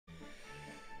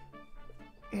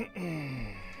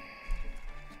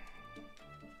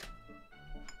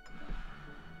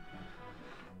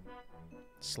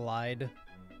Slide.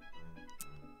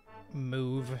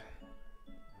 Move.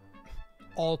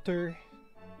 Alter.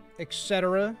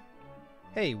 Etc.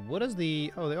 Hey, what is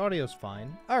the... Oh, the audio's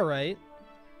fine. Alright.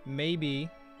 Maybe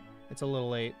it's a little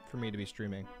late for me to be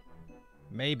streaming.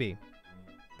 Maybe.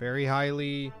 Very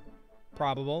highly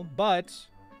probable. But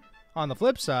on the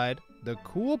flip side, the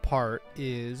cool part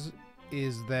is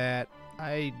that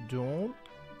I don't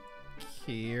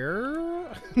care.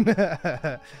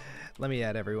 Let me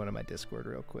add everyone in my Discord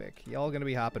real quick. Y'all gonna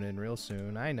be hopping in real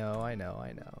soon. I know.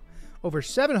 Over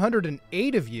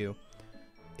 708 of you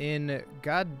in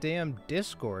goddamn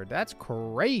Discord. That's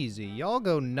crazy. Y'all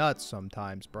go nuts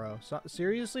sometimes, bro.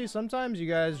 Seriously, sometimes you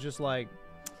guys just like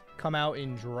come out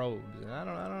in droves, and I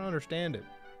don't understand it.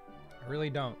 I really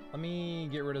don't. Let me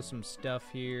get rid of some stuff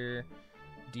here.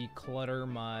 Declutter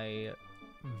my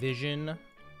vision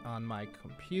on my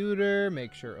computer.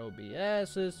 Make sure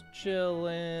OBS is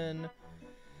chilling.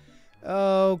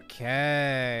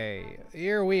 Okay,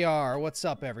 here we are. What's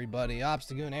up, everybody?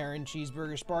 Obstagoon, Aaron,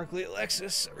 Cheeseburger, Sparkly,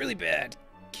 Alexis, really bad.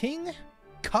 King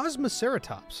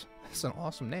Cosmoceratops. That's an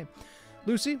awesome name.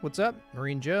 Lucy, what's up?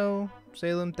 Marine Joe,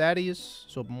 Salem, Thaddeus,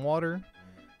 Soap and Water,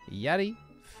 Yeti,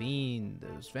 Fiend,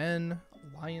 Sven,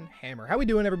 Lion, Hammer. How we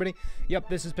doing, everybody? Yep,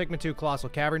 this is Pikmin 2 Colossal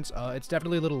Caverns. It's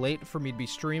definitely a little late for me to be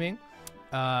streaming.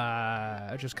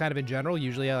 Just kind of in general.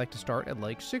 Usually I like to start at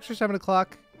like 6 or 7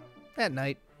 o'clock at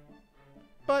night.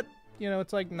 But, you know,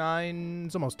 it's like 9,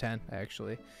 it's almost 10,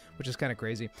 actually, which is kind of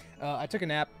crazy. I took a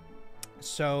nap,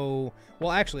 so,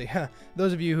 well, actually,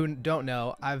 those of you who don't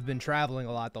know, I've been traveling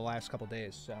a lot the last couple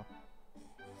days, so.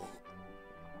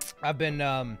 I've been,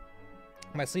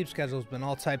 my sleep schedule's been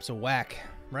all types of whack,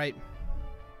 right?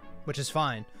 Which is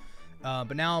fine.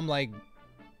 But now I'm, like,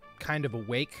 kind of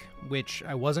awake, which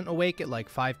I wasn't awake at, like,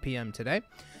 5 p.m. today.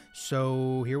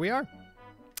 So, here we are.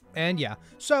 And, yeah,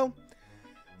 so...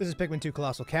 This is Pikmin 2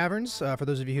 Colossal Caverns. For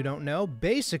those of you who don't know,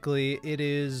 basically it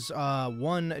is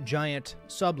one giant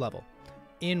sub-level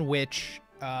in which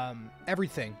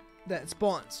everything that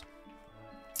spawns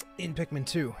in Pikmin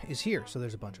 2 is here. So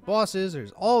there's a bunch of bosses,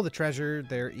 there's all the treasure,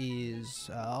 there is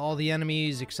all the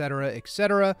enemies, etc.,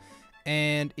 etc.,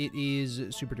 and it is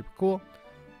super duper cool.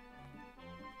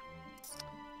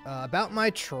 About my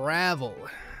travel.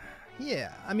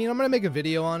 Yeah, I mean, I'm going to make a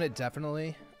video on it,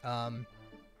 definitely.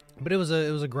 But it was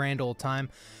a grand old time.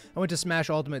 I went to Smash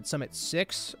Ultimate Summit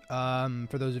 6. For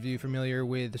those of you familiar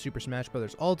with the Super Smash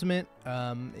Bros. Ultimate,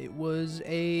 it was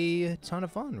a ton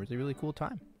of fun. It was a really cool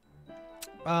time.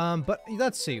 But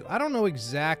let's see. I don't know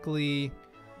exactly...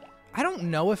 I don't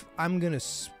know if I'm going to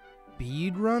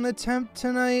speedrun attempt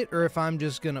tonight or if I'm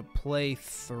just going to play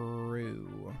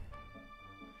through.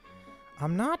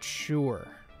 I'm not sure.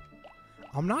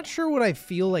 I'm not sure what I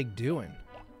feel like doing.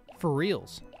 For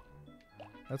reals.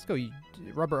 Let's go,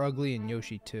 Rubber Ugly and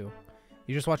Yoshi 2.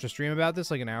 You just watched a stream about this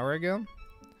like an hour ago?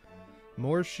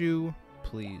 Morshu,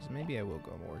 please. Maybe I will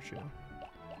go Morshu.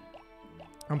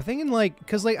 I'm thinking like,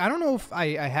 because like, I don't know if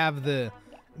I have the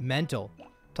mental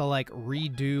to like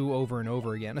redo over and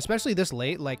over again. Especially this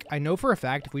late. Like, I know for a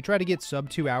fact if we try to get sub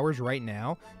 2 hours right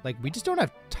now, like we just don't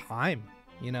have time.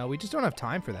 You know, we just don't have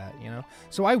time for that, you know?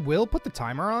 So I will put the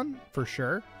timer on for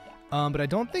sure. But I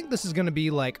don't think this is going to be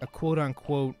like a quote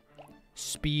unquote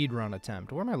speed run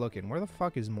attempt. Where am I looking? Where the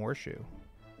fuck is Morshu?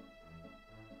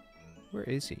 Where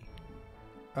is he?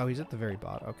 Oh, he's at the very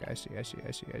bottom. Okay, I see.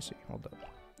 Hold up.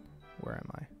 Where am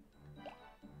I?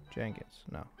 Jenkins.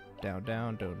 No.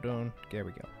 Down. There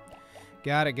we go.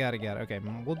 Got it. Okay,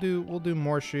 we'll do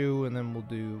Morshu and then we'll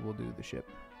do the ship.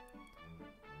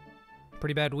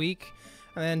 Pretty bad week.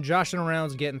 And then joshing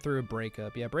around getting through a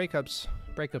breakup. Yeah, breakups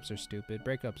are stupid.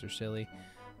 Breakups are silly.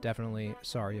 Definitely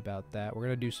sorry about that. We're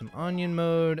going to do some onion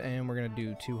mode, and we're going to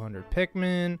do 200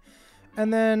 Pikmin.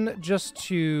 And then just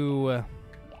to...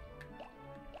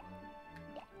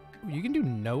 you can do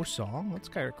no song? That's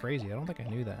kind of crazy. I don't think I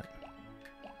knew that.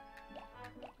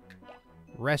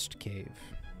 Rest Cave.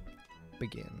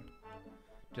 Begin.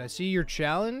 Did I see your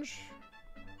challenge?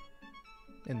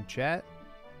 In the chat?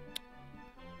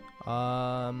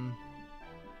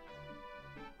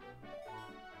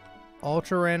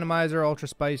 Ultra randomizer, ultra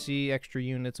spicy, extra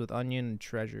units with onion and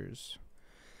treasures.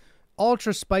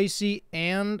 Ultra spicy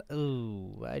and...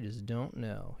 ooh, I just don't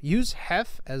know. Use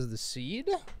Hef as the seed?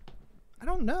 I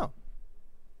don't know.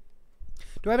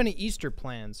 Do I have any Easter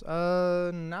plans?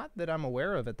 Not that I'm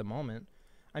aware of at the moment.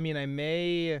 I mean, I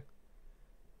may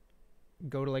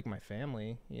go to, like, my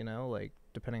family, you know, like,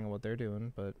 depending on what they're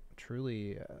doing. But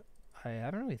truly, I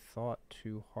haven't really thought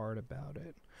too hard about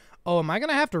it. Oh, am I going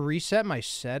to have to reset my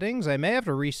settings? I may have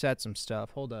to reset some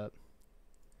stuff. Hold up.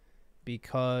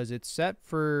 Because it's set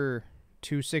for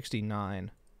 269.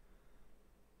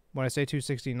 When I say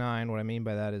 269, what I mean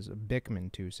by that is a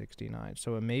Pikmin 269.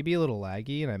 So it may be a little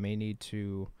laggy, and I may need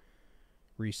to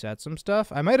reset some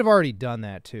stuff. I might have already done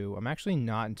that, too. I'm actually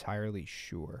not entirely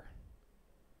sure.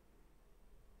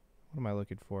 What am I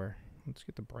looking for? Let's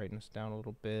get the brightness down a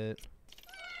little bit.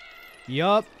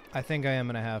 Yup. I think I am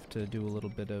going to have to do a little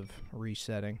bit of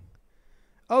resetting.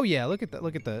 Oh, yeah. Look at that.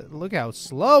 Look how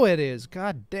slow it is.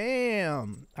 God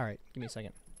damn. All right. Give me a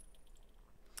second.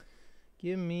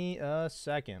 Give me a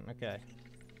second. Okay.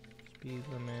 Speed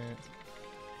limit.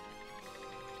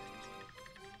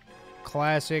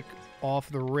 Classic. Off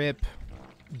the rip.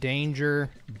 Danger.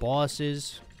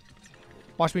 Bosses.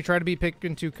 Watch me try to beat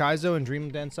Pikmin 2 Kaizo and Dream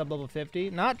Den sub level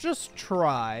 50. Not just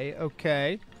try.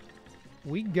 Okay.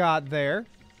 We got there.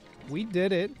 We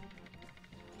did it.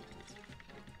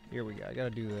 Here we go. I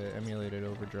gotta do the emulated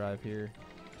overdrive here.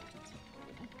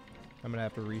 I'm gonna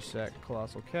have to reset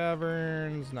Colossal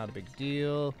Caverns. Not a big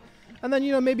deal. And then,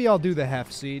 you know, maybe I'll do the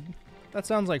Hef Seed. That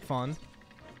sounds like fun.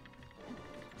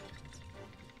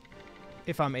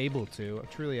 If I'm able to.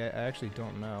 Truly, I actually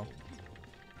don't know.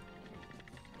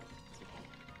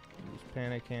 Use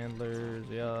panic handlers.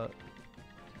 Yeah.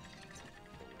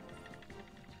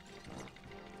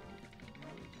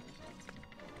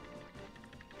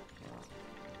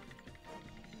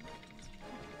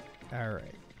 All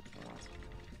right.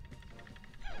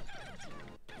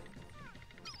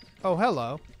 Oh,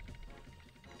 hello.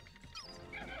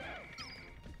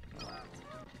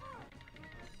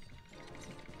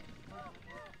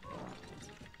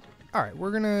 All right, I'm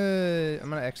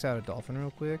gonna X out a dolphin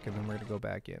real quick, and then we're gonna go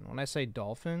back in. When I say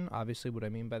dolphin, obviously what I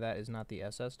mean by that is not the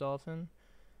SS dolphin.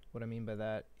 What I mean by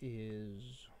that is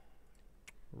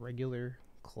regular,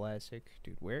 classic.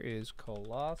 Dude, where is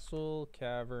Colossal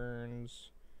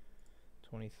Caverns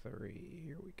 23?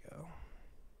 Here we go.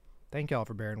 Thank y'all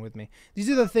for bearing with me. These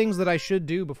are the things that I should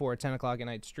do before a 10 o'clock at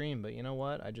night stream, but you know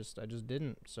what? I just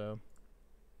didn't, so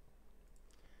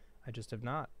I just have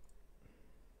not.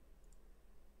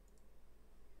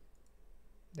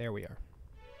 There we are.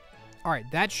 All right,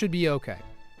 that should be okay.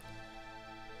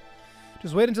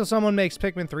 Just wait until someone makes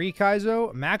Pikmin 3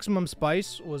 Kaizo. Maximum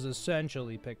Spice was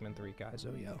essentially Pikmin 3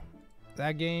 Kaizo, yo.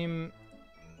 That game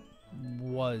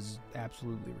was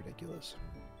absolutely ridiculous.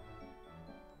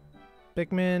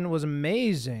 Pikmin was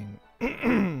amazing.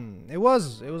 It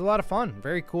was a lot of fun.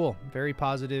 Very cool. Very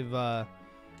positive,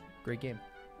 great game.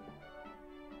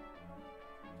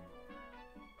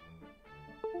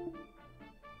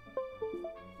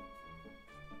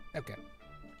 Okay.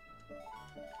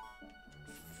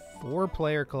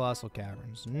 4-player Colossal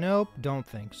Caverns. Nope, don't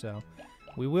think so.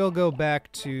 We will go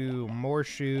back to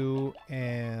Morshu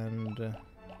and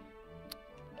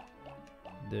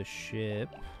the ship.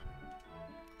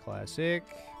 Classic.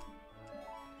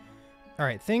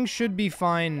 Alright, things should be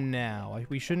fine now.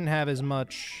 We shouldn't have as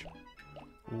much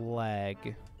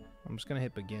lag. I'm just gonna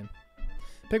hit begin.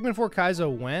 Pikmin 4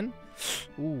 Kaizo when?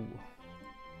 Ooh.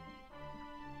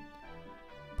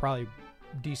 Probably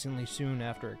decently soon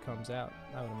after it comes out,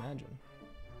 I would imagine.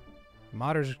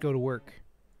 Modders go to work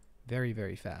very,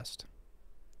 very fast.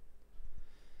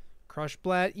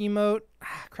 Crushblat emote.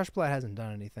 Crushblat hasn't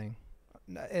done anything.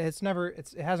 It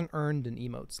hasn't earned an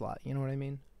emote slot. You know what I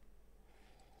mean?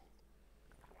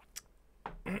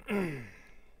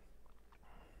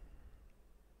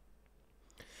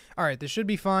 All right, this should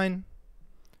be fine.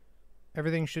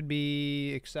 Everything should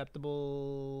be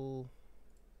acceptable.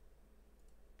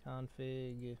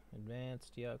 Config,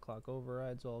 advanced, yeah, clock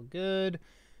overrides, all good.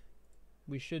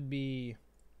 We should be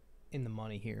in the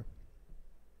money here.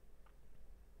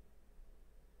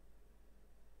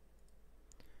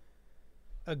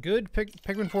 A good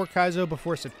Pikmin 4 Kaizo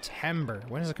before September.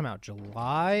 When does it come out?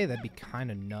 July? That'd be kind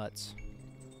of nuts.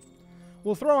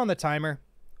 We'll throw on the timer.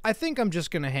 I think I'm just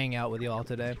going to hang out with y'all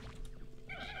today.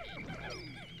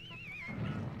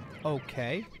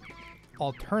 Okay.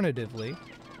 Alternatively,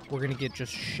 we're going to get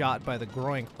just shot by the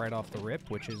groink right off the rip,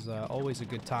 which is always a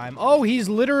good time. Oh, he's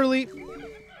literally...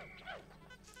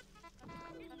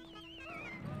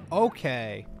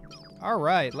 Okay. All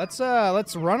right. Let's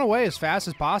run away as fast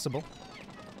as possible.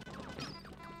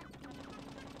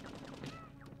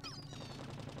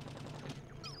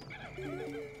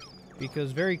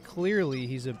 Because very clearly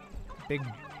he's a big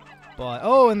butt.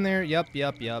 Oh, and there. Yep.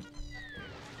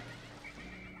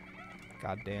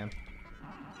 God damn.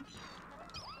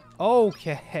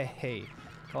 Okay.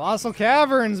 Colossal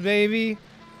Caverns, baby.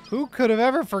 Who could have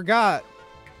ever forgot?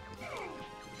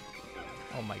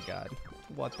 Oh my god.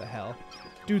 What the hell?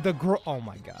 Dude, oh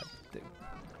my god. Dude.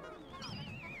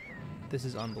 This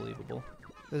is unbelievable.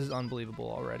 This is unbelievable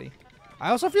already. I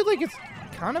also feel like it's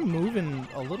kind of moving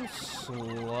a little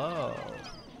slow.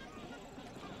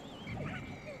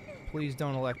 Please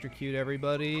don't electrocute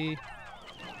everybody.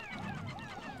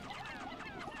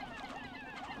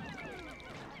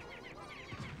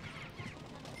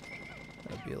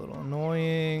 That'd be a little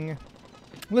annoying.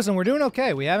 Listen, we're doing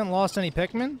okay. We haven't lost any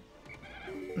Pikmin.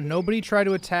 Nobody try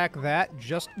to attack that.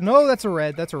 Just... No, that's a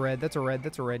red. That's a red. That's a red.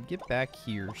 That's a red. Get back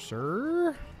here,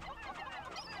 sir.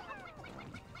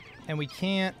 And we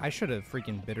can't... I should have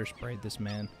freaking bitter sprayed this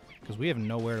man, because we have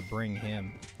nowhere to bring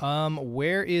him.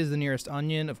 Where is the nearest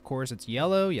onion? Of course, it's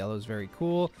yellow. Yellow's very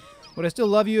cool. Would I still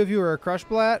love you if you were a Crush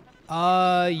Blat?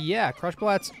 Yeah. Crush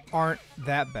Blats aren't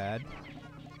that bad.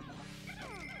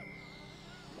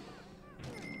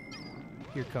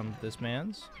 Here comes this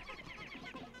man's.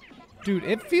 Dude,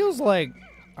 it feels like,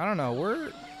 I don't know,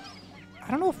 I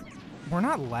don't know if we're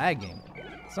not lagging.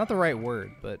 It's not the right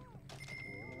word, but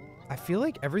I feel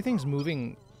like everything's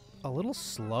moving a little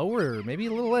slower, maybe a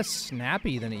little less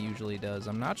snappy than it usually does.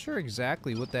 I'm not sure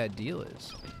exactly what that deal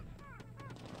is.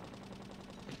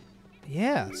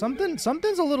 Yeah, something's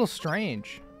a little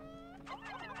strange.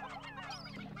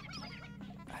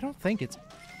 I don't think it's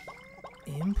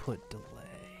input delay.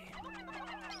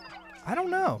 I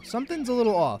don't know. Something's a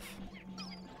little off.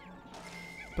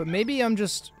 But maybe I'm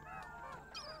just...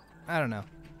 I don't know.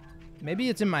 Maybe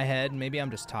it's in my head. Maybe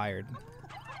I'm just tired.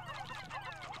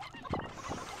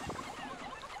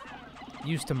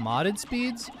 Used to modded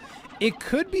speeds? It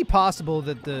could be possible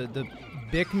that the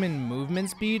Pikmin movement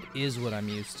speed is what I'm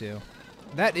used to.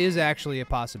 That is actually a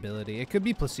possibility. It could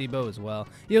be placebo as well.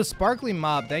 Yo, Sparkly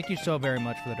Mob, thank you so very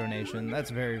much for the donation. That's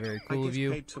very, very cool of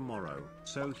you. I get paid tomorrow,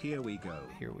 so here we go.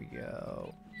 Here we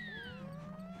go.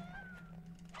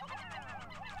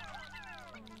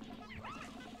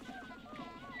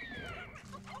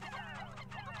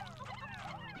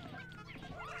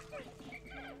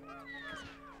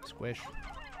 Squish.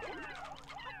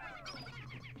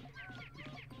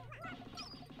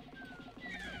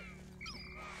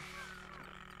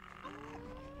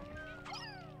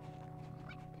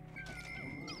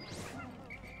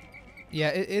 Yeah,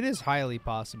 it is highly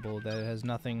possible that it has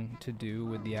nothing to do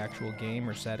with the actual game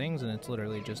or settings, and it's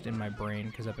literally just in my brain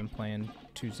because I've been playing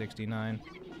 269.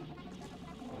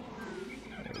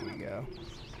 There we go.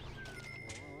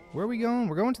 Where are we going?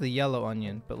 We're going to the yellow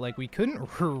onion, but like we couldn't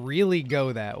really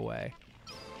go that way.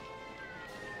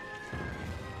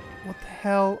 What the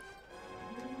hell?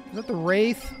 Is that the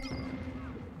Wraith?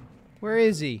 Where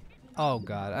is he? Oh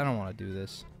god, I don't want to do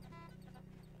this.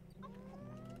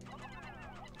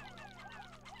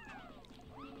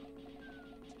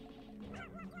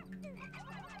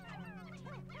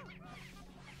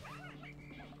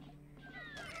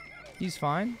 He's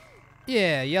fine.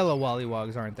 Yeah, yellow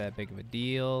Wollywogs aren't that big of a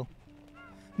deal.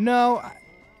 No,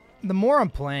 the more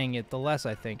I'm playing it, the less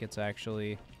I think it's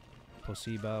actually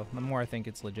placebo. The more I think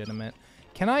it's legitimate.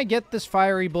 Can I get this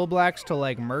Fiery Bullblax to,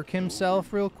 like, murk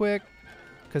himself real quick?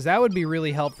 Because that would be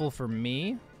really helpful for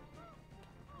me.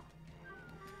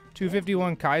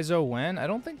 251 Kaizo when? I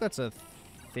don't think that's a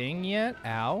thing yet.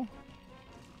 Ow.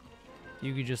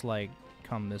 You could just, like,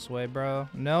 come this way, bro.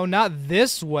 No, not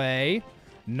this way.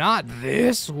 Not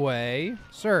this way.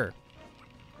 Sir.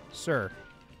 Sir.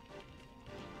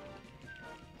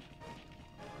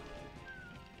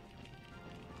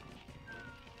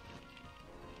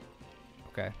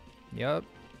 Okay. Yup.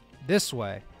 This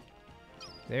way.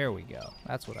 There we go.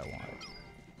 That's what I wanted.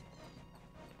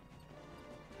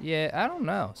 Yeah, I don't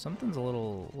know. Something's a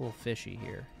little fishy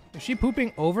here. Is she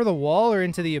pooping over the wall or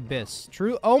into the abyss?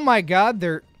 True. Oh my god,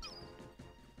 they're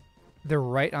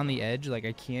right on the edge. Like,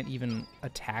 I can't even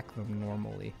attack them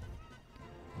normally.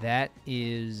 That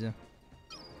is...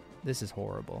 This is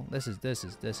horrible. This is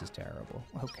terrible.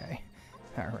 Okay.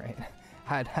 All right.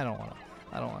 I don't want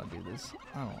to do this.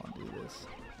 I don't want to do this.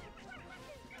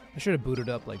 I should have booted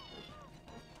up, like,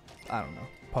 I don't know,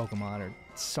 Pokemon or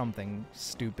something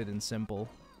stupid and simple.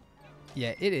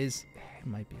 Yeah, it is. It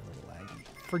might be a little laggy.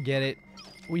 Forget it.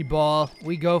 We ball.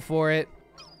 We go for it.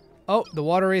 Oh, the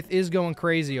Water Wraith is going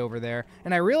crazy over there.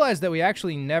 And I realized that we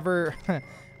actually never...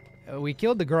 we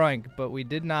killed the Groink, but we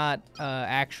did not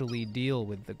actually deal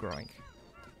with the Groink.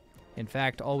 In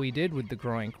fact, all we did with the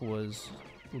Groink was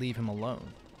leave him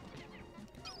alone.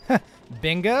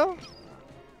 Bingo?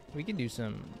 We could do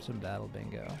some battle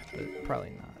bingo, but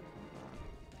probably not.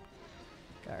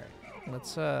 Alright,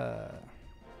 let's...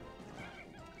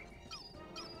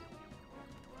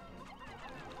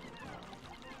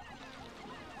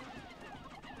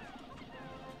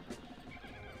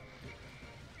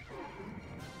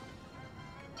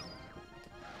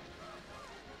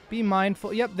 Be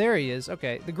mindful. Yep, there he is.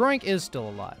 Okay, the Groink is still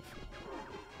alive.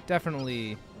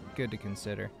 Definitely good to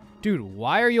consider. Dude,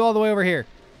 why are you all the way over here?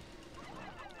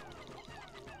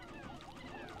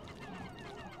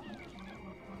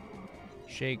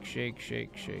 Shake, shake,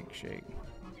 shake, shake, shake.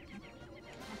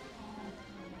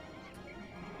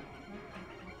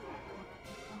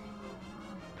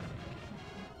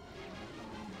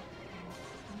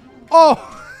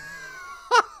 Oh!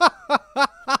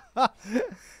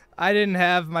 I didn't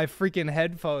have my freaking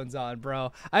headphones on,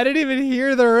 bro. I didn't even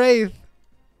hear the Wraith.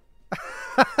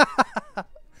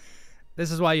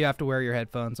 This is why you have to wear your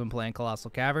headphones when playing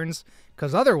Colossal Caverns,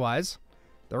 because otherwise,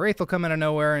 the Wraith will come out of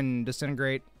nowhere and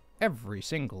disintegrate every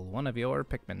single one of your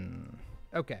Pikmin.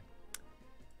 Okay.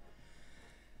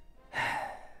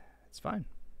 It's fine.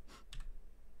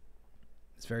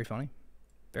 It's very funny.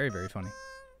 Very, very funny.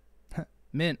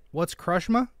 Mint, what's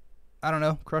Crushma? I don't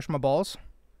know. Crush my balls?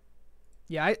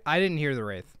 Yeah, I didn't hear the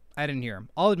Wraith. I didn't hear him.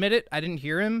 I'll admit it. I didn't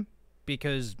hear him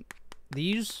because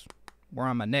these were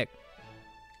on my neck.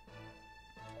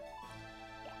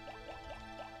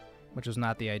 Which was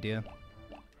not the idea.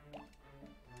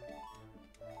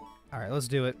 Alright, let's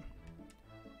do it.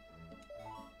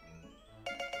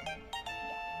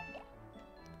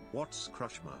 What's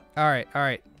Crushma? Alright,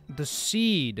 alright. The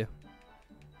seed.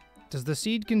 Does the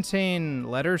seed contain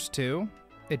letters too?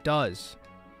 It does.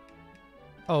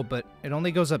 Oh, but it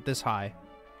only goes up this high.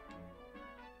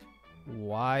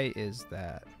 Why is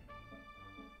that?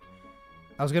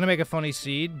 I was gonna make a funny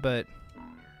seed, but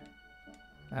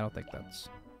I don't think that's...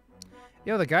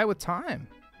 Yo, the guy with time.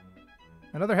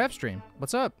 Another Hef stream.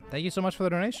 What's up? Thank you so much for the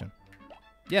donation.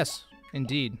 Yes,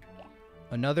 indeed.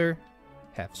 Another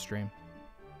Hef stream.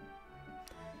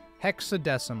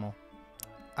 Hexadecimal.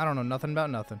 I don't know nothing about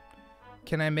nothing.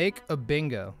 Can I make a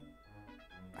bingo?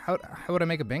 How would I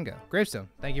make a bingo? Gravestone.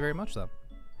 Thank you very much, though.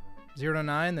 0 to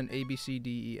 9, then A, B, C,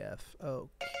 D, E, F.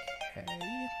 Okay.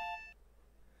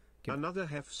 Another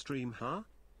Hef stream, huh?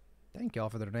 Thank y'all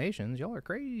for the donations. Y'all are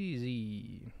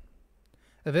crazy.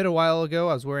 A vid a while ago,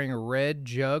 I was wearing a red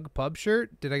jug pub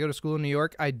shirt. Did I go to school in New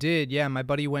York? I did, yeah. My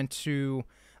buddy went to...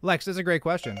 Lex, that's a great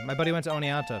question. My buddy went to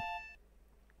Oneonta.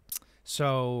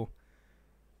 So,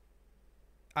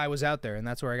 I was out there, and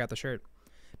that's where I got the shirt.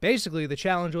 Basically, the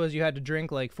challenge was you had to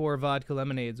drink, like, 4 vodka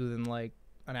lemonades within, like,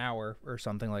 an hour or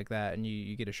something like that, and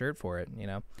you get a shirt for it, you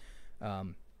know?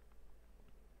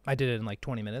 I did it in, like,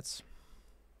 20 minutes.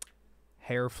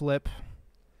 Hair flip.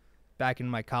 Back in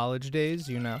my college days,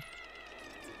 you know.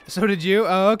 So did you?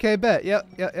 Oh, okay, bet.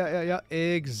 Yep.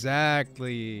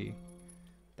 Exactly.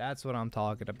 That's what I'm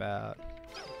talking about.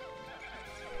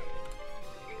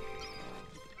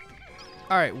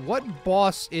 Alright, what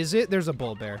boss is it? There's a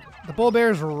bull bear. The bull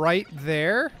bear's right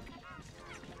there.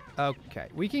 Okay,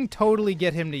 we can totally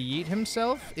get him to yeet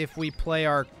himself if we play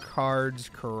our cards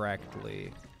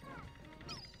correctly.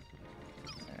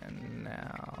 And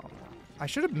now... I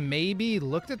should have maybe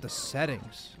looked at the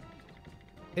settings.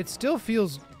 It still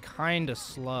feels kinda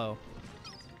slow.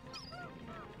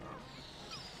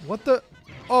 What the...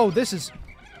 Oh, this is...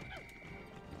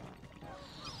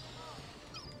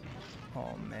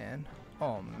 Oh, man.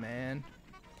 Oh, man.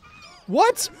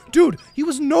 What? Dude, he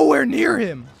was nowhere near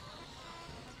him.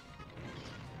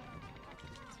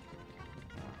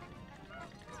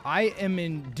 I am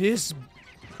in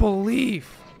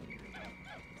disbelief.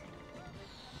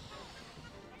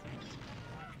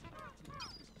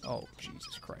 Oh,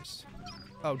 Jesus Christ.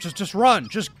 Oh, just run.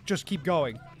 Just keep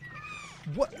going.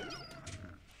 What?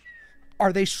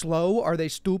 Are they slow? Are they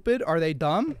stupid? Are they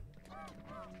dumb?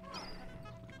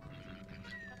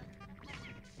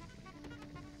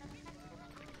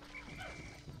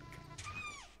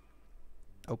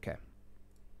 Okay.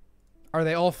 Are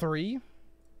they all three?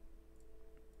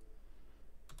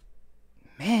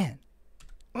 Man.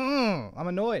 I'm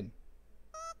annoyed.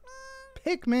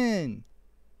 Pikmin.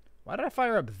 Why did I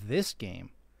fire up this game?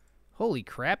 Holy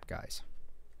crap, guys.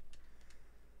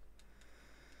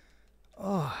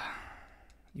 Oh.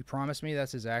 You promised me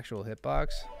that's his actual hitbox?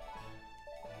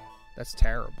 That's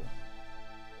terrible.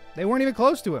 They weren't even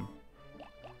close to him.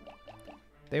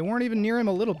 They weren't even near him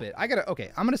a little bit.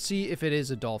 Okay, I'm gonna see if it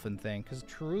is a dolphin thing. Because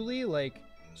truly, like,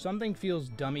 something feels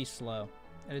dummy slow.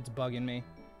 And it's bugging me.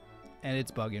 And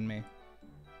it's bugging me.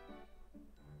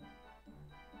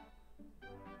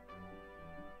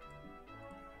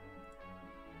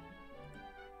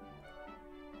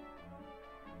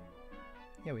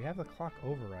 Yeah, we have the clock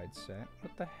override set.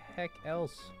 What the heck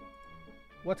else?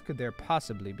 What could there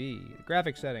possibly be?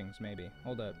 Graphic settings, maybe.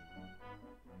 Hold up.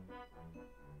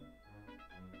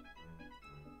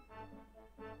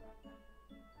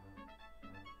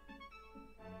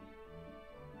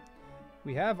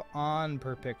 We have on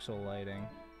per pixel lighting.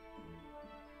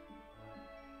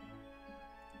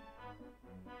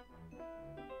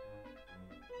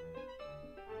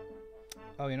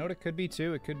 Oh, you know what it could be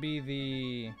too? It could be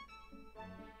the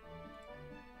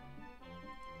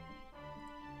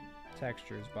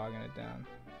textures bogging it down.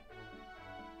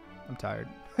 I'm tired.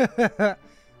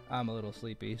 I'm a little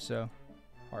sleepy, so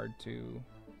hard to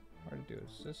do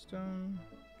a system.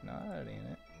 No, that ain't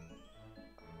it.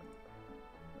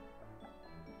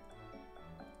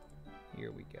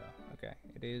 Here we go. Okay,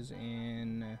 it is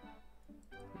in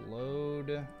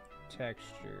load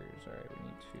textures. All right, we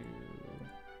need to.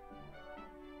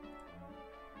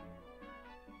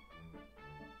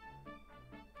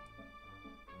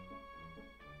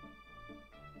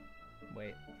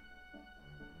 Wait.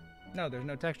 No, there's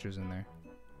no textures in there.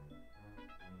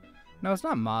 No, it's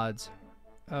not mods.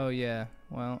 Oh, yeah.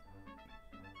 Well.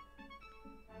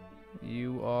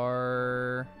 You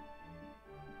are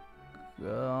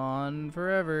gone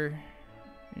forever.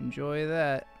 Enjoy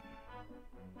that.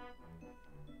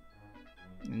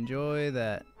 Enjoy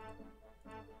that.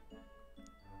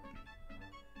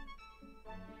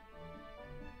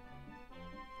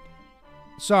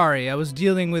 Sorry, I was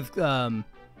dealing with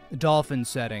dolphin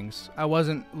settings. I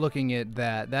wasn't looking at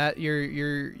that. That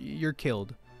you're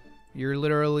killed. You're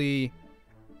literally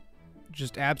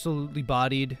just absolutely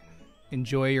bodied.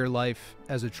 Enjoy your life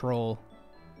as a troll.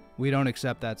 We don't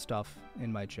accept that stuff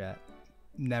in my chat.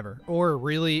 Never. Or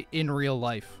really in real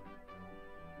life.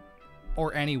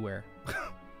 Or anywhere.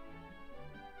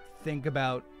 Think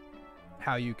about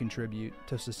how you contribute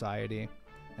to society.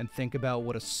 And think about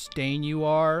what a stain you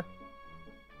are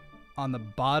on the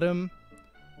bottom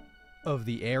of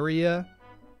the area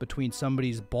between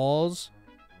somebody's balls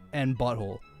and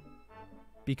butthole.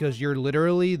 Because you're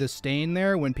literally the stain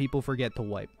there when people forget to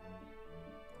wipe.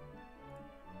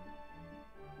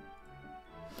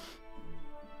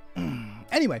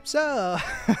 Anyway, so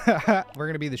we're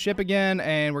going to be the ship again,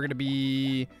 and we're going to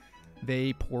be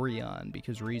Vaporeon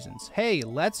because reasons. Hey,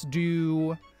 let's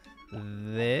do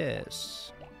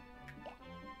this.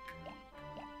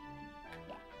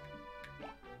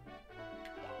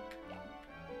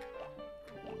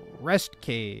 Rest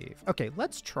cave. Okay,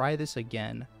 let's try this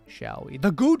again, shall we?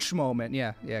 The Gooch moment.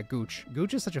 Yeah, Gooch.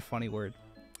 Gooch is such a funny word.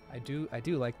 I do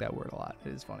like that word a lot. It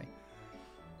is funny.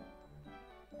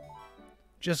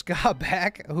 Just got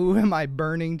back. Who am I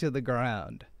burning to the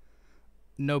ground?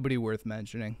 Nobody worth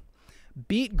mentioning.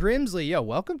 Beat Grimsley. Yo,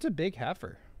 welcome to Big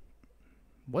Heifer.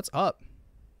 What's up?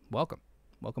 Welcome.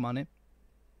 Welcome on in.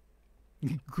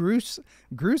 Groose.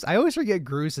 I always forget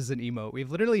Groose is an emote.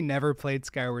 We've literally never played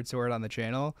Skyward Sword on the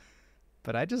channel,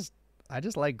 but I just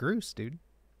like Groose, dude.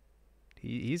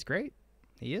 He's great.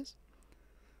 He is.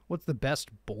 What's the best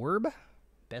Borb?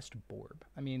 Best Borb.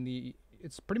 I mean,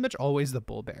 it's pretty much always the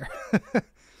bull bear.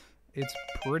 It's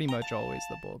pretty much always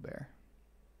the bull bear.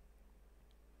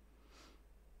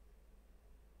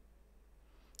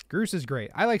 Groose is great.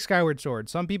 I like Skyward Sword.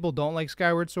 Some people don't like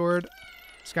Skyward Sword.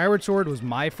 Skyward Sword was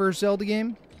my first Zelda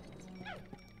game,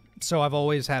 so I've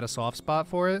always had a soft spot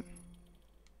for it.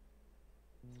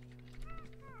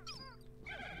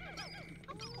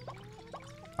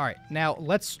 Alright, now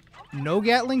let's... No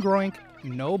Gatling Groink,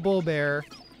 no Bull Bear,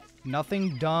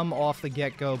 nothing dumb off the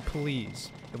get-go,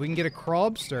 please. If we can get a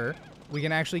Crobster, we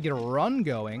can actually get a run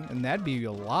going, and that'd be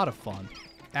a lot of fun.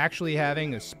 Actually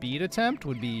having a speed attempt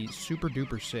would be super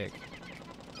duper sick.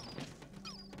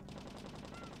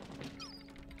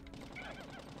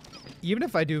 Even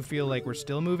if I do feel like we're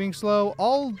still moving slow,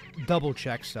 I'll double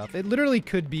check stuff. It literally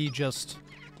could be just...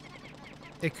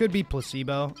 It could be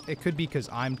placebo. It could be because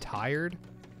I'm tired,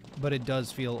 but it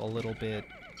does feel a little bit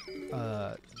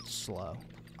slow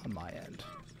on my end.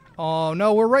 Oh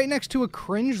no, we're right next to a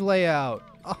cringe layout.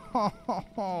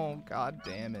 Oh, god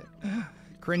damn it.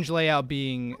 Cringe layout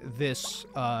being this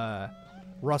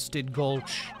Rusted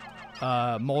Gulch,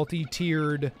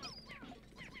 multi-tiered...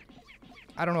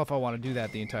 I don't know if I want to do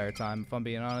that the entire time, if I'm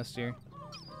being honest here.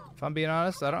 If I'm being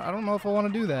honest, I don't know if I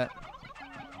want to do that.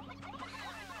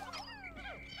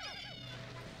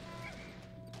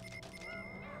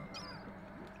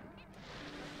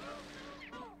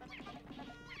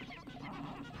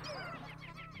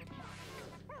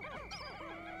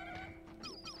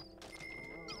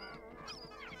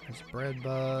 There's bread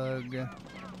bug.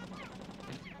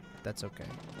 That's okay.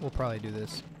 We'll probably do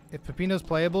this. If Peppino's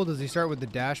playable, does he start with the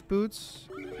dash boots?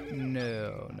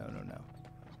 No.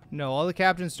 No, all the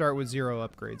captains start with 0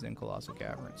 upgrades in Colossal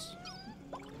Caverns.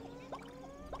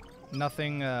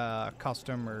 Nothing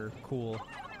custom or cool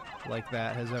like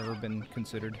that has ever been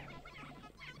considered.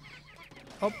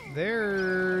 Oh,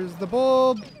 there's the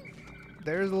bulb.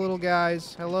 There's the little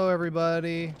guys. Hello,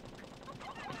 everybody.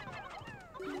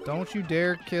 Don't you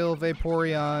dare kill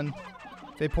Vaporeon.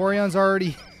 Vaporeon's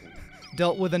already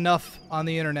dealt with enough on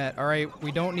the internet, alright?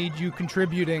 We don't need you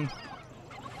contributing.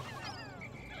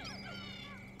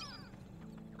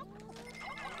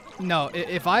 No,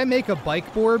 if I make a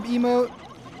bike borb emote,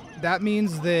 that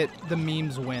means that the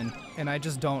memes win. And I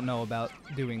just don't know about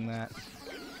doing that.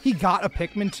 He got a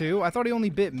Pikmin too? I thought he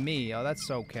only bit me. Oh, that's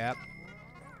so cap.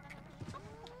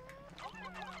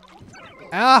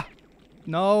 Ah!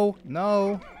 No,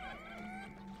 no.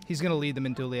 He's gonna lead them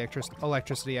into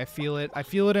electricity. I feel it. I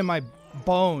feel it in my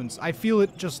bones. I feel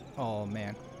it just... Oh,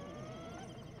 man.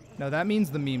 No, that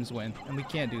means the memes win. And we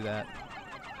can't do that.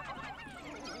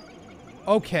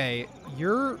 Okay,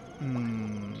 you're...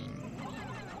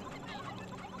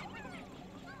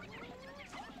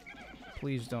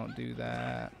 Please don't do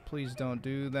that. Please don't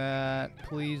do that.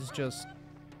 Please just...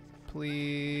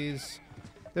 Please.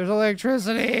 There's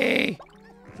electricity!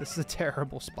 This is a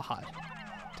terrible spot.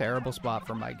 Terrible spot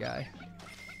for my guy.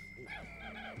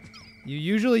 You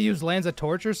usually use Lands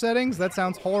Torture settings? That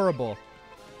sounds horrible.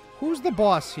 Who's the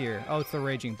boss here? Oh, it's the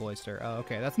Raging Boister. Oh,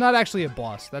 okay. That's not actually a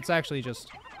boss. That's actually just...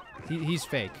 He's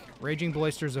fake. Raging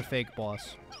Boister's a fake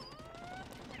boss.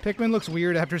 Pikmin looks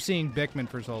weird after seeing Pikmin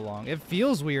for so long. It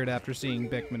feels weird after seeing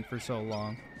Pikmin for so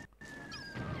long.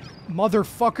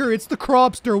 Motherfucker, it's the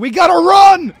Cropster. We gotta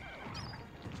run!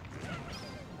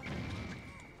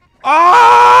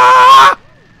 Ah!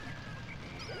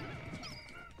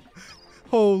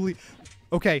 Holy...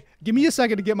 Okay, give me a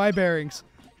second to get my bearings.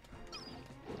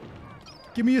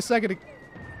 Give me a second to...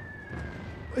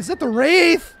 Is that the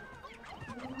Wraith?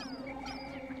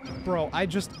 Bro, I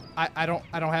don't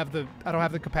have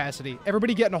the capacity.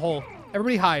 Everybody get in a hole.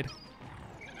 Everybody hide.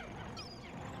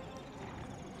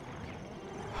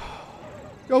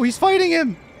 Oh, he's fighting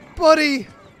him! Buddy!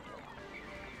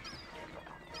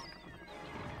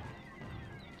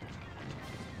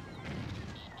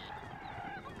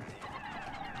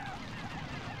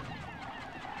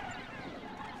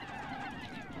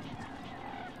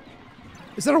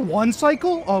 Is that a one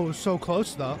cycle? Oh, it was so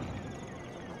close, though.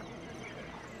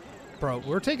 Bro,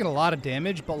 we're taking a lot of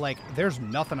damage, but, like, there's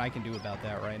nothing I can do about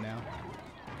that right now.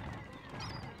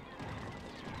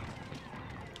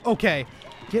 Okay.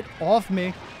 Get off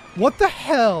me. What the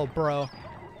hell, bro?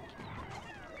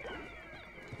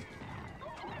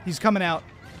 He's coming out.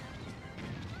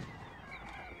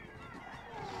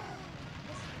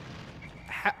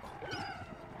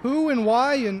 Who and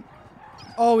why and...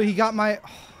 Oh, he got my...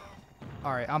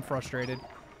 Alright, I'm frustrated.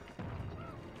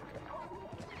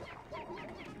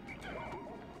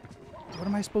 What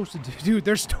am I supposed to do? Dude,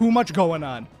 there's too much going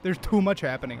on. There's too much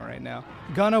happening right now.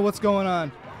 Gunna, what's going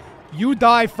on? You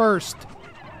die first.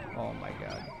 Oh my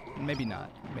god. Maybe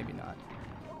not. Maybe not.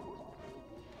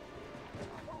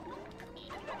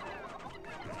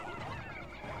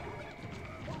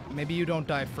 Maybe you don't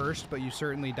die first, but you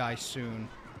certainly die soon.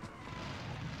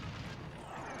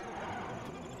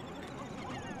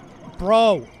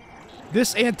 Bro,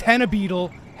 this antenna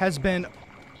beetle has been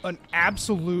an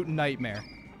absolute nightmare.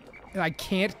 And I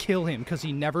can't kill him because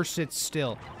he never sits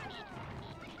still.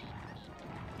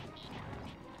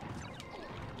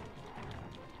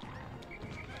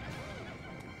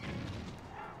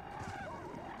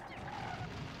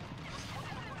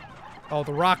 Oh,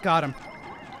 the rock got him.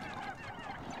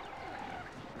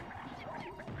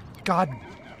 God.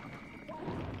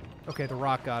 Okay, the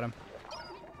rock got him.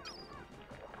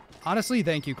 Honestly,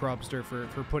 thank you, Cropster,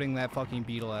 for putting that fucking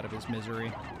beetle out of his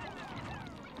misery.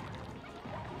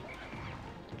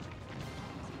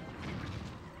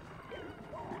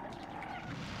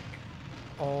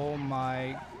 Oh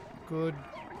my good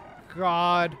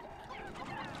god.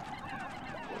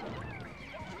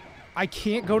 I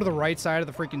can't go to the right side of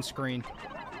the freaking screen.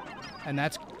 And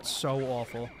that's so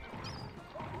awful.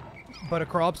 But a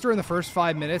Cropster in the first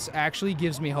 5 minutes actually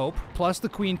gives me hope. Plus the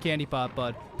Queen Candy Pop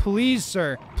Bud. Please,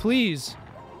 sir. Please.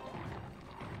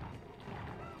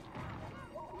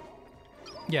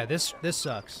 Yeah, this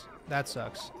sucks. That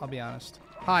sucks. I'll be honest.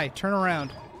 Hi, turn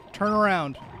around. Turn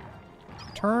around.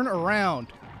 Turn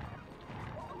around.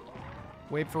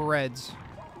 Wait for reds.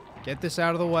 Get this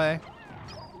out of the way.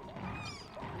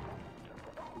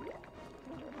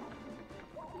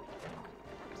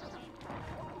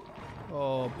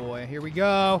 Oh boy, here we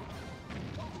go.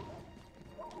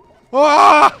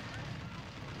 Ah!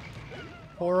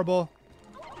 Horrible.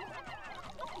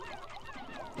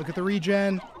 Look at the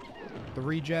regen. The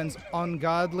regen's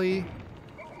ungodly.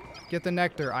 Get the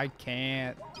nectar. I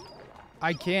can't.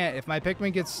 I can't. If my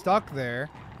Pikmin gets stuck there,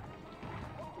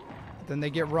 then they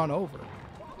get run over.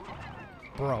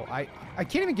 Bro, I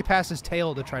can't even get past his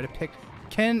tail to try to pick...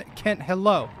 Ken,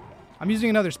 hello. I'm using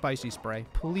another spicy spray.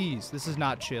 Please, this is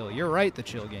not chill. You're right, the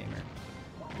chill gamer.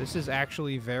 This is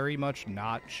actually very much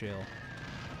not chill.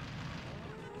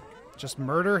 Just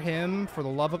murder him for the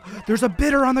love of... There's a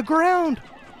bitter on the ground!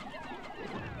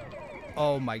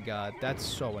 Oh my god, that's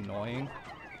so annoying.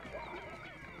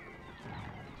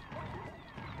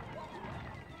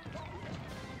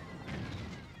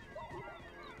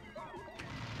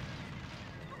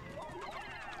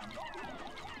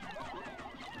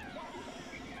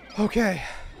 Okay.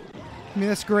 I mean,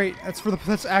 that's great.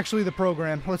 That's actually the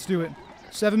program. Let's do it.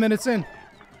 7 minutes in.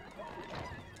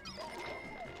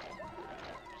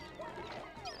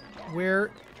 Where...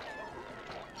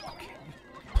 Okay.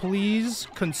 Please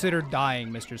consider dying,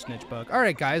 Mr. Snitchbug.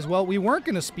 Alright, guys. Well, we weren't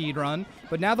going to speedrun,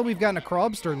 but now that we've gotten a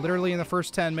Crobster literally in the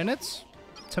first 10 minutes,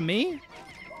 to me,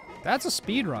 that's a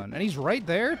speedrun. And he's right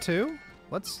there, too.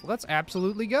 Let's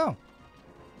absolutely go.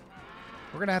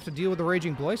 We're going to have to deal with the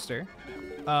Raging Bloister,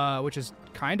 which is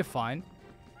kind of fine.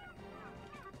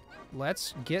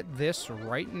 Let's get this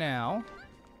right now.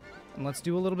 And let's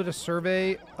do a little bit of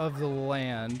survey of the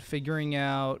land, figuring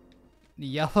out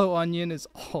yellow onion is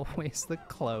always the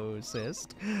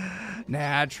closest.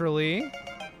 Naturally.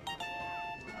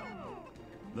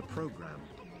 The program.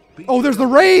 Oh, there's the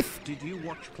Wraith! Did you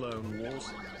watch Clone Wars?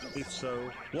 If so,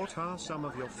 what are some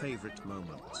of your favorite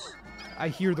moments? I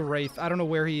hear the Wraith. I don't know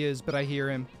where he is, but I hear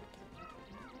him.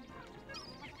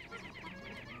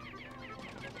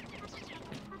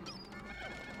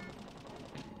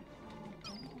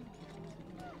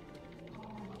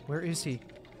 Where is he?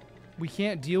 We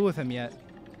can't deal with him yet.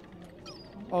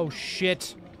 Oh,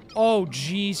 shit. Oh,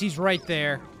 jeez. He's right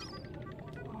there.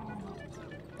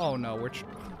 Oh, no.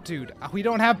 Dude, we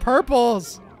don't have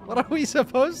purples. What are we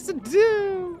supposed to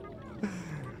do?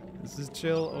 This is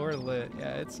chill or lit.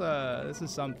 Yeah, this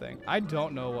is something. I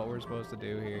don't know what we're supposed to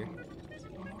do here.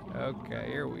 Okay,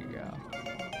 here we go.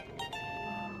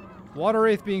 Water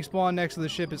Wraith being spawned next to the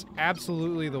ship is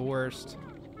absolutely the worst.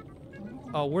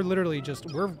 Oh, we're literally just,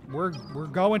 we're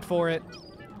going for it.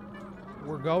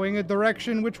 We're going a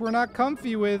direction which we're not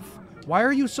comfy with. Why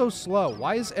are you so slow?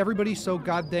 Why is everybody so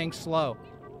goddamn slow?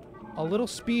 A little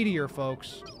speedier,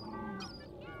 folks.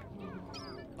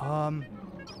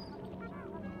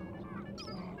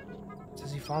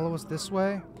 Does he follow us this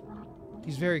way?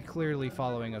 He's very clearly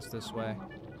following us this way.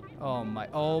 Oh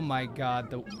my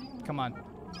god. Come on.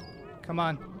 Come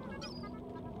on.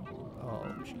 Oh,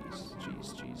 jeez.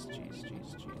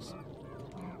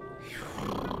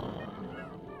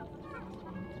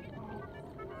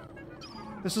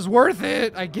 This is worth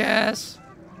it, I guess.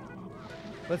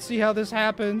 Let's see how this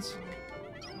happens.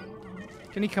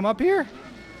 Can he come up here?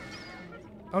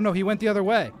 Oh no, he went the other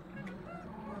way.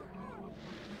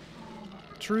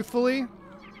 Truthfully,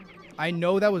 I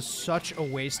know that was such a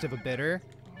waste of a bitter.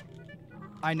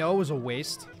 I know it was a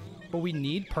waste, but we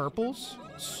need purples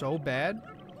so bad.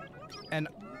 And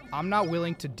I'm not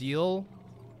willing to deal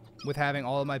with having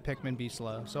all of my Pikmin be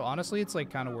slow. So honestly, it's like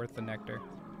kind of worth the nectar.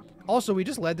 Also, we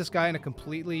just led this guy in a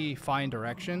completely fine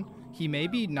direction. He may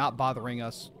be not bothering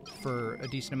us for a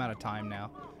decent amount of time now,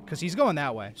 because he's going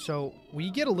that way. So we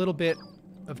get a little bit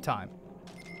of time.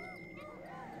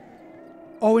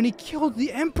 Oh, and he killed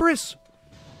the Empress!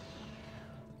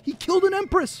 He killed an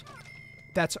Empress!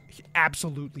 That's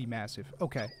absolutely massive.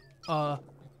 Okay. Okay.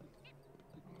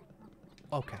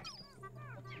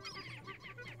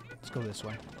 Let's go this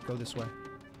way. Go this way.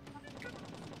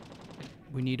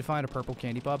 We need to find a purple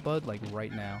candy pop bud, like,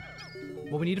 right now.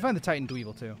 Well, we need to find the Titan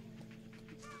Dweevil, too.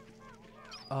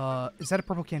 Is that a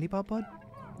purple candy pop bud?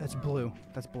 That's blue.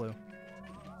 That's blue.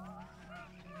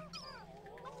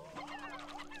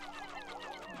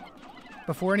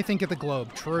 Before anything, get the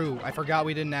globe. True. I forgot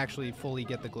we didn't actually fully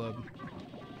get the globe.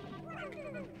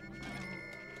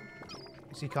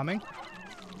 Is he coming?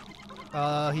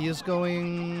 He is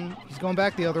going... He's going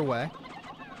back the other way.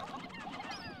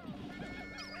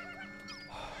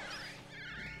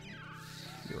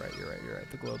 You're right.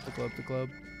 The globe.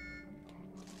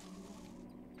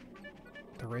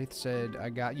 The Wraith said, I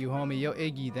got you, homie. Yo,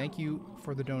 Iggy, thank you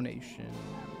for the donation.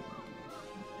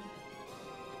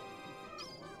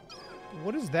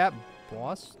 What is that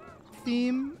boss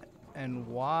theme? And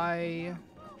why...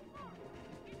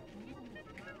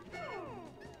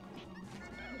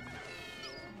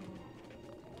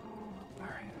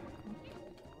 Alright.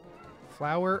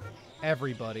 Flower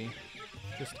everybody.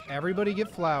 Just everybody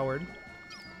get flowered.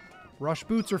 Rush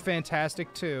boots are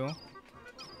fantastic, too.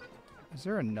 Is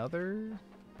there another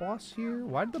boss here?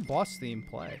 Why did the boss theme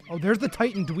play? Oh, there's the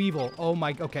Titan Dweevil. Oh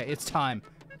my... Okay, it's time.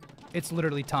 It's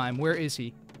literally time. Where is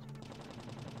he?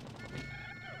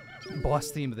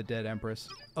 Boss theme of the Dead Empress.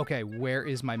 Okay, where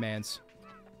is my mans?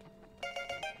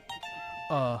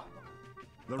 The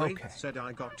okay. Wraith said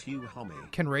I got you,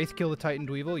 homie. Can Wraith kill the Titan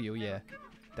Dweevil? Yeah.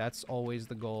 That's always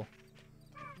the goal.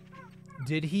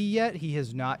 Did he yet? He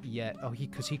has not yet. Oh,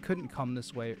 because he couldn't come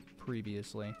this way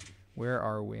previously. Where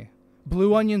are we?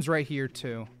 Blue Onion's right here,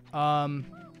 too.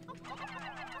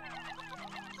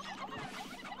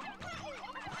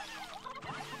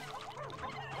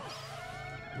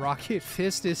 Rocket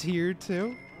Fist is here,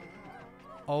 too.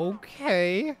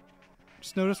 Okay.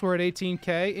 Just notice we're at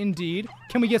 18K. Indeed.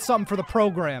 Can we get something for the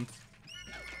program?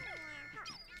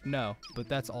 No, but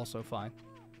that's also fine.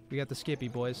 We got the Skippy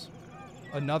boys.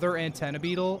 Another antenna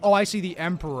beetle. Oh, I see the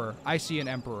Emperor. I see an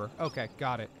Emperor. Okay,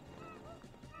 got it.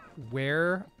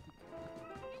 Where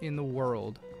in the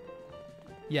world?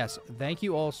 Yes, thank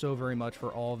you all so very much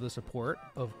for all of the support.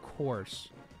 Of course.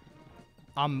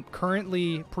 I'm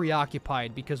currently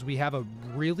preoccupied because we have a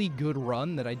really good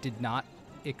run that I did not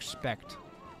expect.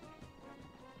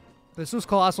 This was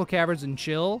Colossal Caverns and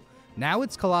Chill. Now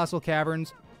it's Colossal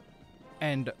Caverns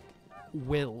and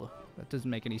Will. That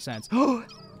doesn't make any sense.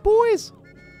 Boys!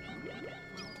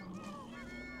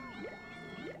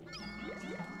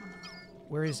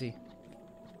 Where is he?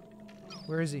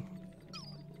 Where is he?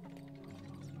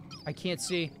 I can't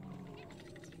see.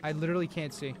 I literally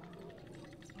can't see.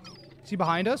 Is he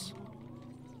behind us?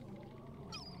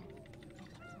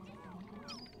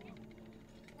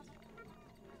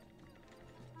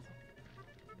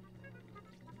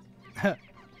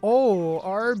 Oh,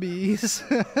 Arby's.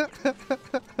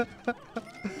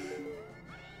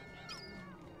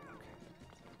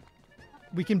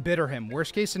 We can bitter him.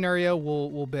 Worst case scenario,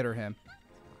 we'll bitter him.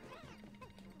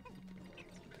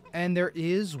 And there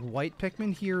is white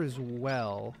Pikmin here as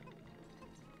well.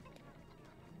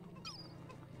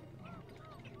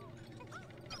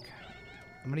 Okay.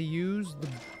 I'm gonna use the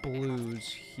blues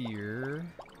here.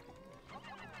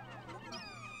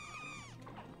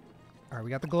 Alright,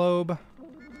 we got the globe.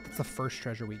 That's the first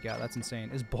treasure we got. That's insane.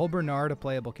 Is Bull Bernard a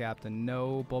playable captain?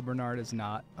 No, Bull Bernard is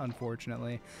not,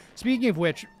 unfortunately. Speaking of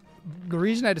which, the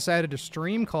reason I decided to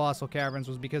stream Colossal Caverns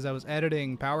was because I was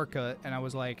editing Power Cut, and I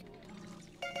was like,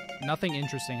 nothing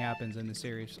interesting happens in the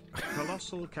series.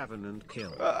 Colossal Cavern and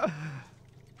kill.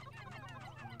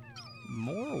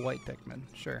 More white Pikmin,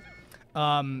 sure.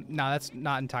 No, that's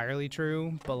not entirely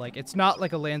true, but like, it's not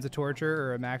like a Lands of Torture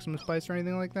or a Maximum Spice or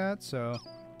anything like that, so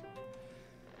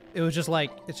it was just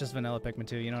like, it's just vanilla Pikmin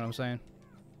 2, you know what I'm saying?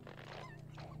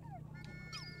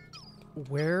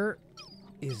 Where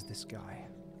is this guy?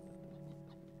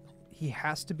 He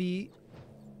has to be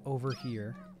over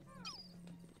here.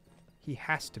 He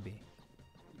has to be.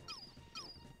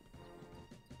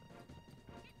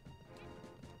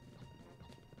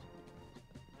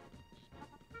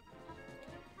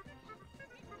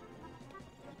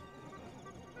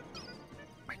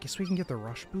 I guess we can get the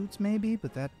rush boots maybe,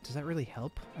 but does that really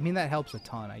help? I mean, that helps a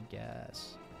ton, I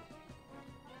guess.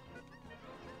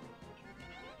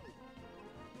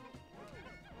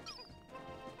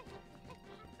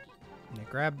 Yeah,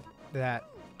 grab that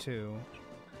too.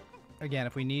 Again,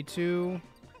 if we need to,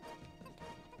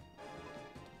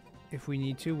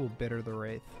 we'll bitter the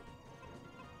Wraith.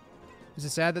 Is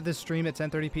it sad that this stream at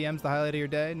 10:30 p.m. is the highlight of your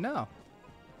day? No.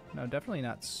 No, definitely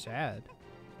not sad.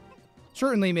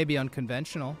 Certainly maybe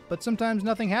unconventional, but sometimes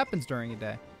nothing happens during a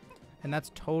day. And that's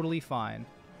totally fine.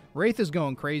 Wraith is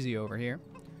going crazy over here.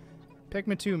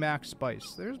 Pikmin 2 Max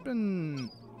Spice. There's been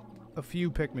a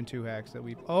few Pikmin 2 hacks that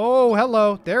we've... Oh,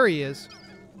 hello. There he is.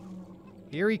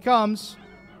 Here he comes.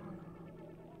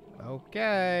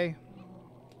 Okay.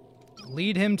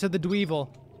 Lead him to the Dweevil.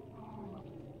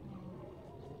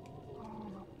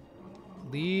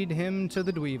 Lead him to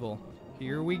the Dweevil.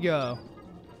 Here we go.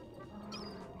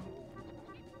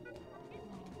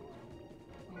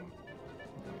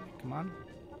 Come on.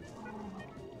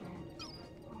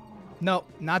 No,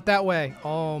 not that way.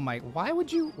 Oh my, why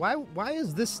would you, why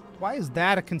is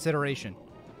that a consideration?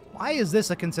 Why is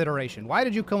this a consideration? Why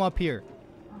did you come up here?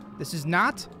 This is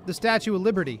not the Statue of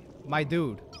Liberty, my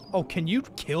dude. Oh, can you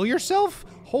kill yourself?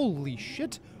 Holy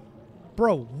shit.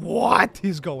 Bro, what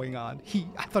is going on?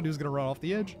 I thought he was gonna run off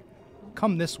the edge.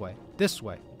 Come this way, this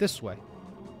way, this way.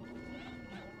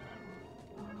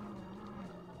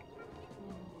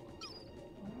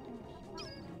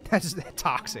 That's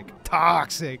toxic.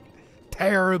 Toxic.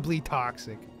 Terribly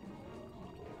toxic.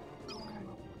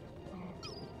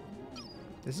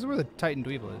 This is where the Titan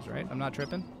Dweevil is, right? I'm not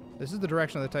tripping. This is the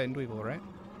direction of the Titan Dweevil, right?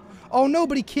 Oh no,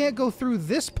 but he can't go through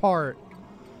this part.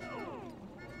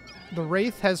 The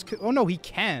Wraith has... Oh no, he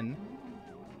can.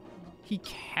 He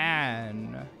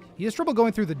can. He has trouble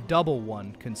going through the double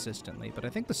one consistently, but I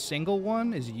think the single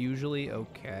one is usually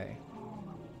okay.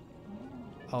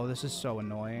 Oh, this is so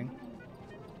annoying.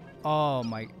 Oh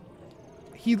my...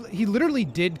 He literally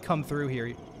did come through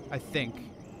here, I think.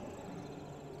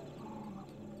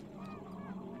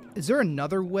 Is there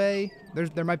another way?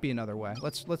 There might be another way.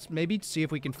 Let's maybe see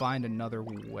if we can find another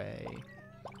way.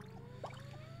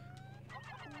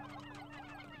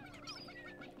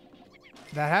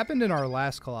 That happened in our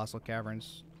last Colossal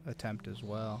Caverns attempt as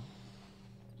well.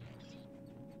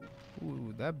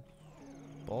 Ooh, that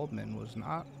Bulbman was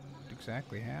not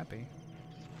exactly happy.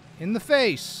 In the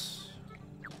face!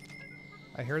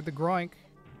 I heard the groink.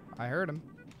 I heard him.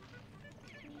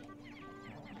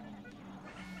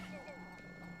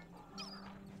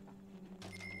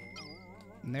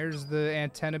 And there's the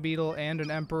antenna beetle and an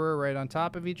emperor right on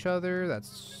top of each other.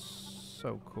 That's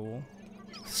so cool.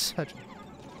 Such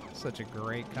a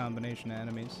great combination of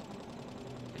enemies.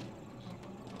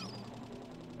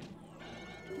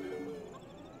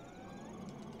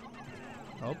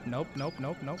 Oh, nope.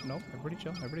 Everybody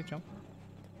chill, everybody chill.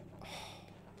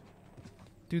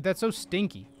 Dude, that's so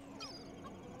stinky.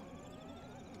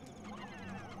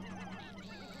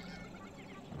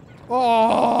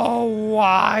 Oh,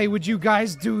 why would you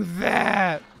guys do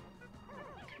that?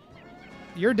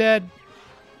 You're dead.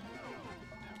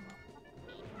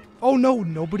 Oh no,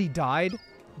 nobody died?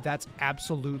 That's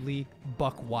absolutely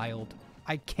buck wild.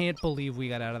 I can't believe we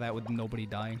got out of that with nobody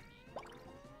dying.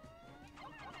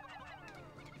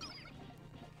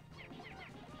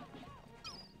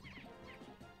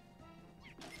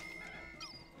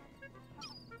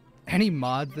 Any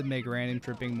mods that make random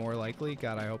tripping more likely?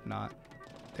 God, I hope not.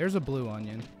 There's a blue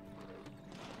onion.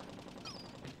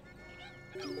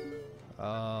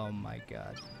 Oh my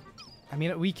god. I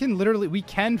mean, we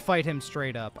can fight him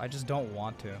straight up. I just don't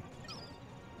want to.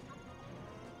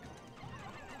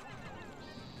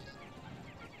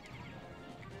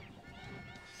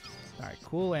 Alright,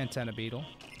 cool antenna beetle.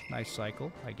 Nice cycle,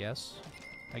 I guess.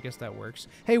 I guess that works.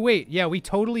 Hey, wait. Yeah, we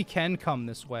totally can come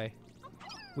this way.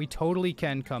 We totally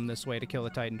can come this way to kill the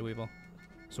Titan Dweevil.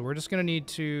 So we're just going to need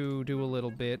to do a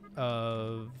little bit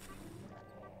of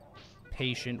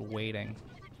patient waiting.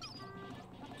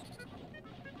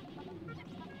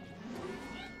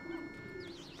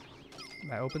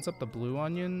 That opens up the blue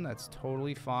onion. That's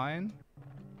totally fine.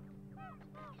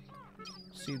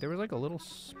 See, there was like a little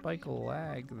spike of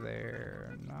lag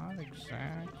there. Not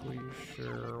exactly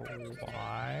sure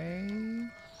why.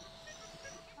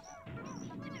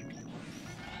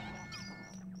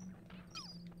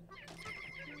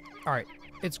 Alright,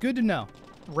 it's good to know.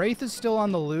 Wraith is still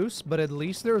on the loose, but at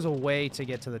least there's a way to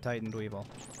get to the Titan Dweevil.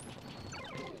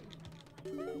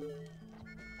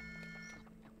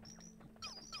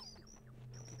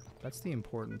 That's the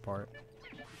important part.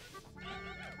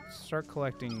 Start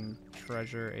collecting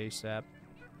treasure ASAP.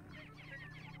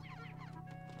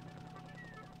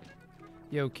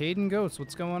 Yo, Caden Ghost,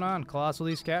 what's going on? Colossal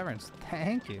These Caverns.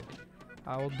 Thank you.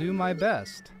 I will do my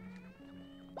best.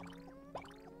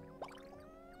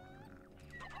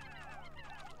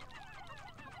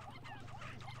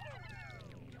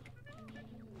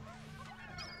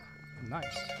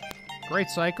 Nice. Great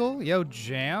cycle. Yo,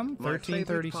 Jam,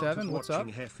 1337, what's up?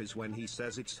 Hef is when he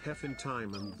says it's Heffin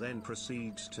time and then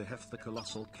proceeds to Hef the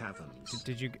Colossal Caverns.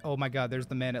 Did you... Oh my god, there's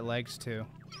the man at legs too.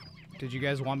 Did you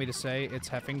guys want me to say it's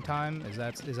heffing time? Is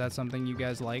that something you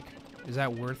guys like? Is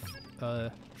that worth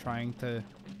trying to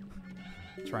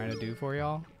do for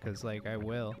y'all? Cause like I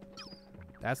will.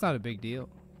 That's not a big deal,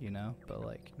 you know. But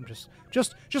like I'm just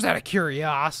out of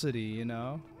curiosity, you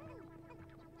know.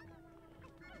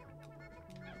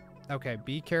 Okay,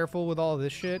 be careful with all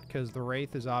this shit, because the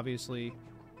Wraith is obviously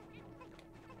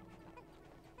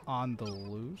on the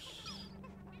loose.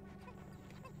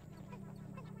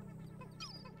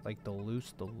 Like, the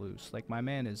loose. Like, my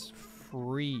man is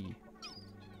free.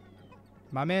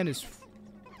 My man is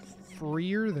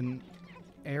freer than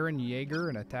Eren Yeager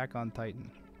in Attack on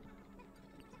Titan.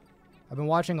 I've been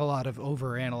watching a lot of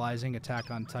over-analyzing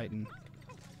Attack on Titan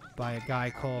by a guy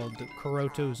called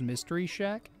Kuroto's Mystery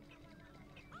Shack.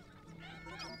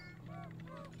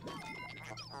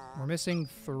 We're missing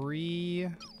 3.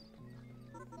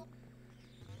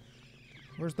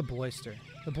 Where's the Bloister?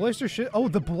 The Bloister should... Oh,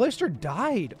 the Bloister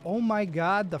died! Oh my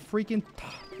god, the freaking...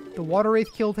 The Water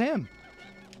Wraith killed him.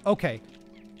 Okay.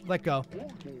 Let go.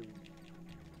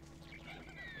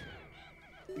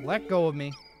 Let go of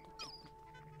me.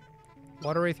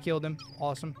 Water Wraith killed him.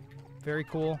 Awesome. Very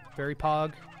cool. Very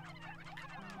pog.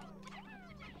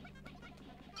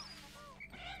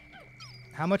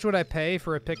 How much would I pay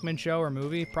for a Pikmin show or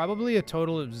movie? Probably a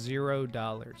total of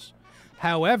 $0.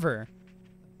 However,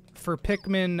 for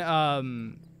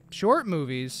Pikmin short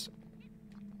movies,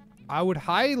 I would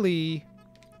highly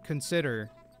consider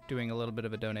doing a little bit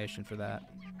of a donation for that.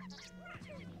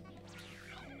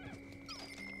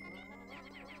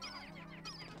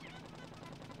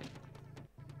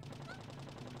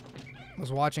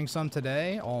 Was watching some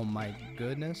today. Oh my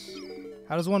goodness.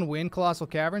 How does one win Colossal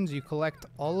Caverns? You collect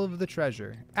all of the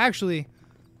treasure. Actually,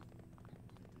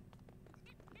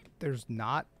 there's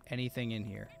not anything in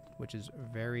here, which is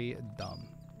very dumb.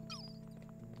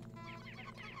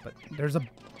 But there's a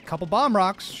couple bomb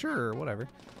rocks. Sure, whatever.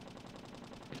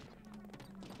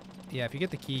 Yeah, if you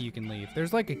get the key, you can leave.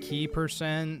 There's like a key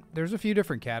 %. There's a few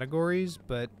different categories,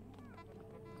 but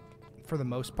for the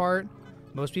most part,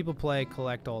 most people play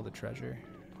collect all the treasure.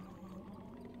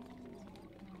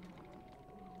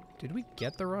 Did we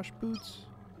get the rush boots?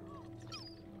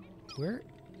 Where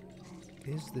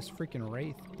is this freaking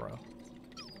wraith, bro?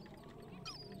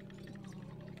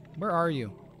 Where are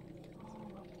you?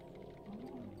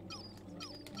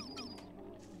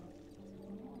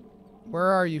 Where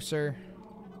are you, sir?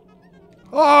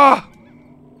 Oh!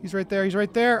 He's right there, he's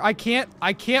right there. I can't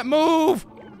move!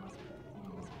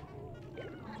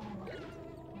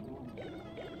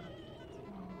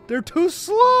 They're too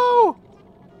slow!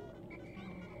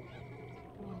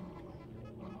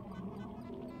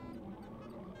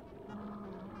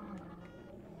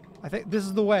 I think this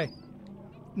is the way.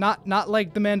 Not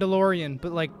like the Mandalorian,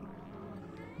 but like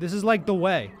this is like the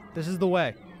way. This is the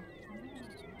way.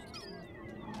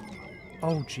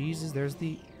 Oh Jesus, there's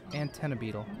the antenna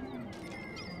beetle.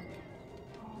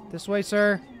 This way,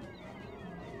 sir.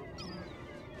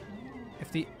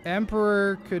 If the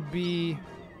Emperor could be...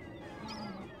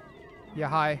 Yeah,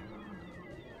 hi.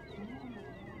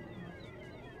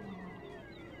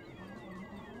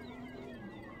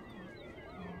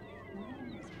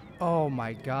 Oh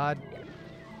my god.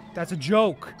 That's a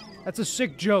joke. That's a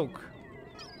sick joke.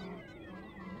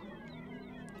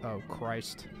 Oh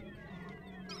Christ.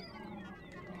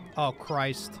 Oh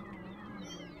Christ.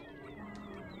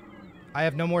 I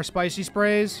have no more spicy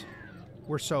sprays.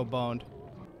 We're so boned.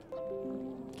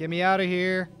 Get me out of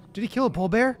here. Did he kill a bull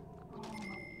bear?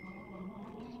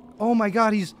 Oh my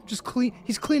god, he's just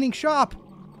he's cleaning shop.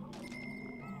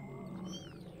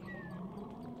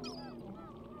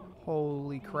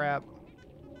 Holy crap.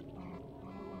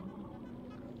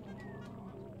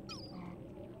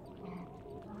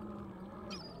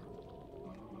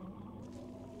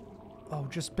 Oh,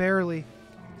 just barely.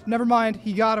 Never mind,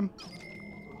 he got him.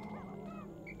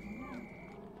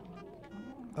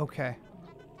 Okay.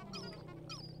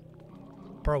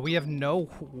 Bro, we have no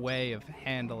way of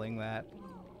handling that.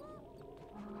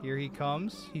 Here he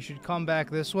comes. He should come back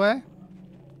this way.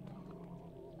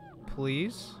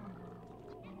 Please.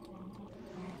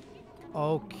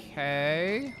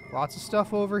 Okay. Lots of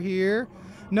stuff over here.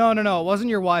 No. It wasn't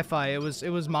your Wi-Fi. It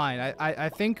was mine. I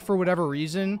think for whatever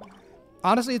reason...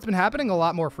 Honestly, it's been happening a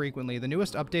lot more frequently. The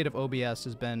newest update of OBS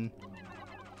has been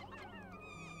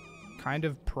kind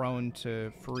of prone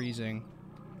to freezing.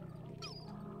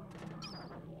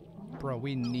 Bro,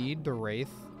 we need the Wraith,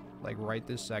 like, right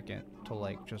this second to,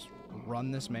 like, just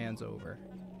run this man's over.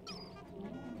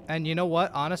 And you know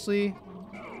what? Honestly,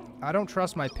 I don't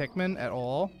trust my Pikmin at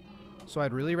all, so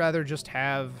I'd really rather just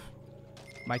have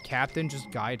my captain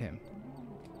just guide him.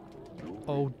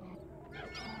 Oh.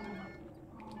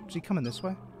 Is he coming this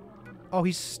way? Oh,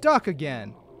 he's stuck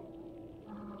again.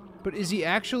 But is he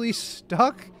actually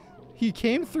stuck? He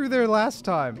came through there last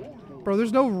time. Bro,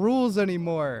 there's no rules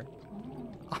anymore.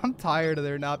 I'm tired of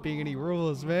there not being any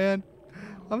rules, man.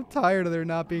 I'm tired of there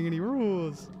not being any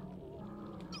rules.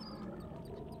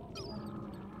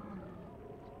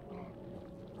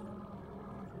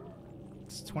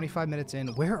 It's 25 minutes in.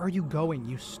 Where are you going,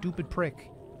 you stupid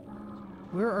prick?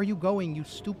 Where are you going, you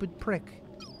stupid prick?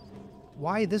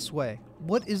 Why this way?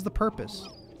 What is the purpose?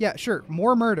 Yeah, sure,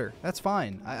 more murder. That's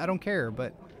fine. I don't care,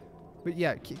 but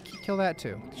yeah, kill that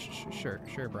too. Sure,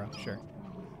 bro, sure.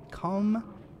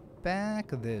 Come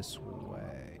back this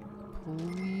way,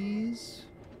 please.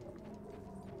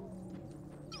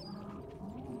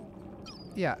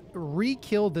 Yeah,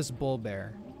 re-kill this bull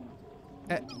bear.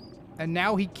 And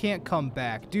now he can't come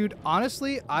back. Dude,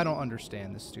 honestly, I don't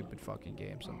understand this stupid fucking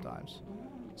game sometimes.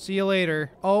 See you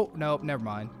later. Oh, nope, never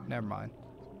mind. Never mind.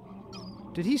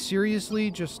 Did he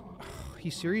seriously just... He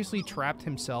seriously trapped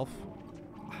himself?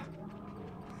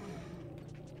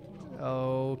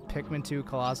 Oh, Pikmin 2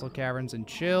 Colossal Caverns and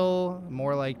chill.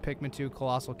 More like Pikmin 2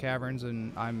 Colossal Caverns,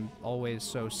 and I'm always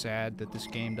so sad that this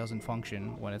game doesn't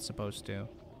function when it's supposed to.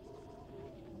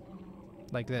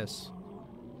 Like this.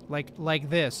 Like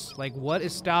this. Like, what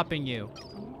is stopping you?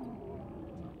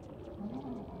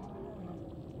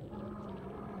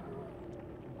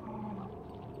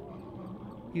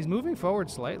 He's moving forward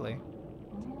slightly.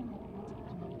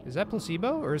 Is that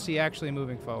placebo, or is he actually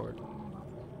moving forward?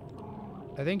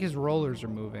 I think his rollers are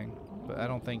moving, but I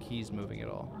don't think he's moving at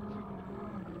all.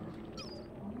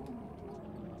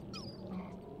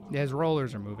 Yeah, his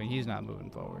rollers are moving. He's not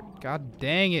moving forward. God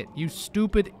dang it, you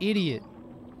stupid idiot.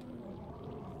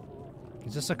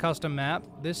 Is this a custom map?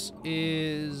 This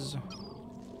is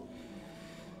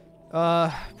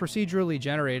procedurally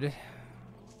generated.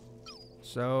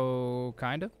 So,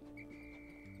 kind of.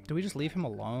 Do we just leave him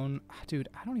alone? Dude,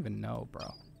 I don't even know, bro.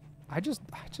 I just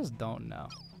don't know.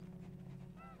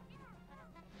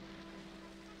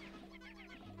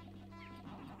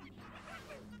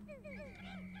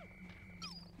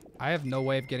 I have no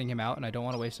way of getting him out, and I don't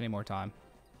want to waste any more time.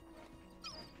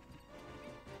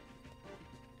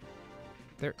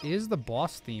 There is the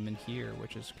boss theme in here,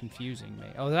 which is confusing me.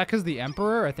 Oh, is that because of the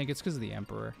Emperor? I think it's because of the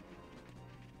Emperor.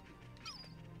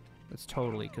 It's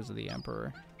totally because of the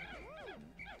Emperor.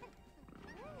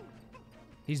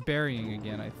 He's burying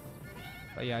again.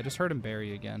 Yeah, I just heard him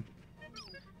bury again.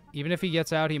 Even if he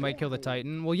gets out, he might kill the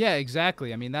Titan. Well, yeah,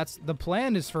 exactly. I mean, that's the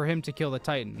plan is for him to kill the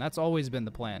Titan. That's always been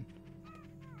the plan.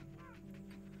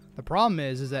 The problem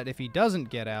is that if he doesn't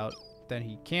get out, then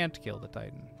he can't kill the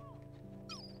Titan.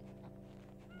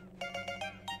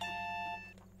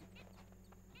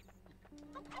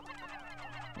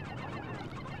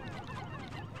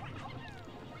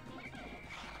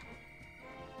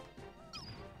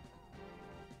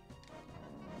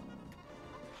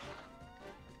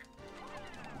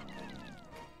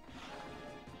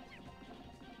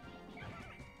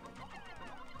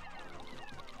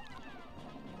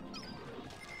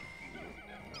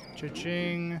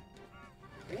 Cha-ching.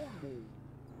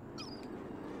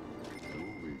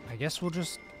 I guess we'll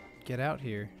just get out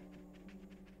here.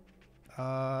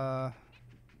 Let's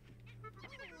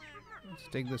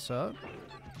dig this up.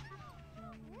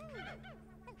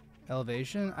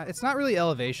 Elevation? It's not really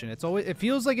elevation. It's always, it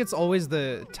feels like it's always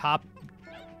the top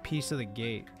piece of the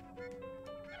gate.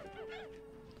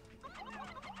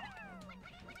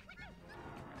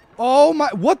 Oh my,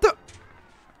 what the?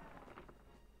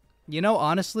 You know,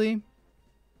 honestly,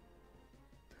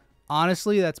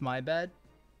 that's my bad.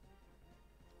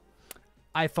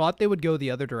 I thought they would go the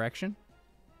other direction.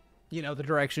 You know, the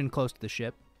direction close to the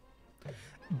ship.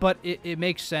 But it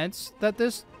makes sense that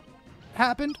this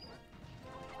happened.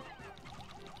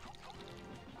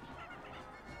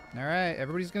 Alright,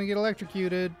 everybody's gonna get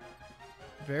electrocuted.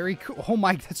 Very cool. Oh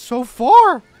my, that's so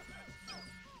far!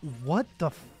 What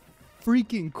the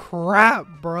freaking crap,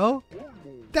 bro?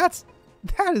 That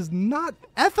is not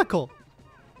ethical.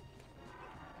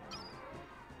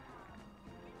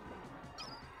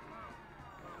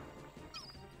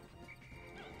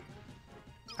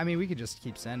 I mean, we could just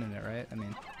keep sending it, right? I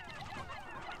mean...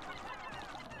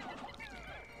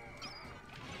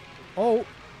 Oh!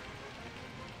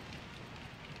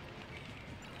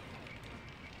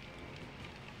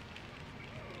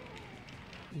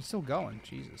 He's still going.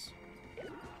 Jesus.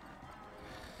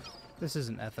 This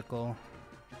isn't ethical.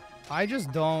 I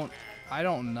just don't... I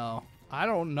don't know. I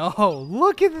don't know.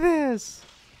 Look at this!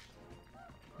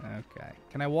 Okay.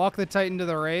 Can I walk the Titan to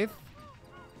the Wraith?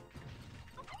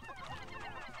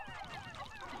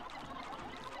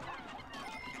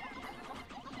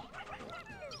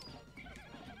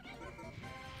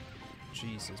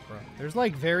 Jesus, bro. There's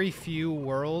like very few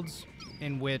worlds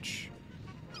in which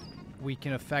we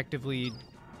can effectively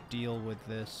deal with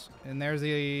this. And there's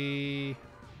the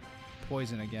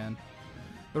poison again.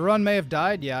 The run may have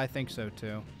died? Yeah, I think so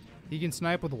too. He can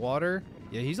snipe with water?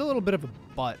 Yeah, he's a little bit of a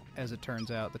butt, as it turns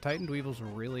out. The Titan Dweevil's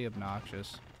really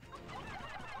obnoxious.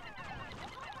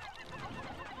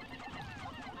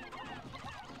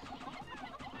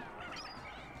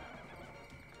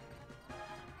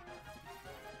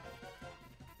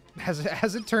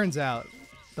 As it turns out,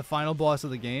 the final boss of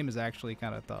the game is actually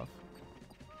kind of tough.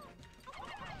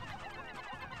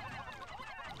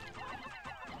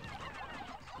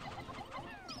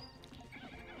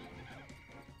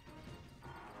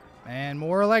 And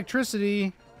more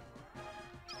electricity.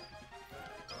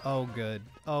 Oh, good.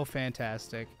 Oh,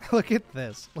 fantastic. Look at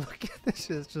this. Look at this.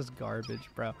 It's just garbage,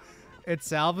 bro. It's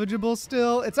salvageable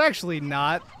still. It's actually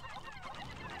not.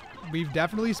 We've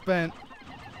definitely spent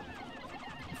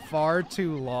far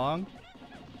too long.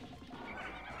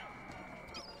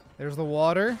 There's the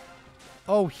water.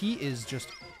 Oh, he is just...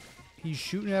 He's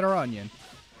shooting at our onion.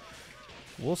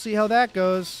 We'll see how that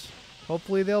goes.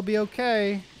 Hopefully they'll be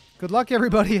okay. Good luck,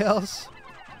 everybody else.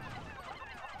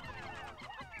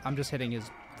 I'm just hitting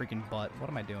his freaking butt. What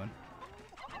am I doing?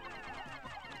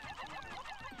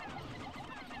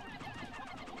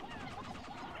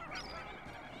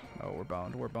 Oh, we're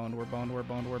boned. We're boned. We're boned. We're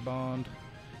boned. We're boned.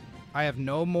 I have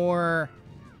no more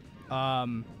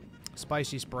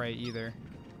spicy spray either.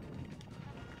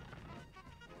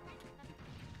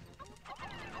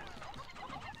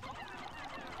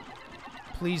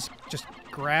 Please just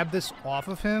grab this off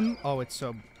of him. Oh, it's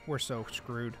so... We're so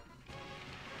screwed.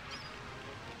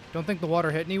 Don't think the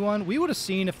water hit anyone. We would have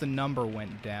seen if the number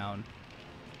went down.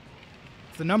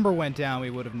 If the number went down, we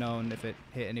would have known if it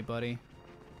hit anybody.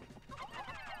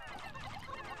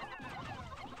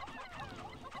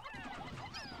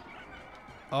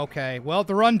 Okay, well,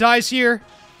 the run dies here.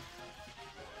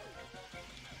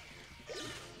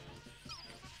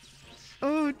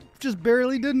 Oh, just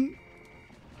barely didn't.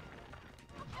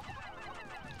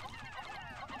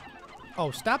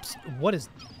 Oh, stop. What is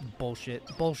bullshit?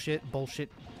 Bullshit, bullshit.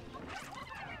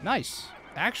 Nice.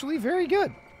 Actually, very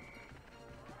good.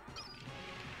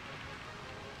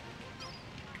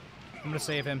 I'm gonna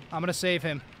save him. I'm gonna save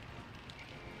him.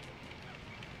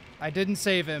 I didn't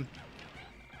save him.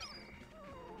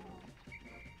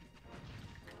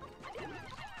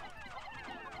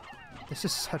 This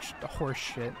is such horse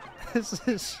shit. This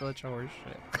is such horse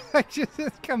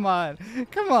shit. Come on.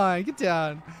 Come on. Get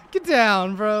down. Get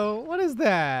down, bro. What is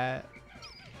that?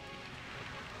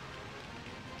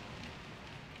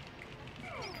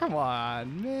 Come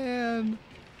on, man.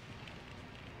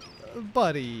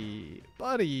 Buddy.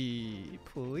 Buddy.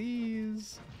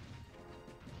 Please.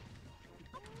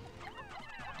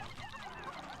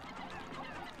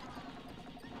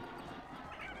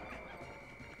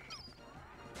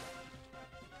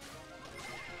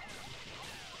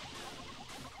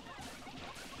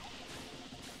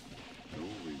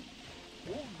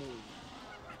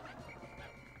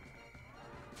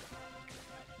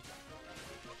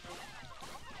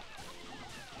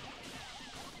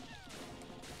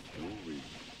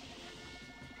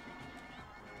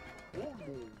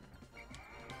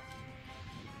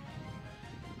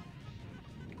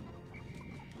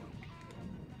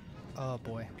 Oh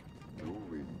boy.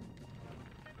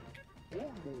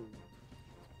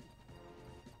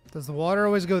 Does the water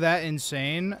always go that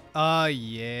insane?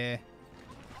 Yeah.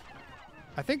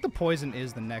 I think the poison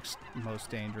is the next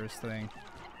most dangerous thing.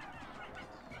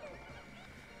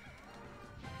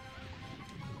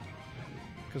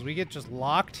 Because we get just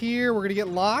locked here. We're gonna get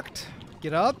locked.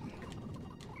 Get up.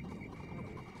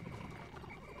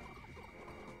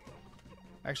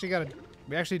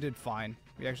 We actually did fine.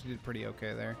 We actually did pretty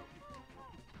okay there.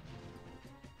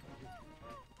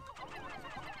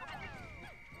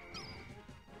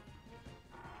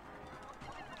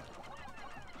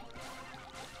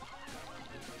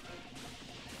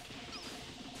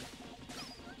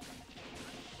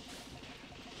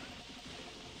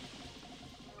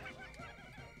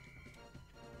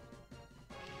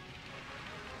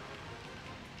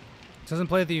 Doesn't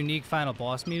play the unique final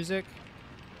boss music.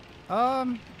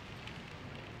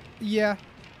 Yeah.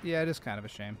 Yeah, it is kind of a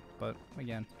shame. But,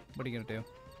 again, what are you gonna do?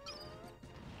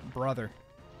 Brother.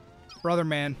 Brother,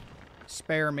 man.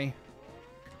 Spare me.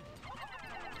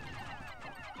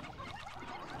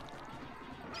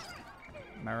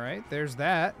 Alright, there's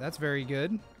that. That's very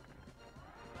good.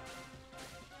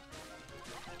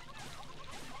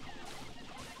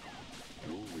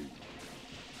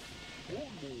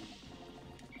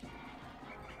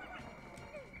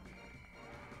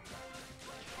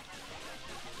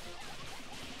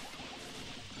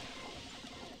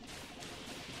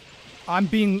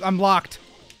 I'm locked.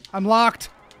 I'm locked.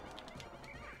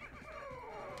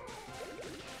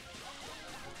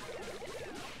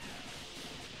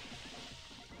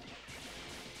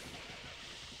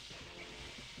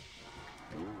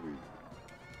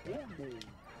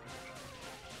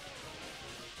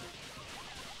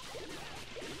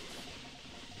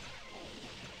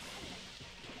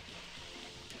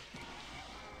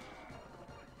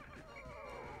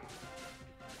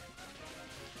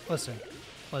 Listen.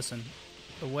 Listen.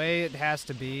 The way it has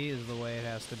to be is the way it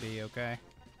has to be, okay?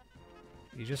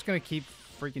 You're just gonna keep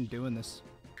freaking doing this.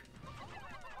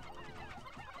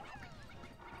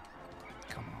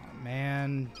 Come on,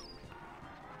 man.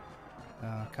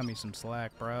 Cut me some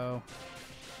slack, bro.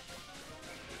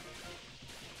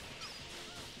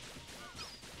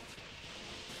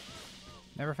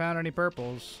 Never found any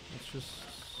purples. It's just...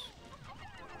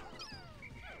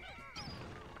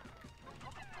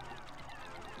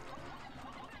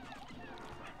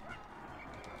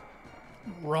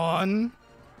 Run.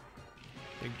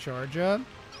 Big charge up.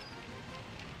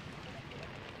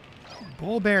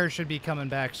 Bull Bear should be coming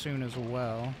back soon as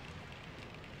well.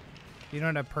 You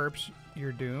don't have perps,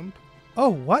 you're doomed. Oh,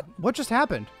 what? What just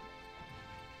happened?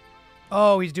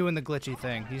 Oh, he's doing the glitchy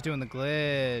thing. He's doing the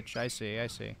glitch. I see, I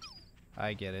see.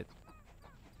 I get it.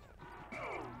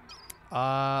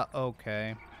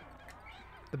 Okay.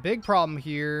 The big problem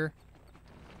here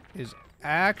is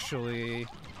actually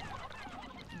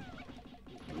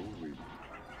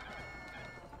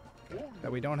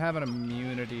that we don't have an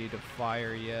immunity to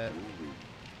fire yet.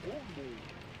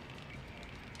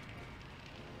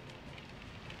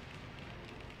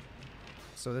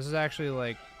 So this is actually,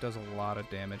 like, does a lot of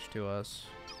damage to us.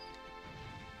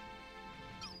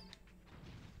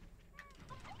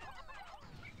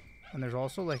 And there's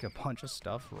also, like, a bunch of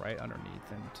stuff right underneath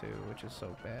him, too, which is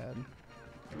so bad.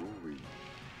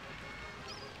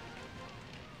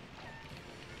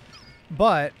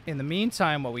 But, in the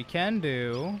meantime, what we can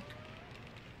do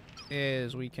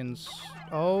is we can...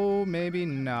 Oh, maybe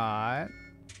not.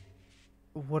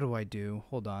 What do I do?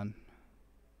 Hold on.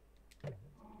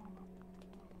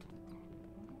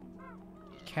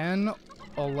 Can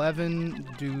 11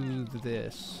 do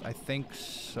this? I think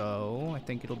so. I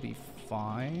think it'll be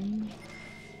fine.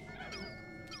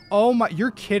 Oh my,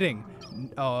 you're kidding.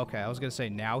 Oh, okay. I was gonna say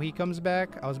now he comes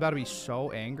back. I was about to be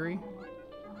so angry.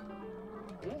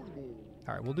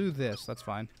 All right, we'll do this. That's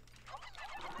fine.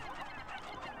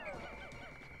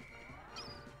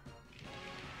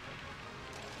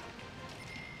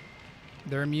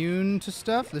 They're immune to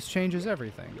stuff. This changes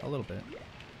everything a little bit.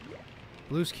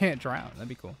 Blues can't drown. That'd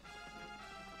be cool.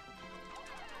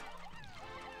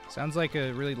 Sounds like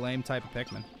a really lame type of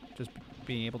Pikmin. Just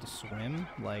being able to swim,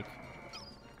 like,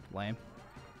 lame.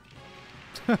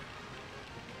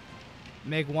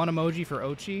 Make one emoji for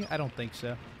Ochi? I don't think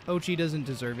so. Ochi doesn't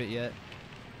deserve it yet.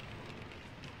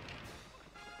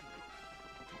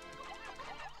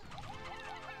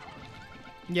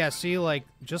 Yeah, see, like,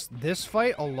 just this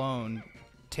fight alone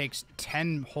takes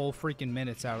 10 whole freaking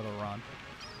minutes out of the run.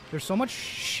 There's so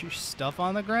much stuff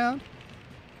on the ground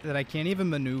that I can't even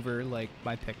maneuver, like,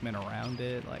 my Pikmin around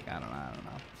it. Like, I don't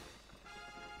know.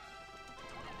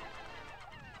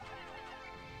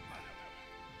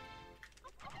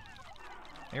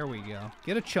 There we go.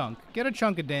 Get a chunk. Get a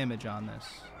chunk of damage on this.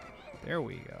 There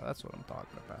we go. That's what I'm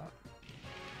talking about.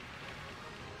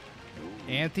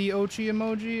 Anti-Ochi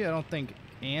emoji? I don't think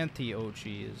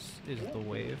anti-Ochi is the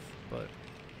wave, but...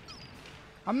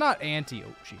 I'm not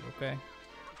anti-Ochi, okay?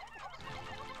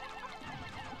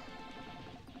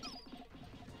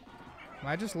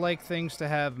 I just like things to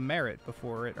have merit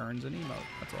before it earns an emote,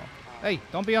 that's all. Hey,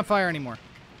 don't be on fire anymore.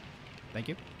 Thank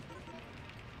you.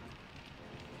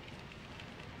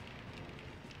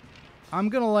 I'm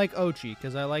gonna like Ochi,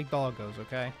 because I like doggos,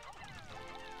 okay?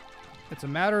 It's a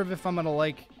matter of if I'm gonna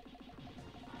like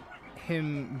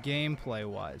him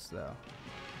gameplay-wise, though.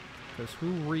 Because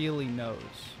who really knows?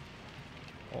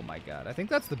 Oh my god, I think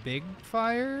that's the big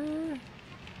fire?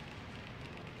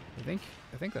 I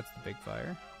think that's the big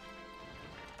fire.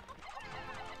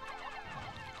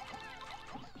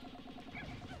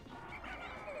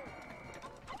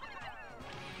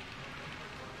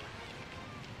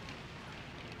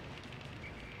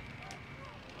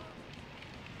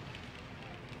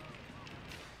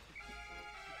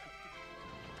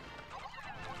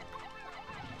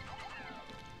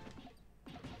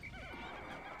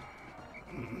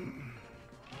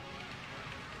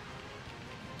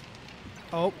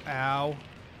 Oh, ow.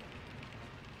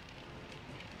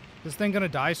 This thing gonna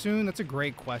die soon? That's a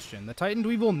great question. The Titan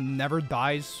Dweevil never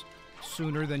dies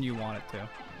sooner than you want it to.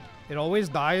 It always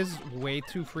dies way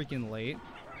too freaking late.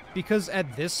 Because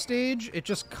at this stage, it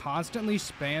just constantly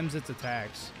spams its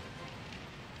attacks.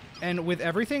 And with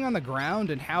everything on the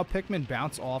ground and how Pikmin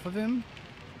bounce off of him,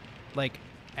 like,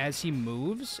 as he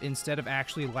moves, instead of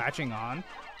actually latching on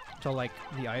to, like,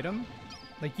 the item,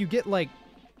 like, you get, like,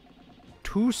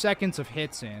 2 seconds of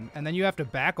hits in, and then you have to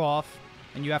back off,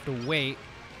 and you have to wait.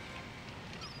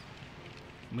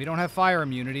 And we don't have fire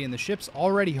immunity, and the ship's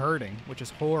already hurting, which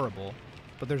is horrible.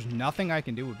 But there's nothing I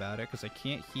can do about it, because I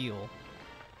can't heal.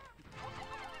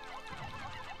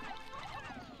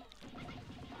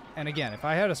 And again, if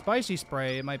I had a spicy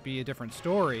spray, it might be a different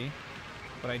story.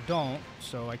 But I don't,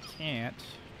 so I can't.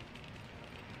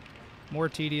 More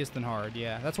tedious than hard,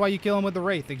 yeah. That's why you kill him with the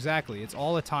Wraith, exactly. It's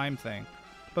all a time thing.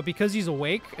 But because he's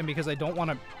awake, and because I don't want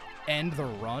to end the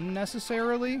run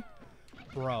necessarily,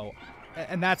 bro.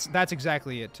 And that's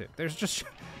exactly it too. There's just,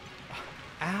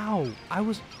 ow! I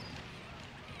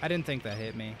didn't think that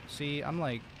hit me. See, I'm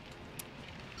like,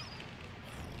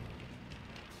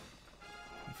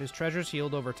 if his treasure's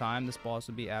healed over time, this boss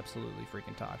would be absolutely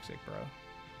freaking toxic, bro.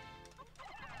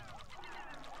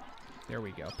 There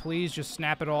we go. Please just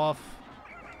snap it off.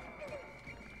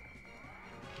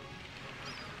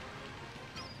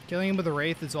 Killing him with a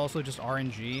Wraith is also just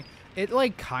RNG. It,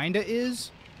 like, kinda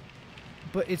is,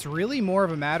 but it's really more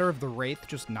of a matter of the Wraith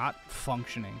just not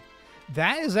functioning.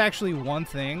 That is actually one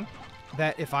thing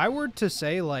that if I were to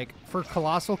say, like, for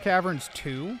Colossal Caverns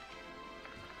 2,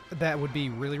 that would be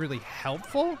really, really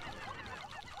helpful.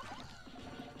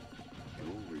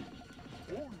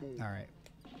 Alright.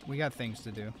 We got things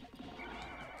to do.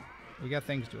 We got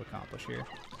things to accomplish here.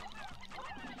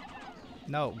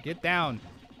 No, get down.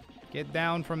 Get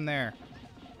down from there.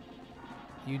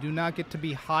 You do not get to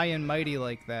be high and mighty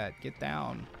like that. Get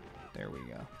down. There we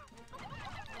go.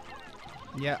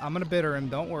 Yeah, I'm gonna bitter him.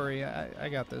 Don't worry. I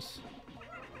got this.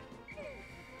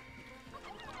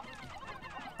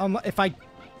 If I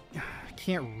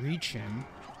can't reach him...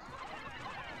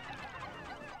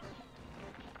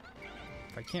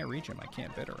 If I can't reach him, I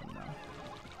can't bitter him, though.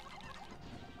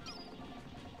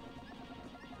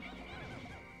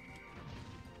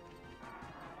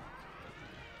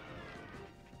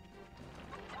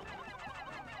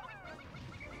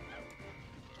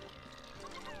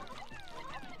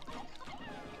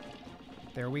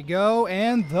 There we go,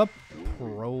 and the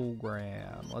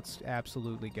program. Let's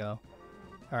absolutely go.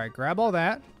 All right, grab all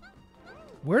that.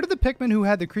 Where did the Pikmin who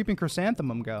had the creeping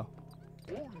chrysanthemum go?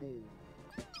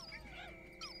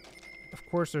 Of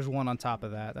course, there's one on top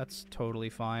of that. That's totally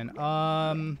fine.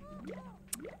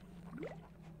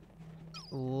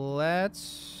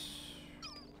 Let's...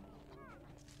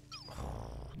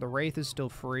 The Wraith is still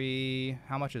free.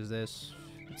 How much is this?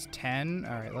 It's 10?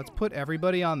 All right, let's put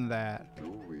everybody on that.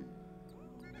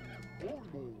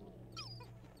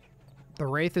 The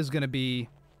Wraith is going to be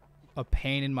a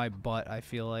pain in my butt, I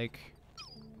feel like.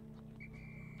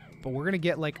 But we're going to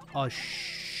get, like, a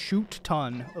shoot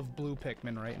ton of blue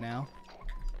Pikmin right now.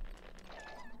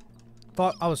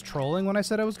 Thought I was trolling when I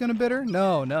said I was going to bitter?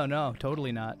 No, no, no.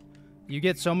 Totally not. You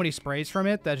get so many sprays from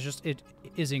it that it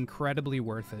is incredibly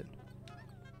worth it.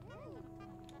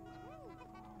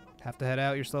 Have to head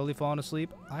out? You're slowly falling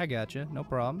asleep? I gotcha. No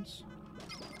problems.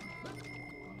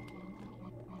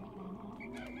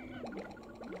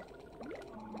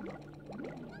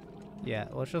 Yeah,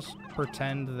 let's just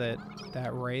pretend that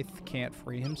that Wraith can't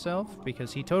free himself,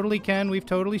 because he totally can. We've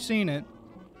totally seen it.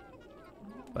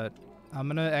 But I'm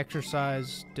going to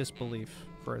exercise disbelief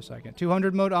for a second.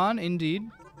 200 mode on, indeed.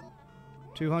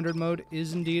 200 mode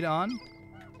is indeed on.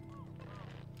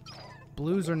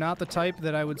 Blues are not the type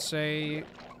that I would say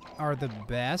are the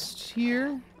best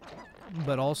here,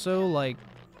 but also, like,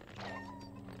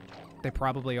 they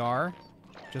probably are,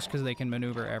 just because they can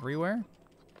maneuver everywhere.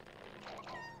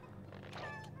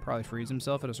 Probably frees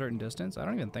himself at a certain distance. I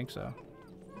don't even think so.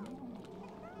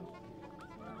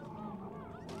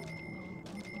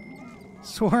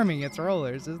 Swarming its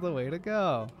rollers is the way to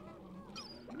go.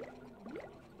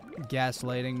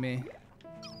 Gaslighting me.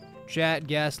 Chat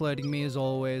gaslighting me as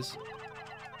always.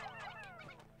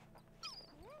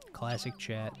 Classic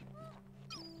chat.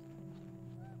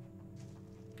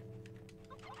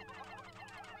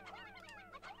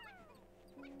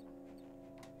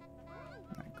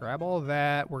 Grab all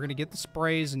that. We're going to get the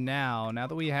sprays now. Now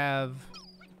that we have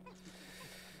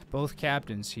both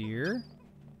captains here.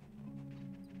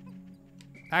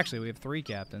 Actually, we have 3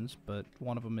 captains, but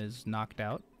one of them is knocked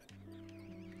out.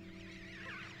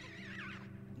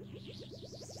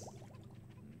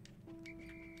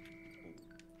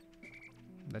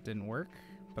 That didn't work,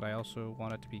 but I also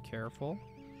wanted to be careful.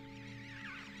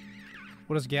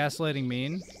 What does gaslighting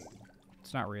mean?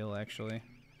 It's not real, actually.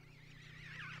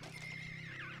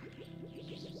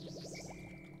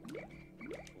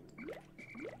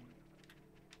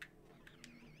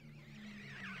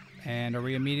 And are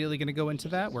we immediately going to go into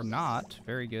that? We're not.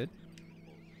 Very good.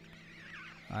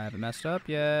 I haven't messed up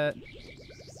yet.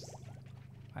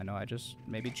 I know I just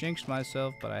maybe jinxed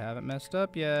myself, but I haven't messed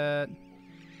up yet.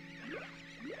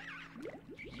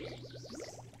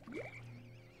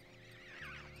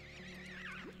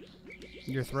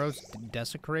 Your throat's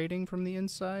desecrating from the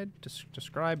inside?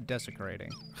 Describe desecrating.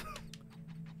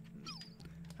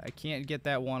 I can't get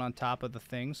that one on top of the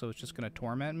thing, so it's just going to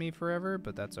torment me forever,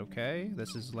 but that's okay.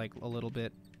 This is like a little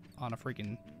bit on a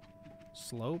freaking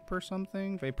slope or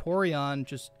something. Vaporeon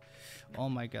just... Oh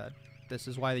my god. This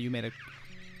is why you made a...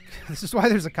 This is why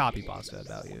there's a copy pasta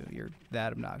about you. You're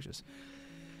that obnoxious.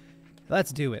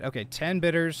 Let's do it. Okay, 10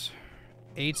 bitters,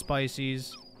 8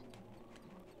 spices,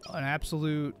 an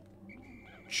absolute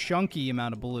chunky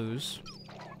amount of blues.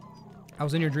 I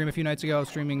was in your dream a few nights ago. I was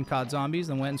streaming COD Zombies,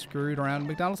 then went and screwed around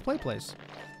McDonald's Play Place.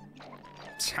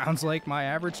 Sounds like my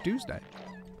average Tuesday.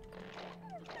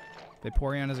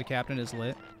 Vaporeon as a captain is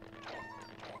lit.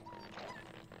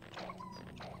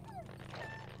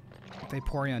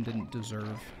 Vaporeon didn't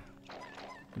deserve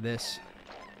this.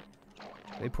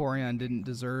 Vaporeon didn't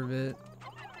deserve it.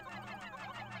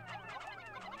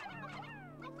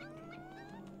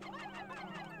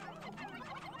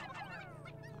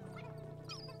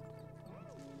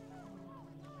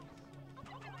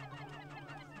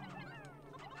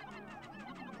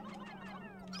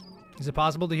 Is it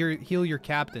possible to heal your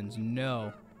captains?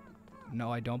 No.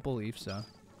 No, I don't believe so.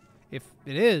 If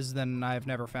it is, then I've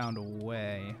never found a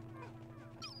way.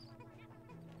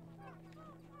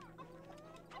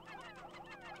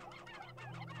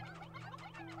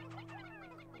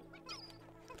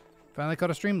 Finally caught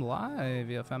a stream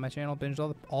live. You found my channel, binged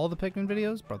all the Pikmin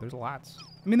videos. Bro, there's lots.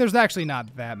 I mean, there's actually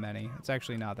not that many. It's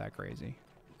actually not that crazy.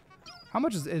 How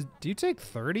much is do you take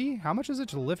 30? How much is it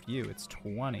to lift you? It's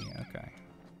 20. Okay.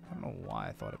 I don't know why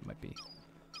I thought it might be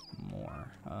more.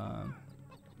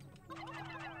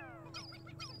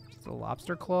 It's the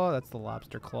lobster claw. That's the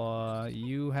lobster claw.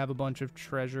 You have a bunch of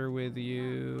treasure with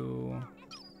you.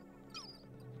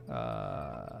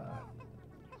 I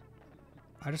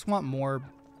just want more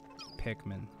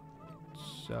Pikmin.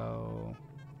 So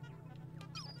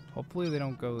hopefully they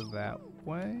don't go that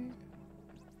way.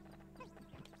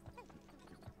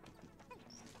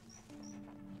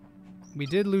 We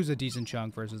did lose a decent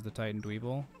chunk versus the Titan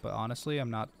Dweeble, but honestly,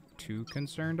 I'm not too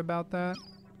concerned about that.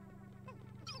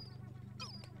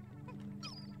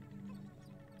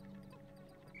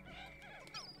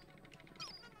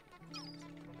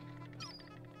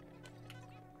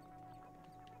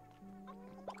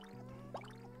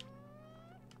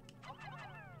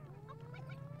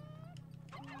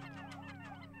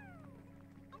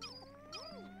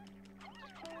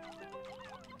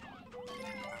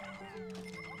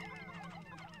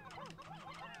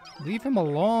 Leave him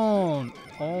alone.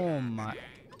 Oh my.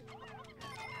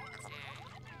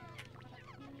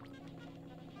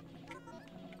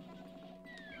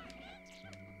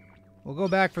 We'll go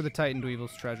back for the Titan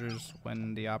Dweeble's treasures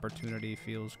when the opportunity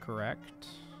feels correct.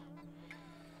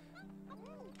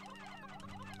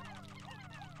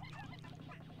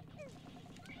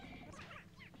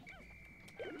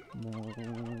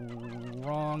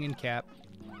 Wrong in cap.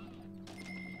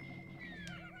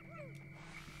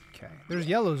 Okay, there's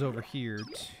yellows over here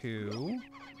too.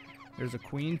 There's a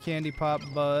Queen Candy Pop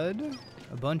Bud,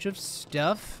 a bunch of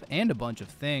stuff, and a bunch of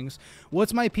things.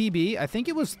 What's my PB? I think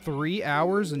it was 3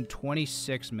 hours and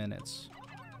 26 minutes.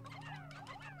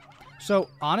 So,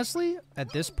 honestly,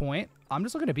 at this point, I'm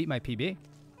just looking to beat my PB.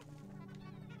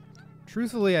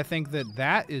 Truthfully, I think that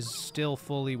that is still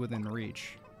fully within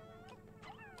reach.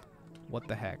 What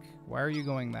the heck? Why are you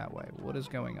going that way? What is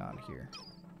going on here?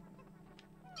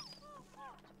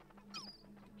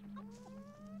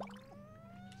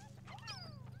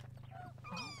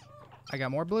 I got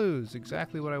more blues.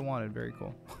 Exactly what I wanted. Very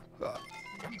cool.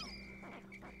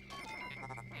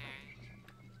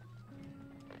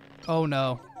 Oh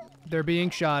no. They're being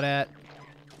shot at.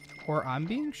 Or I'm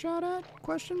being shot at?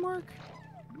 Question mark?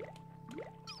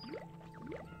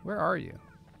 Where are you?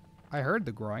 I heard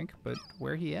the groink, but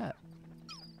where he at?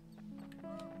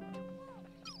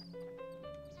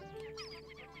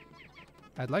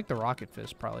 I'd like the rocket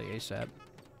fist probably ASAP.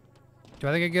 Do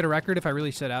I think I get a record if I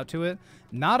really set out to it?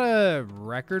 Not a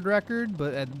record,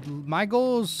 but my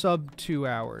goal is sub 2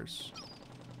 hours.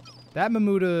 That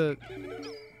Mamuda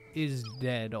is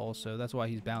dead also. That's why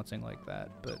he's bouncing like that,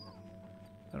 but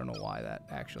I don't know why that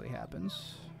actually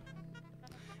happens.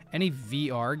 Any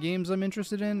VR games I'm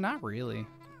interested in? Not really.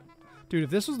 Dude, if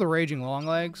this was the Raging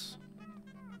Longlegs,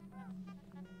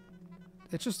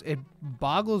 it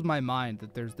boggles my mind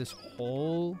that there's this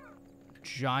whole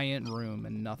giant room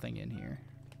and nothing in here.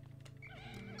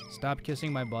 Stop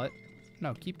kissing my butt.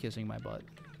 No, keep kissing my butt.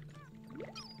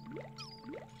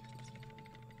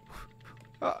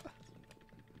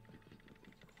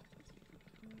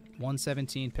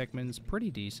 117 Pikmin's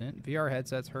pretty decent. VR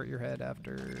headsets hurt your head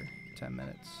after 10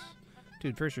 minutes.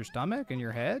 Dude, first your stomach and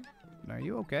your head? Are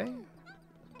you okay?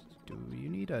 Do you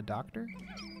need a doctor?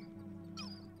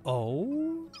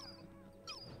 Oh?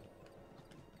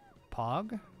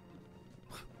 Pog?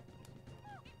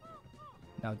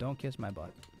 No, don't kiss my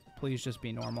butt. Please just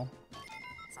be normal.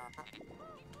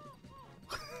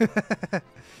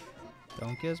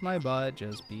 Don't kiss my butt,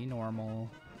 just be normal.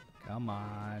 Come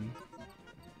on.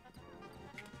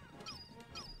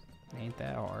 Ain't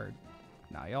that hard.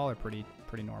 Nah, y'all are pretty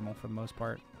normal for the most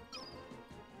part.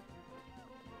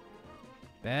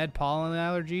 Bad pollen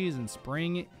allergies and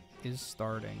spring is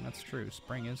starting. That's true.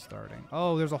 Spring is starting.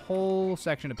 Oh, there's a whole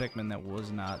section of Pikmin that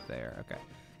was not there. Okay.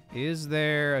 Is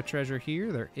there a treasure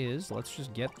here? There is. Let's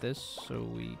just get this so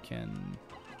we can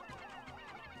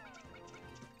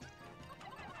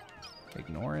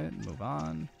ignore it and move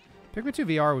on. Pikmin 2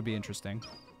 VR would be interesting.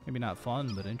 Maybe not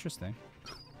fun, but interesting.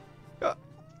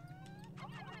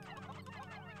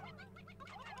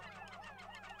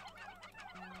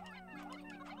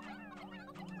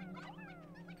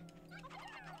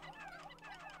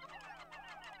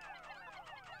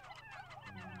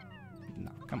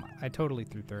 Come on. I totally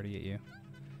threw 30 at you.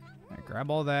 All right,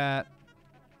 grab all that.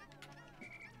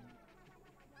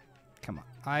 Come on.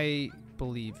 I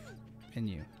believe in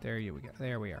you. There we go.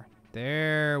 There we are.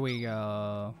 There we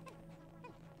go.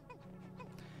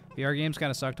 VR games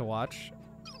kind of suck to watch.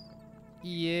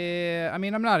 Yeah, I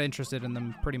mean, I'm not interested in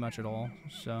them pretty much at all,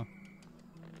 so.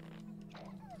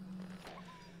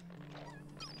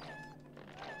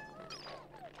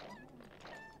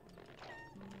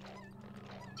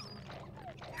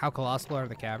 How colossal are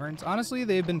the caverns? Honestly,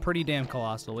 they've been pretty damn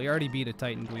colossal. We already beat a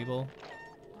Titan Dweeble.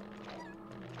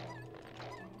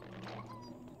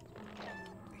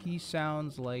 He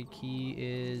sounds like he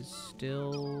is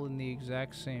still in the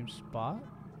exact same spot.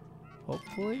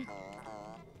 Hopefully.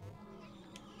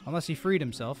 Unless he freed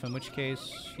himself, in which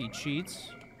case he cheats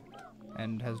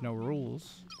and has no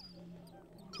rules.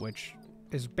 Which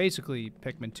is basically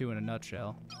Pikmin 2 in a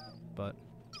nutshell. But...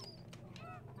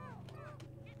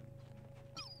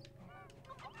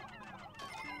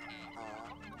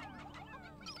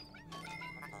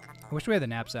 I wish we had the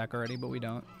knapsack already, but we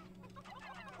don't.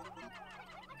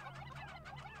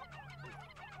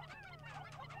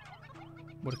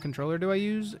 What controller do I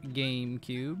use?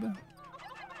 GameCube.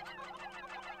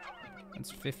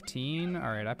 That's 15.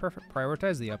 Alright, I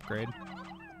prioritize the upgrade.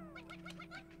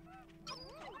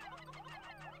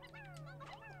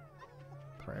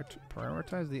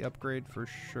 Prioritize the upgrade for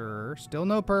sure. Still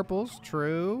no purples.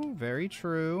 True. Very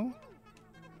true.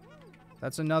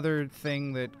 That's another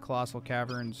thing that Colossal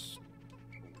Caverns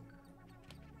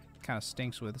kind of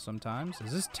stinks with sometimes.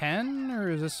 Is this 10 or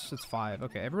is this... It's 5.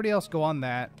 Okay, everybody else go on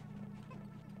that.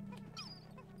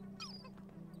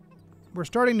 We're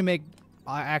starting to make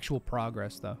actual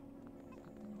progress, though.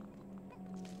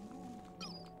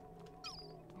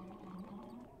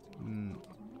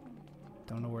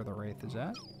 Don't know where the Wraith is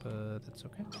at, but that's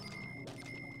okay.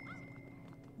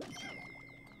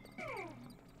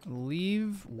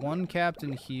 Leave one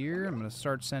captain here. I'm going to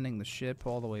start sending the ship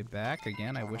all the way back.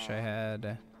 Again, I wish I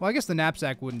had... Well, I guess the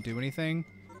knapsack wouldn't do anything.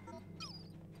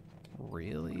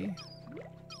 Really?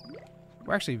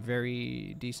 We're actually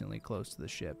very decently close to the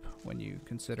ship when you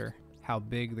consider how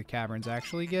big the caverns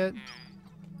actually get.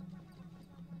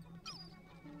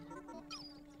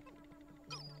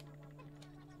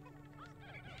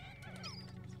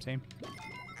 Same.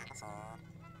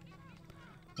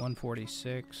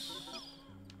 146.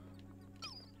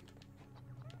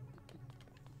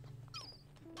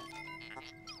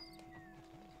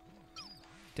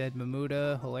 Dead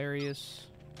Mamuda, hilarious.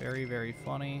 Very, very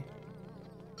funny.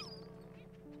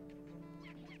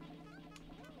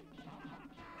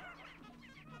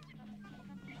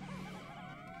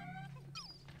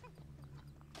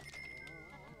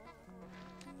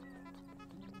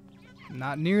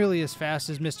 Not nearly as fast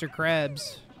as Mr.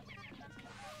 Krabs.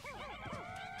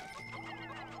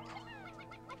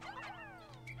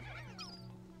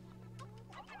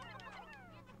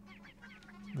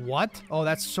 What? Oh,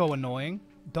 that's so annoying.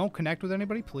 Don't connect with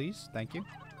anybody, please. Thank you.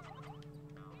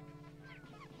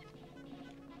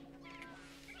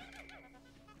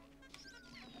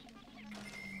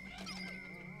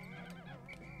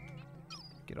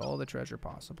 Get all the treasure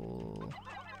possible.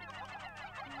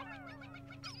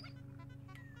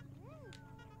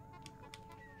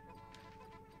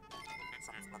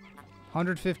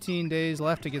 $115 days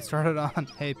left to get started on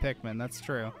Hey Pikmin. That's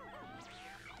true.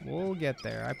 We'll get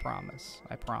there. I promise.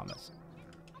 I promise.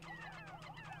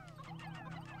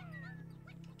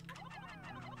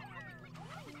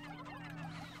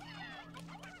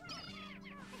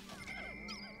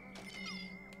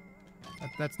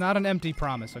 That's not an empty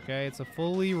promise, okay? It's a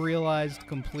fully realized,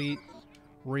 complete,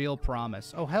 real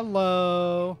promise. Oh,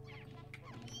 hello!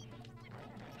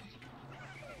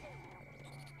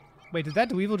 Wait, did that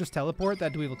Dweevil just teleport?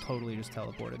 That Dweevil totally just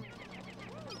teleported.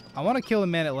 I want to kill the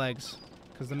man at legs,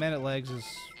 because the man at legs is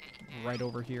right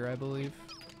over here, I believe.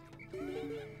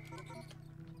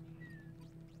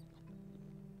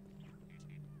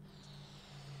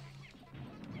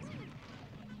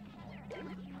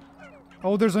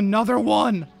 Oh, there's another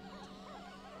one!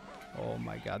 Oh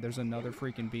my god, there's another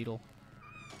freaking beetle.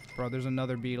 Bro, there's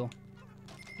another beetle.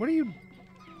 What are you...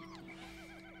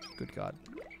 Good god.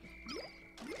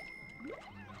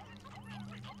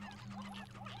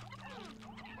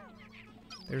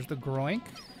 There's the Groink.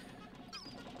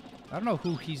 I don't know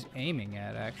who he's aiming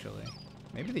at, actually.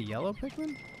 Maybe the yellow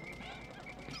Pikmin?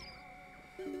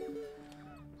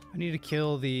 I need to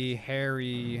kill the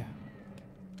hairy...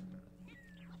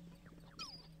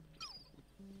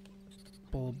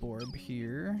 Bulborb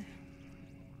here.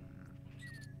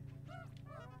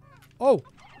 Oh!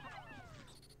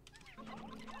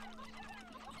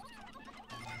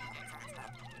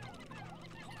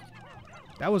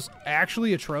 That was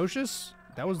actually atrocious.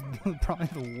 That was probably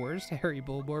the worst hairy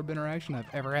Bulborb interaction I've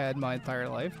ever had in my entire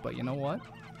life. But you know what?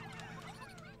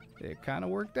 It kind of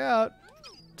worked out.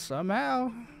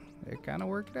 Somehow. It kind of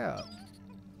worked out.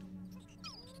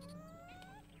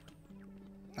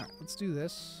 Alright, let's do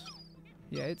this.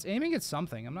 Yeah, it's aiming at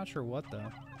something. I'm not sure what,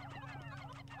 though.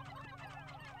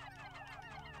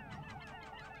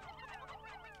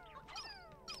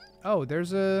 Oh,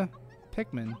 there's a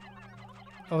Pikmin.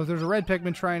 Oh, there's a red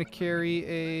Pikmin trying to carry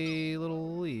a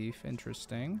little leaf.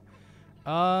 Interesting.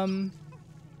 Okay,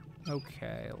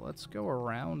 let's go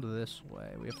around this way.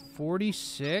 We have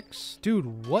 46.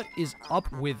 Dude, what is up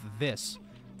with this?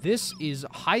 This is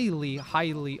highly,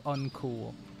 highly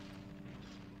uncool.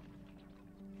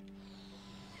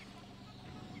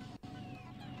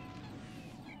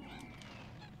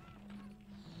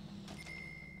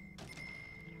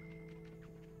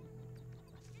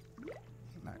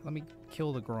 Alright, let me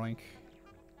kill the Groink.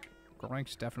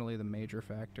 Groink's definitely the major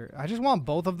factor. I just want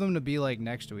both of them to be, like,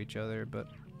 next to each other, but...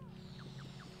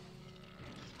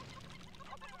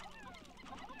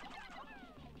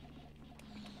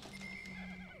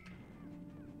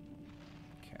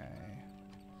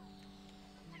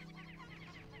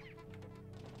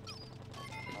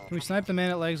 Can we snipe the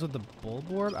man at legs with the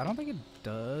Bulborb? I don't think it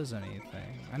does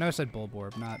anything. I know I said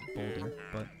Bulborb, not Boulder,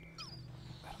 but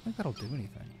I don't think that'll do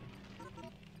anything.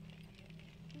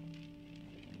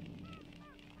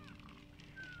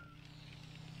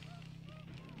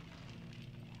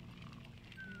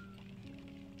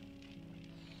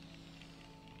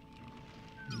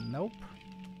 Nope.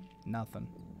 Nothing.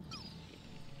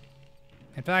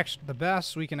 In fact, the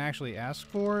best we can actually ask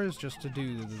for is just to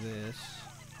do this.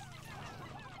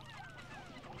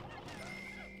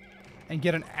 And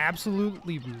get an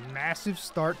absolutely massive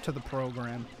start to the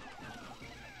program.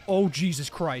 Oh, Jesus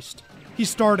Christ. He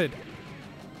started.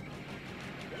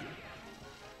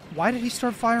 Why did he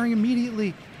start firing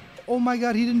immediately? Oh my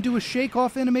god, he didn't do a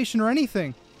shake-off animation or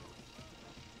anything.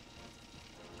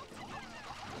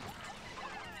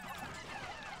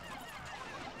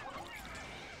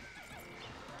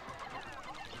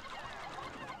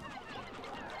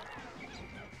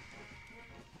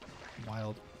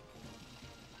 Wild.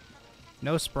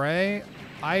 No spray?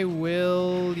 I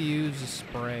will use a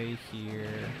spray here.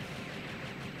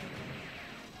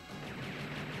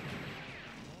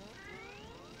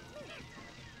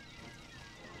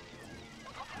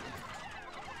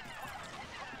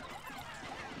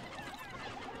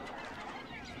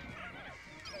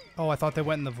 Oh, I thought they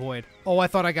went in the void. Oh, I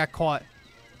thought I got caught.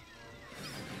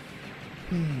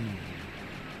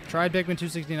 Tried Pikmin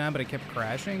 269, but it kept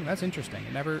crashing. That's interesting.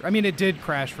 It never... I mean, it did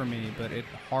crash for me, but it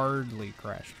hardly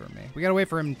crashed for me. We gotta wait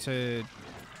for him to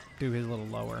do his little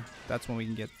lower. That's when we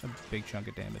can get a big chunk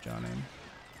of damage on him.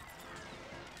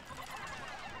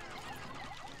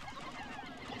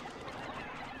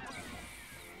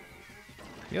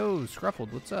 Yo,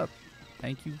 Scruffled, what's up?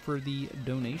 Thank you for the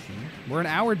donation. We're an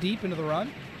hour deep into the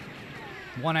run.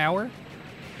 1 hour.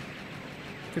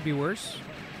 Could be worse.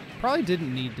 Probably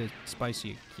didn't need to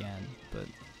spicy again, but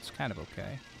it's kind of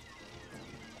okay.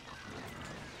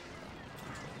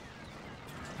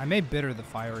 I may bitter the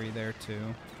fiery there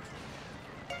too.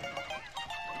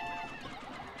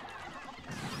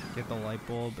 Get the light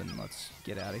bulb and let's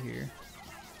get out of here.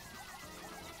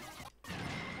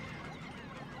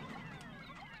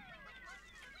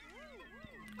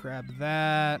 Grab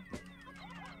that.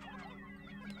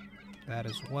 That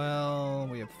as well.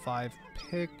 We have 5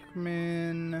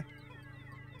 Pikmin.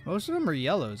 Most of them are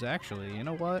yellows, actually. You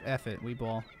know what? F it. We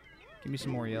ball. Give me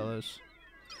some more yellows.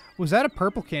 Was that a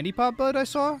purple candy pop bud I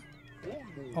saw?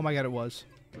 Oh my god, it was.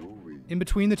 In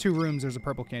between the 2 rooms, there's a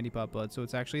purple candy pop bud. So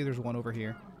it's actually, there's one over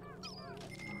here.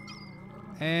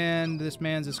 And this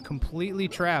man's is completely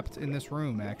trapped in this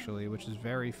room, actually, which is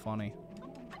very funny.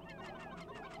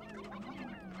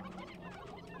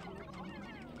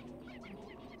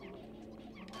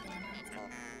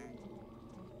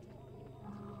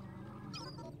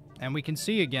 And we can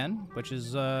see again, which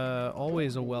is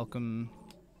always a welcome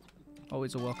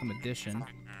addition.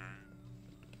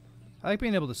 I like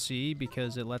being able to see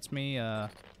because it lets me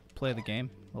play the game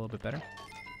a little bit better.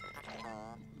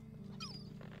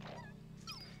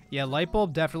 Yeah, light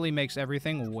bulb definitely makes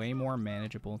everything way more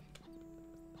manageable.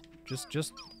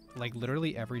 Just like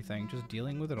literally everything. Just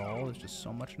dealing with it all is just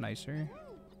so much nicer.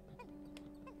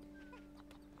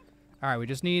 Alright, we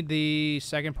just need the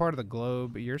second part of the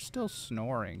globe. You're still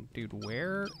snoring. Dude,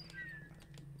 where?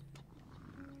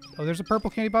 Oh, there's a purple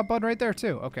candy pop bud right there,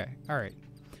 too. Okay, alright.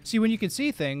 See, when you can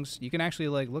see things, you can actually,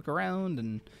 like, look around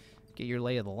and get your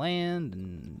lay of the land.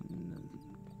 And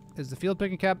Is the field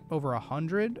picking cap over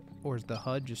 100, or is the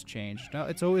HUD just changed? No,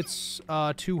 it's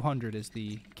 200 is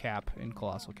the cap in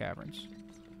Colossal Caverns.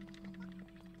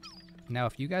 Now,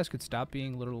 if you guys could stop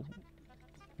being little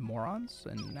morons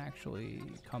and actually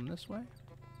come this way.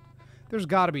 There's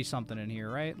got to be something in here,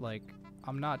 right? Like,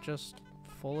 I'm not just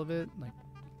full of it. Like,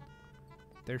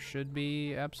 there should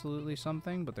be absolutely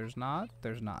something, but there's not.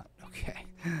 There's not. Okay.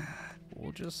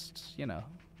 We'll just, you know,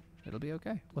 it'll be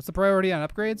okay. What's the priority on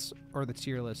upgrades or the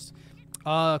tier list?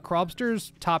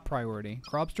 Crobster's top priority.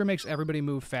 Crobster makes everybody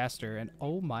move faster, and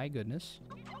oh my goodness.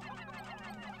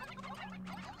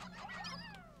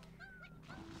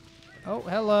 Oh,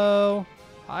 hello.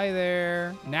 Hi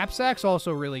there. Knapsack's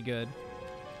also really good.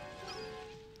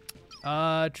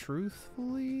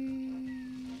 Truthfully,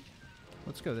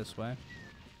 let's go this way.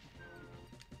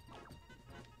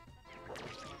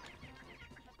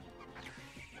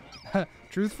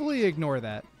 Truthfully, ignore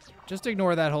that. Just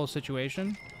ignore that whole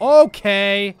situation.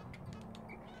 Okay.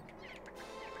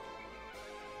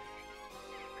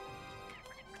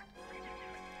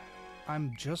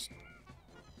 I'm just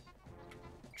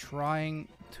trying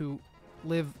to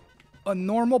live a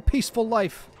normal, peaceful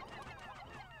life.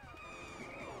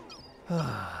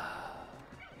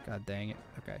 God dang it.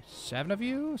 Okay, 7 of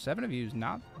you? 7 of you is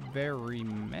not very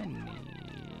many,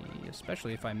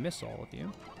 especially if I miss all of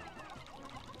you.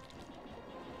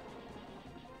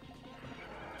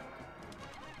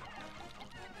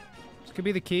 This could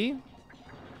be the key.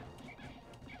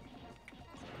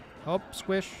 Oh,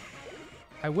 squish.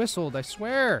 I whistled, I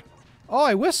swear. Oh,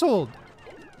 I whistled.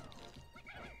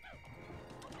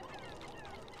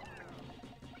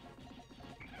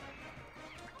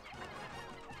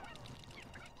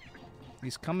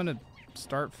 He's coming to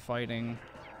start fighting.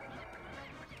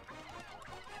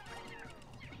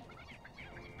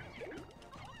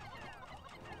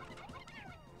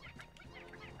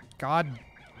 God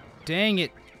dang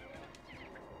it.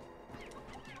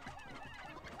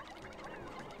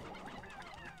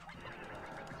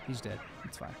 He's dead.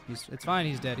 It's fine. It's fine.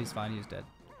 He's dead. He's fine. He's dead.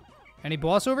 Any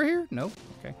boss over here? Nope.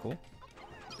 Okay, cool.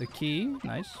 The key.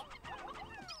 Nice.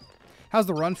 How's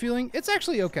the run feeling? It's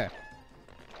actually okay.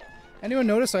 Anyone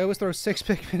notice I always throw 6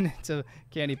 Pikmin into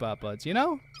Candy Pop Buds? You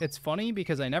know, it's funny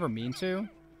because I never mean to,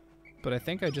 but I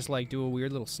think I just like do a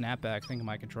weird little snapback thing to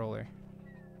my controller.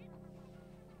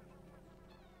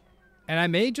 And I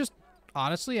may just,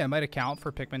 honestly, I might account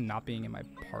for Pikmin not being in my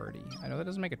party. I know that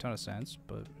doesn't make a ton of sense,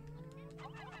 but...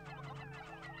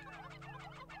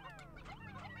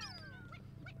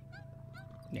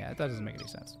 yeah, that doesn't make any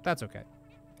sense. That's okay.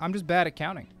 I'm just bad at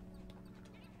counting.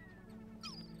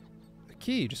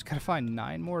 Key. Just gotta find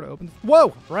 9 more to open.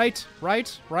 Whoa! Right.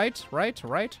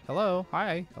 Hello.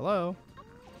 Hi. Hello.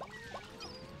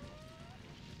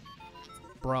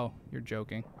 Bro, you're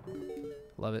joking.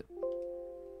 Love it.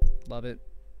 Love it.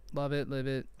 Love it. Live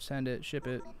it. Send it. Ship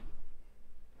it.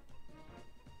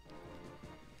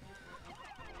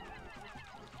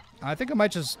 I think I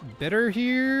might just bitter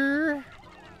here.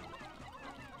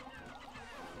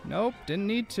 Nope. Didn't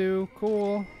need to.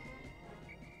 Cool.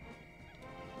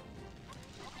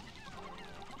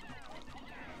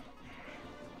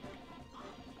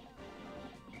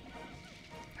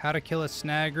 How to kill a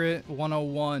Snagrit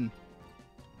 101.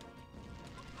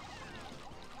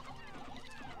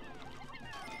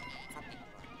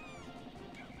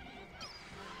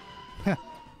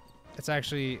 It's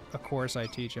actually a course I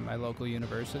teach at my local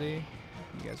university.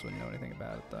 You guys wouldn't know anything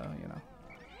about it though, you know.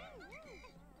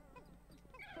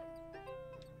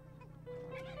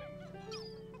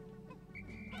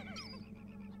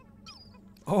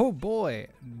 Oh boy.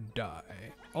 Die.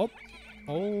 Oh.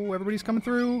 Oh, everybody's coming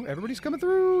through. Everybody's coming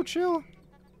through. Chill.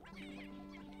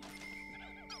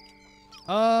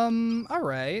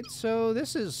 Alright. So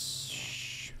this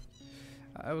is...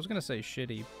 I was gonna say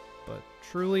shitty, but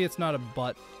truly it's not a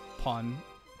butt pun.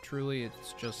 Truly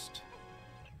it's just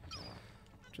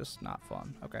not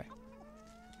fun. Okay.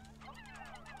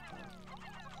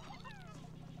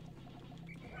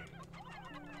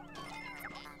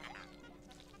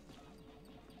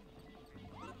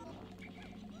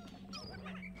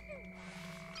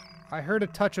 I heard a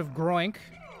touch of groink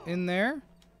in there.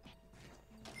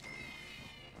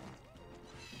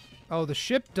 Oh, the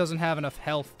ship doesn't have enough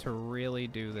health to really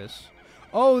do this.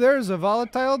 Oh, there's a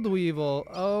volatile dweevil.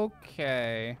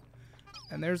 Okay.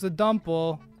 And there's a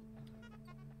dumple.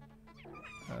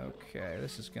 Okay,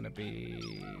 this is gonna be...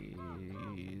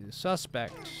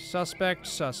 suspect.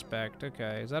 Suspect.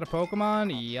 Okay, is that a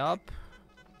Pokemon? Yup.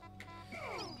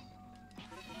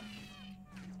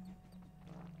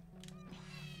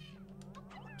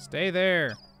 Stay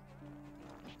there.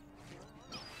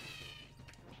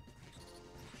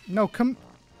 No, come...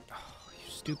 oh,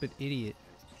 stupid idiot.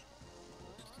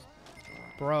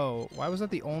 Bro, why was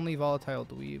that the only volatile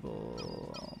dweeble?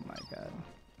 Oh my god.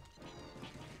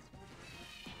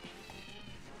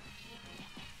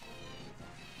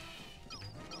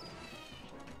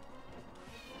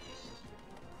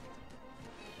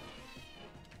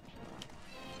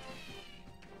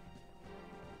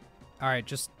 Alright,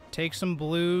 just take some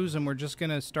blues and we're just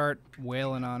gonna start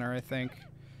wailing on her, I think.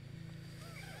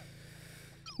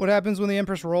 What happens when the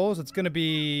Empress rolls? It's gonna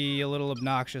be a little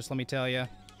obnoxious, let me tell you.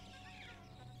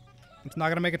 It's not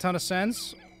gonna make a ton of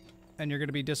sense, and you're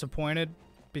gonna be disappointed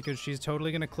because she's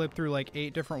totally gonna clip through like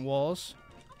 8 different walls.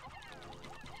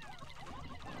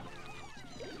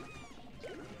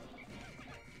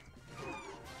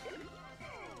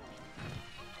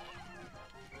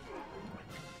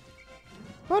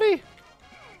 Buddy!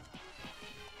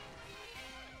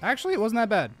 Actually, it wasn't that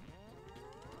bad.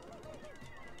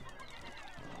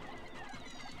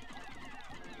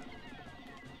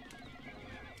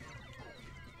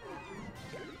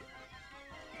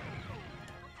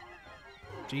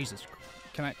 Jesus.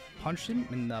 Can I punch him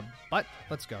in the butt?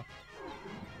 Let's go.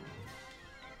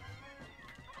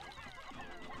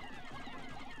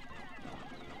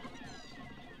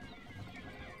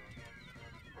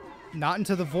 Not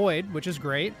into the void, which is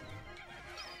great.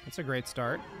 That's a great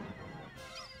start.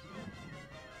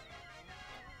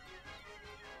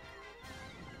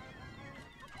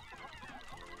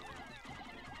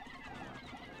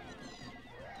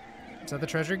 Is that the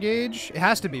treasure gauge? It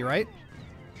has to be, right?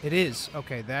 It is.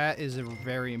 Okay, that is a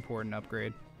very important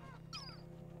upgrade.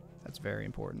 That's very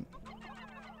important.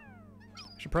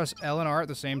 I should press L and R at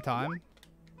the same time.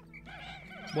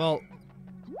 Well,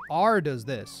 R does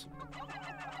this.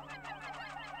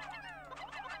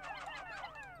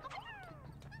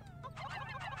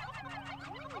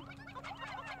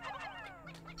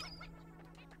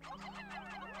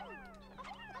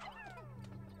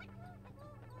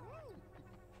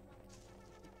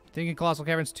 Think in Colossal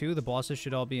Caverns 2, the bosses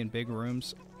should all be in big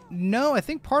rooms. No, I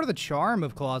think part of the charm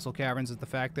of Colossal Caverns is the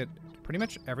fact that pretty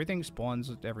much everything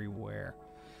spawns everywhere.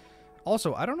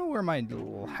 Also, I don't know where my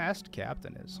last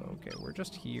captain is. Okay, we're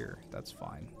just here. That's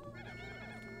fine.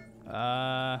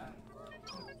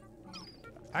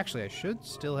 Actually, I should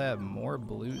still have more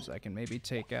blues I can maybe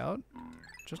take out.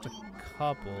 Just a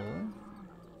couple.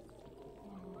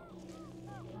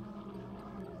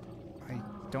 I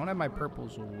don't have my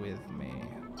purples with me.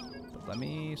 Let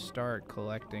me start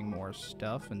collecting more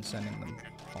stuff and sending them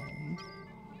home.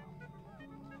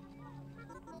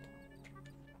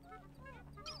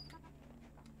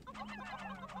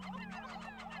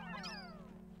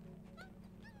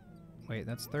 Wait,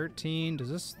 that's 13. Does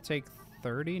this take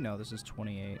 30? No, this is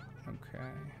 28. Okay.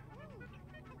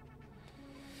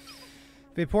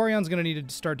 Vaporeon's gonna need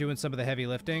to start doing some of the heavy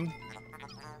lifting.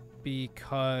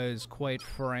 Because, quite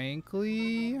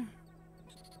frankly,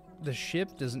 the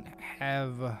ship doesn't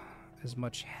have as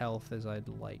much health as I'd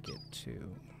like it to.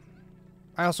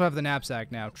 I also have the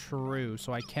knapsack now, true,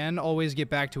 so I can always get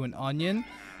back to an onion.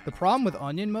 The problem with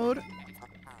onion mode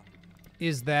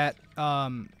is that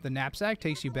the knapsack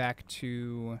takes you back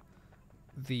to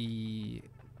the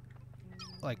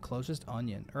like closest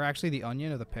onion, or actually the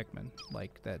onion of the Pikmin,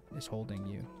 like that is holding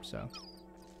you, so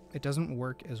it doesn't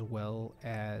work as well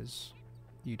as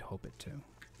you'd hope it to.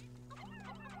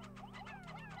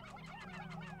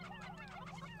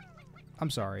 I'm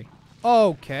sorry.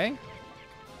 Okay.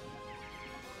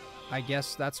 I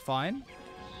guess that's fine.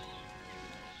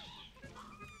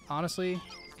 Honestly,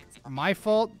 my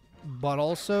fault, but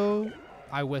also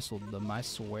I whistled them, I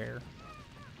swear.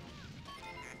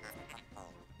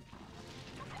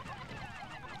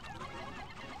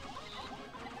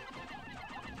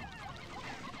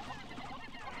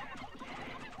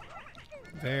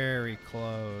 Very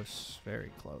close,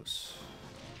 very close.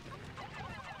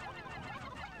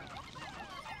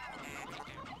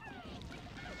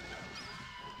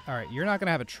 Alright, you're not going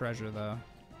to have a treasure, though,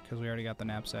 because we already got the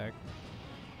knapsack.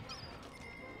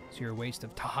 So you're a waste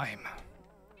of time.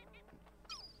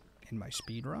 In my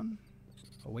speed run?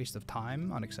 A waste of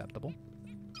time? Unacceptable.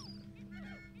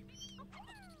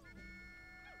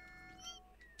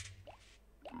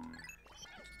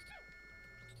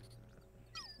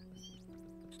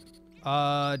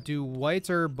 Do whites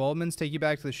or Bulbmans take you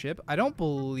back to the ship? I don't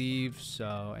believe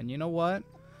so. And you know what?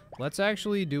 Let's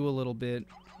actually do a little bit.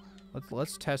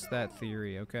 Let's test that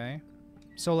theory, okay?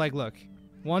 So, like, look.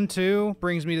 1, 2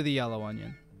 brings me to the yellow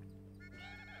onion.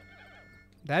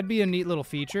 That'd be a neat little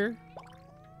feature.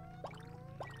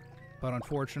 But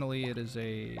unfortunately, it is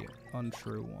a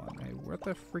untrue one. Hey, what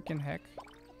the freaking heck?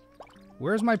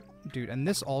 Where's my... Dude, and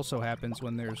this also happens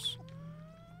when there's...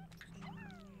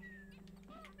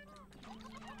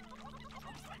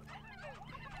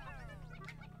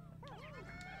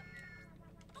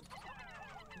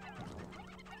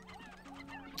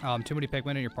 Too many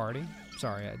Pikmin in your party.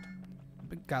 Sorry, I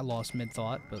got lost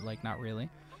mid-thought, but, like, not really.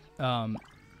 You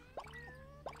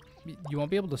won't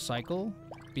be able to cycle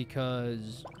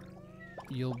because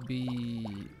they'll be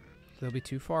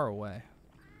too far away.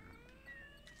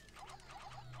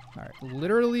 Alright,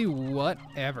 literally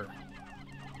whatever.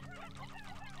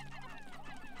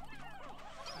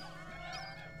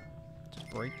 Just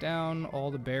break down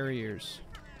all the barriers.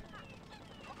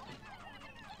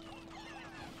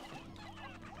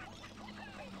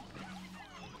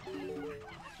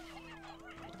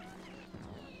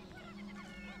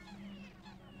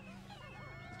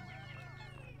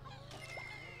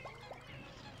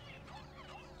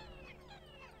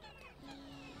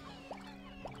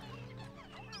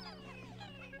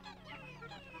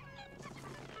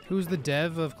 Who's the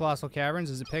dev of Colossal Caverns?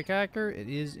 Is it Pickhacker? It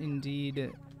is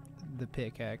indeed the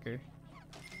Pickhacker.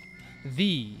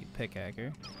 The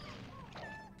Pickhacker.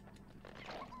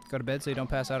 Go to bed so you don't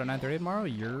pass out at 9:30 tomorrow?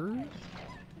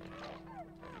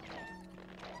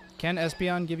 Can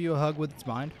Espeon give you a hug with its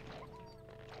mind?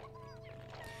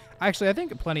 Actually, I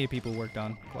think plenty of people worked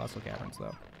on Colossal Caverns,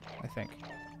 though. I think.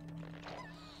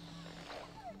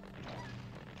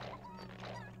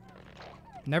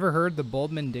 Never heard the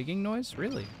Bulbman digging noise?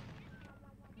 Really?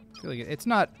 It's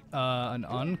not an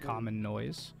uncommon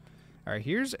noise. Alright,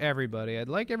 here's everybody. I'd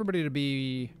like everybody to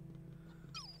be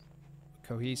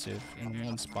cohesive in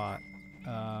one spot.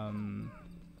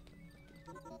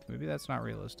 Maybe that's not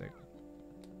realistic.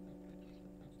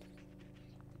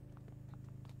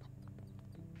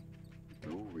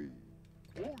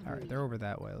 Alright, they're over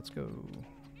that way. Let's go.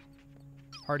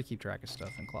 Hard to keep track of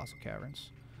stuff in Colossal Caverns.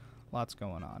 Lots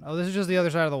going on. Oh, this is just the other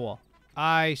side of the wall.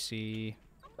 I see.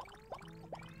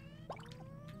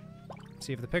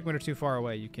 See, if the Pikmin are too far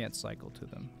away, you can't cycle to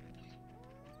them.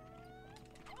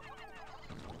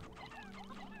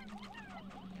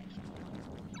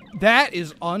 That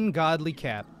is ungodly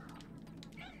cap.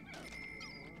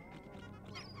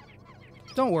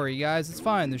 Don't worry, guys. It's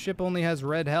fine. The ship only has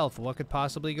red health. What could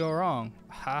possibly go wrong?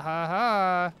 Ha ha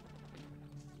ha.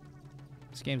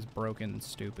 This game's broken and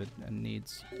stupid and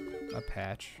needs a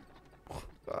patch.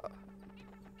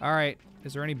 Alright.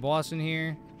 Is there any boss in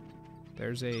here?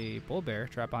 There's a bull bear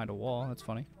trapped behind a wall. That's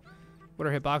funny. What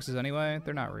are hitboxes anyway?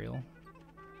 They're not real.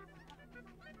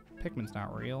 Pikmin's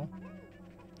not real.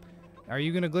 Are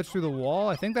you going to glitch through the wall?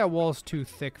 I think that wall's too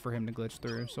thick for him to glitch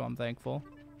through, so I'm thankful.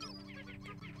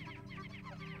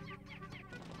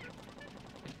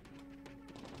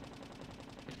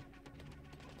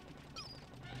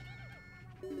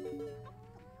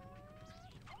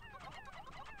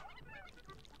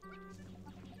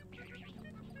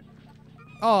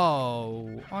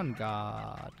 Oh, on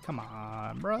God. Come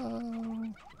on,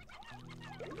 bro.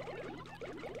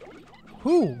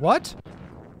 Who? What?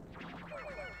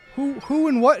 Who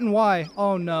and what and why?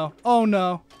 Oh, no. Oh,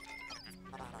 no.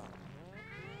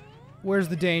 Where's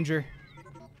the danger?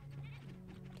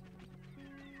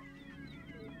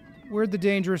 Where'd the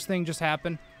dangerous thing just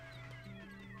happen?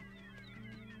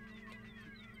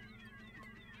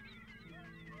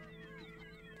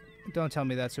 Don't tell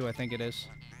me that's who I think it is.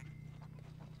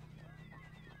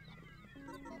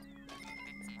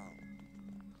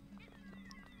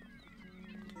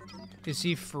 Is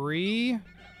he free?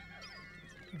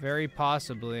 Very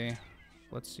possibly.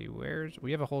 Let's see,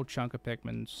 we have a whole chunk of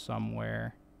Pikmin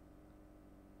somewhere.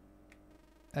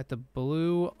 At the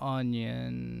Blue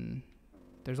Onion.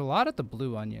 There's a lot at the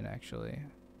Blue Onion, actually.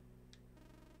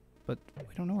 But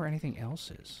we don't know where anything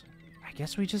else is. I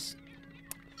guess we just...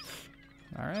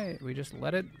 Alright, we just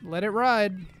let it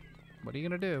ride. What are you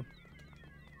gonna do?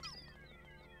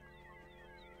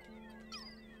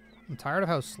 I'm tired of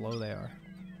how slow they are.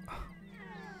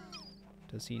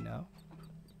 Does he know?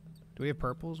 Do we have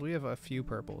purples? We have a few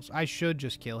purples. I should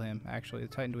just kill him, actually. The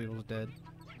Titan Dweeble's dead.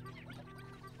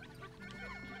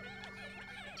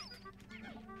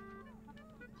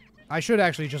 I should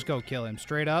actually just go kill him.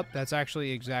 Straight up, that's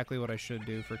actually exactly what I should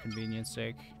do for convenience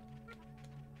sake.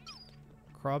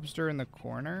 Crobster in the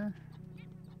corner?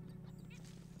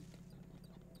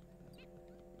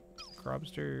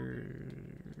 Crobster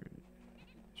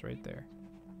is right there.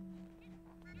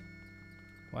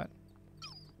 What?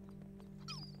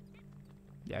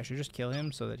 Yeah, I should just kill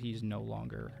him so that he's no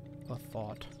longer a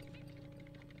thought.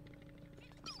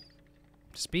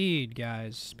 Speed,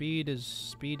 guys. Speed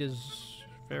is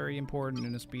very important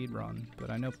in a speed run. But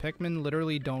I know Pikmin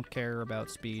literally don't care about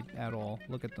speed at all.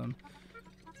 Look at them.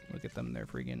 Look at them. They're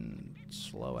freaking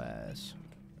slow ass.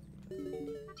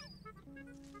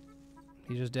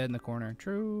 He's just dead in the corner.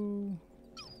 True.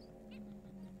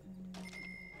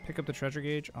 Pick up the treasure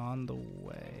gauge on the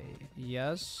way.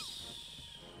 Yes.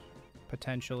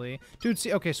 potentially. Dude,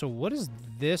 see, okay, so what is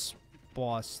this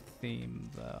boss theme,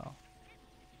 though?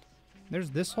 There's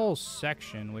this whole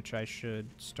section, which I should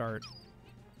start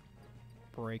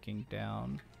breaking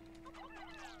down.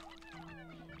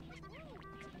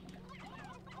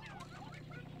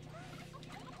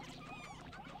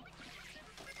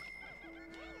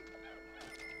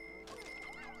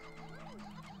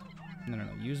 No, no,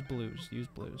 no. Use blues. Use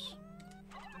blues.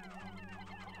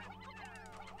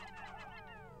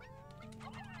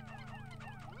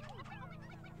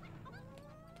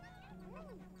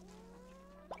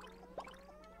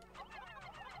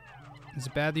 Is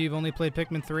it bad that you've only played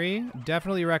Pikmin 3?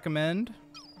 Definitely recommend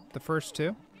the first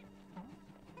two.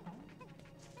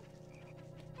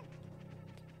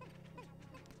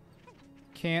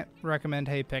 Can't recommend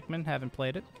Hey Pikmin. Haven't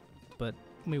played it, but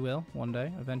we will one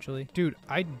day, eventually. Dude,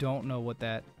 I don't know what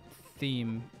that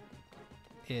theme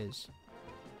is.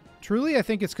 Truly, I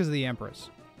think it's because of the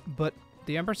Empress. But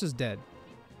the Empress is dead.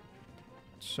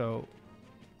 So,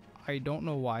 I don't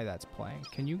know why that's playing.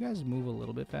 Can you guys move a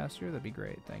little bit faster? That'd be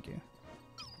great. Thank you.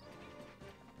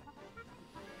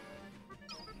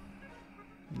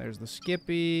 There's the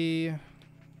Skippy.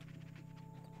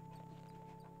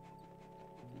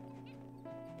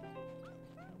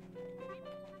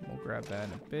 We'll grab that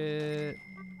in a bit.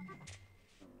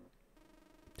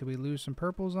 Did we lose some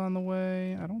purples on the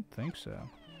way? I don't think so.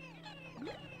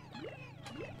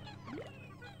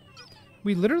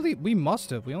 We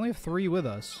must have. We only have 3 with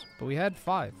us, but we had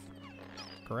 5.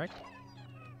 Correct?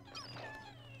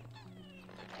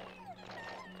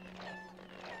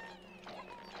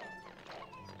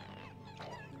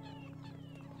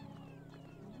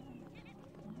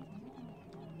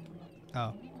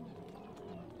 Oh.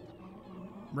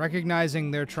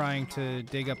 Recognizing they're trying to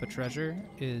dig up a treasure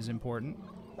is important.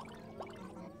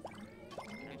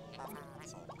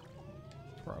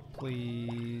 Bro,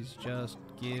 please just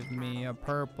give me a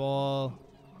purple.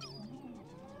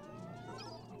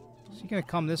 Is he gonna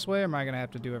come this way, or am I gonna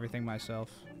have to do everything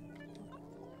myself?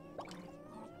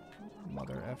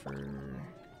 Mother effer.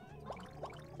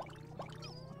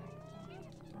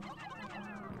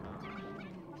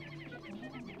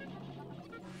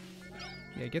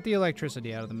 Yeah, get the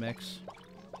electricity out of the mix.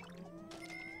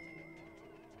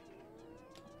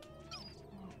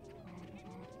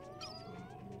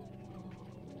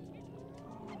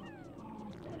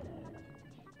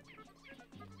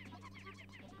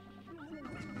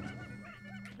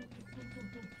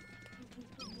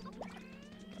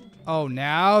 Oh,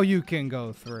 now you can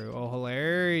go through. Oh,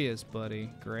 hilarious, buddy.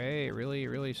 Great. Really,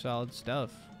 really solid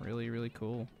stuff. Really, really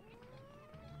cool.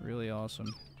 Really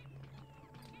awesome.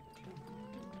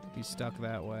 He's stuck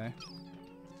that way.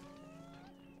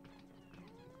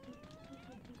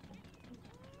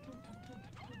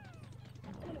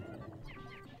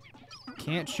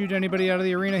 Can't shoot anybody out of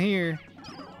the arena here.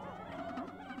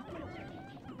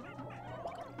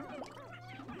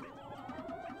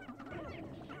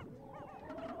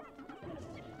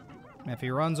 If he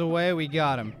runs away, we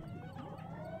got him.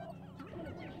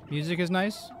 Music is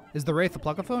nice. Is the Wraith a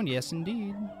pluckaphone? Yes,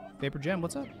 indeed. Vapor Gem,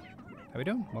 what's up? How we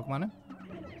doing? Welcome on in.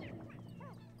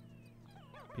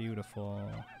 Beautiful.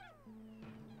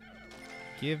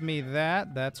 Give me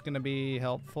that. That's going to be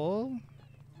helpful.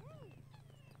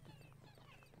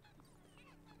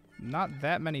 Not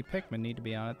that many Pikmin need to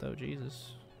be on it, though.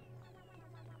 Jesus.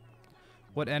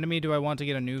 What enemy do I want to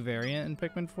get a new variant in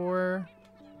Pikmin for?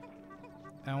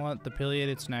 I want the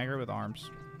pileated snagger with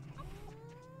arms.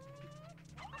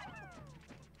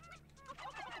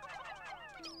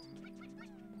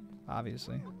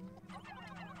 Obviously.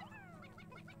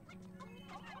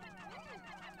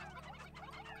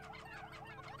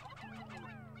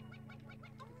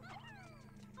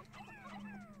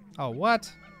 Oh,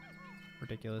 what?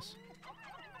 Ridiculous.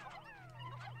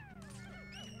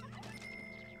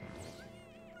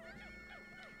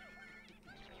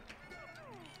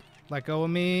 Let go of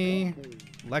me.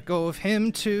 Let go of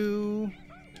him, too.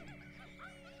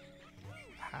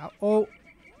 How? Oh.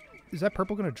 Is that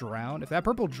purple going to drown? If that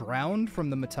purple drowned from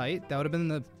the Matite, that would have been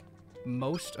the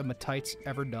most a Matite's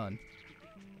ever done.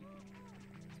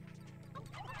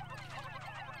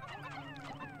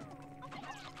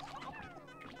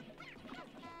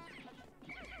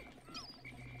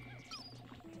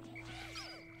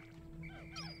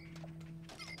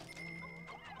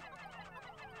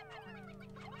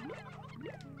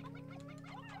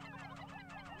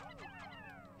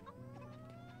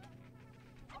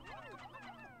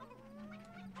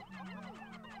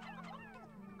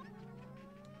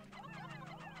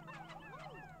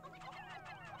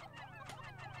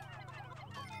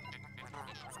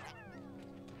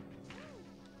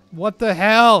 What the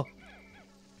hell?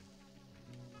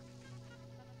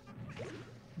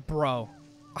 Bro.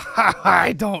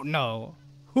 I don't know.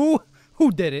 Who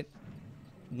did it?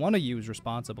 One of you is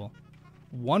responsible.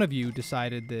 One of you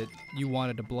decided that you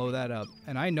wanted to blow that up.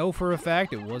 And I know for a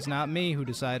fact it was not me who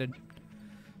decided.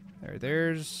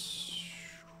 There's...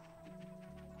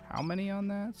 How many on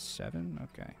that? 7?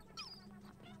 Okay.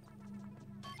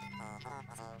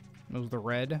 That was the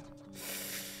red.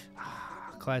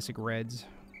 Classic reds.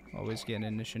 Always getting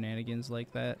into shenanigans like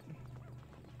that.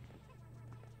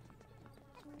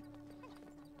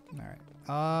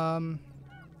 Alright.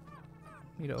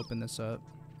 Need to open this up.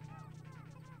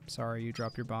 Sorry, you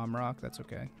dropped your bomb rock. That's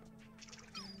okay.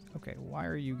 Okay, why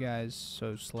are you guys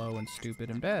so slow and stupid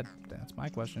and bad? That's my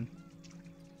question.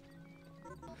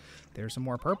 There's some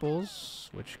more purples,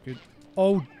 which could...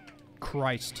 Oh,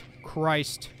 Christ.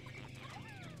 Christ.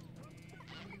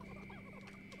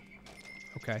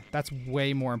 Okay, that's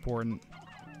way more important.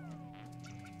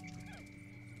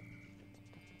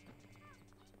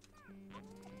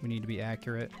 We need to be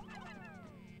accurate.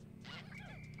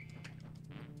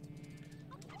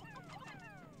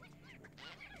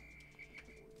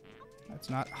 That's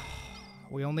not...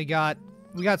 We got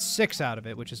 6 out of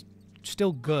it, which is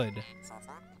still good.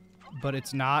 But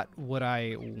it's not what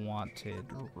I wanted,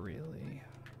 really.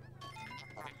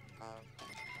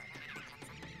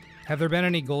 Have there been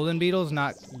any golden beetles?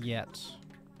 Not yet.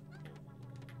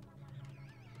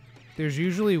 There's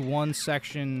usually one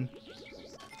section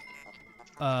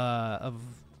of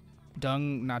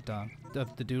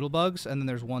of the doodle bugs, and then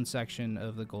there's one section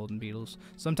of the golden beetles.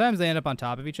 Sometimes they end up on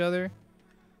top of each other,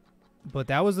 but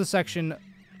that was the section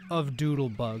of doodle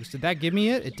bugs. Did that give me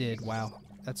it? It did. Wow.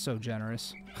 That's so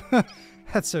generous.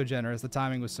 That's so generous. The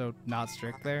timing was so not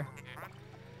strict there.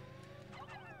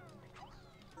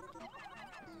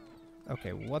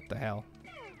 Okay, what the hell?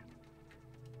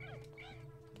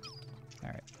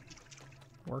 Alright.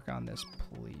 Work on this,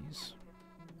 please.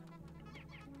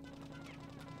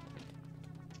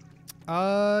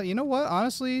 You know what?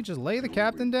 Honestly, just lay the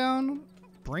captain down.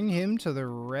 Bring him to the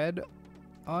red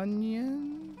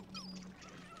onion.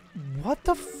 What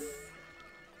the f...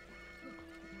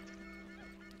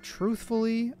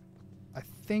 Truthfully, I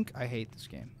think I hate this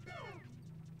game.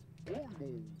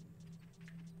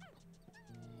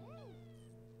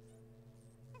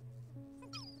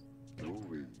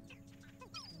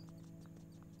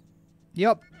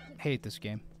 Yep, hate this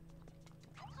game.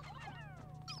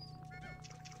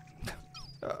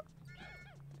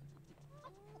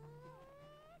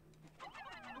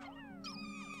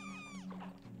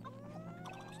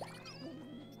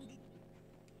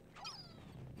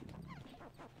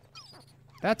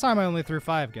 That time I only threw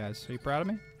 5, guys. Are you proud of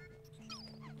me?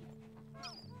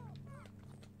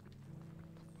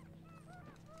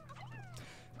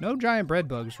 No giant bread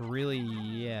bugs really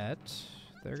yet.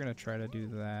 They're gonna try to do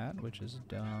that, which is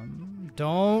dumb.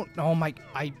 Don't... Oh my...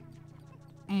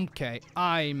 Okay,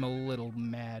 I'm a little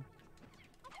mad.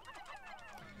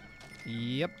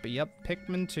 Yep.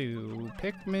 Pikmin 2.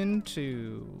 Pikmin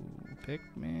 2.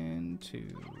 Pikmin 2.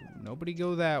 Nobody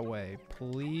go that way.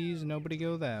 Please, nobody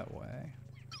go that way.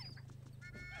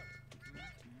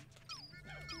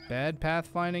 Bad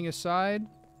pathfinding aside,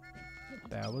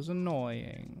 that was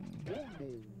annoying.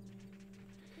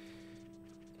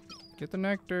 Get the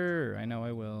nectar. I know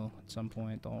I will at some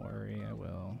point. Don't worry, I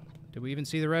will. Did we even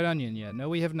see the red onion yet? No,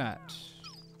 we have not.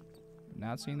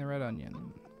 Not seen the red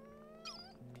onion.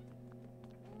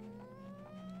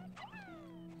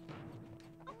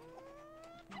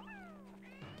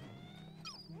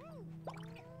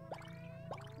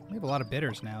 We have a lot of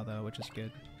bitters now, though, which is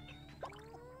good.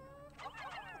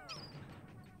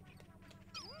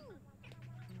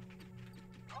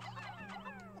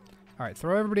 Alright,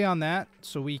 throw everybody on that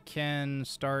so we can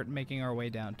start making our way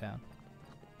downtown.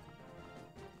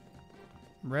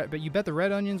 But you bet the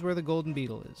red onion's where the golden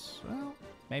beetle is. Well,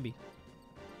 maybe.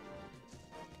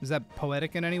 Is that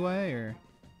poetic in any way, or...?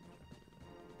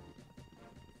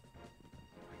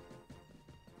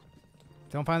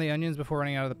 Don't find the onions before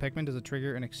running out of the Pikmin. Does it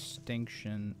trigger an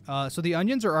extinction? So the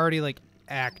onions are already, like,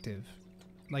 active.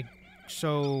 Like,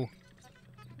 so...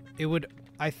 It would...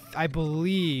 I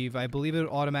believe it would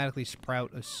automatically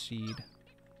sprout a seed.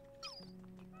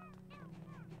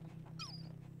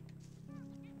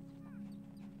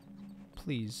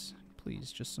 Please,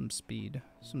 just some speed.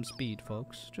 Some speed,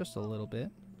 folks. Just a little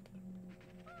bit.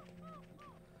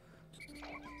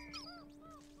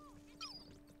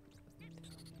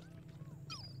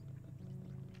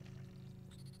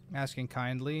 Asking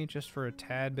kindly, just for a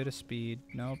tad bit of speed.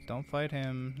 Nope, don't fight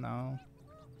him. No.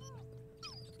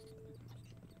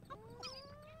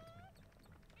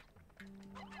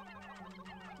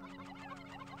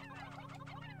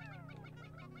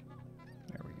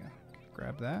 There we go.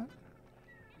 Grab that.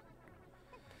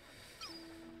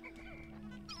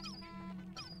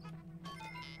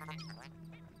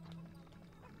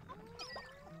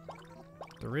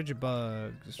 The rigid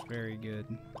bug is very good.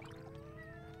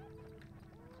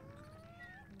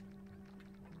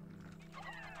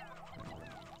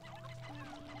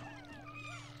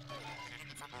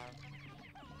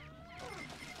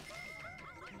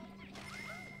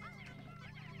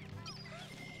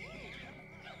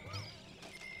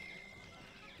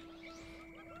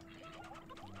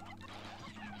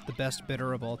 The best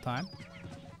bitter of all time.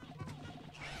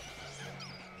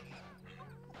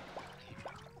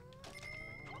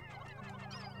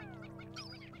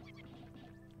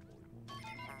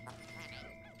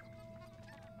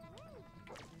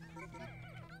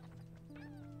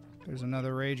 There's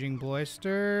another raging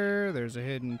Bloister. There's a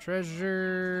hidden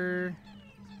treasure.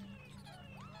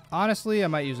 Honestly, I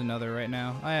might use another right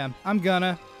now. I am. I'm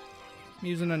gonna. I'm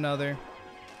using another.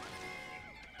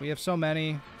 We have so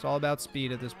many. It's all about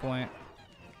speed at this point.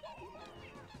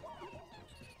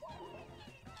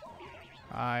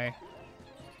 Hi.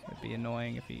 It'd be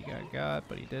annoying if he got,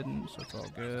 but he didn't, so it's all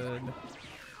good.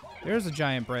 There's a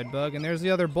giant bread bug, and there's the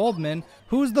other Bulbman.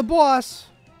 Who's the boss?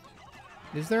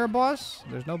 Is there a boss?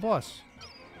 There's no boss.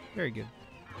 Very good.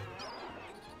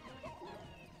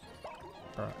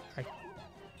 Bro,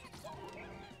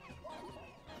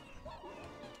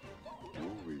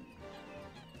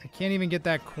 I can't even get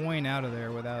that coin out of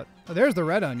there without... Oh, there's the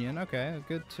red onion. Okay,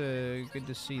 good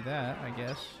to see that, I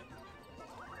guess.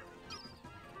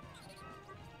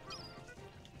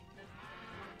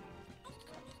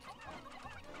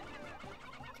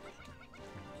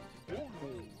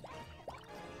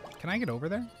 Can I get over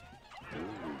there?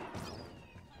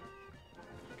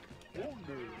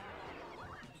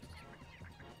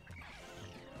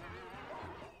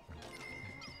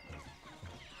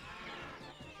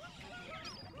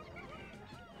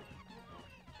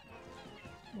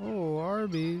 Oh,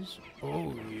 Arby's.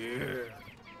 Oh, yeah.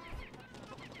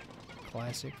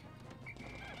 Classic.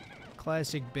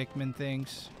 Classic Pikmin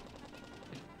things.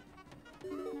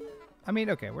 I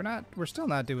mean, okay, we're still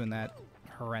not doing that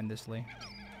horrendously.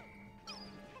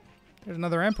 There's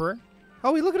another Emperor.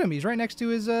 Oh, look at him. He's right next to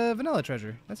his vanilla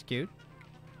treasure. That's cute.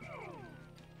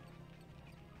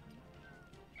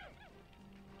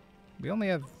 We only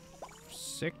have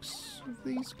 6 of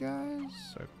these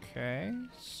guys? Okay,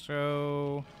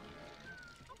 so...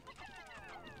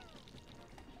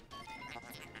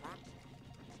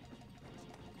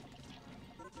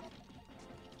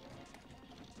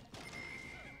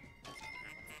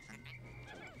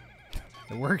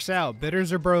 It works out.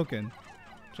 Bitters are broken.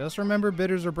 Just remember,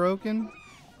 bitters are broken.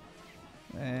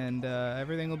 And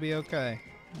everything will be okay.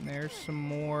 And there's some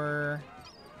more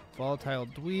volatile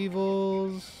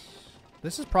dweevils.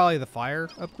 This is probably the fire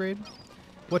upgrade.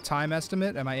 What time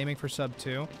estimate? Am I aiming for sub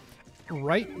 2?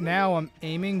 Right now, I'm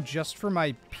aiming just for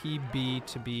my PB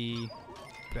to be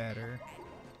better.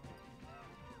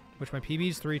 Which my PB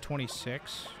is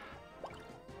 326.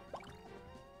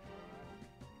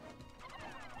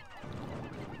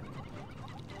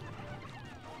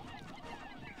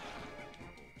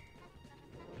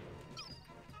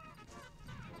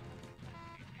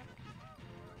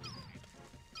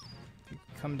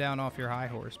 Come down off your high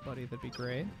horse, buddy. That'd be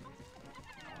great.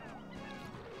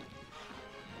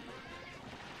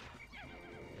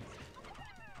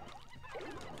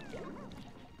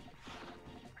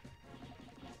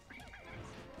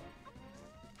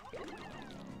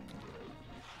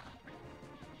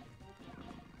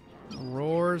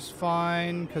 Roar's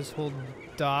fine, because he'll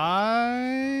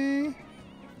die.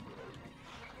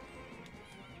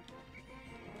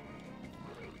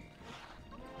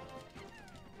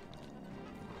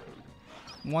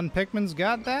 One Pikmin's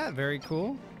got that. Very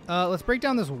cool. Let's break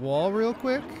down this wall real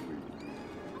quick.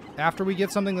 After we get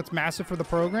something that's massive for the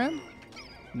program.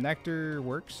 Nectar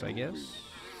works, I guess.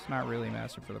 It's not really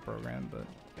massive for the program, but...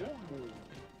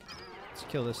 Let's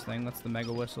kill this thing. That's the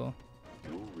Mega Whistle.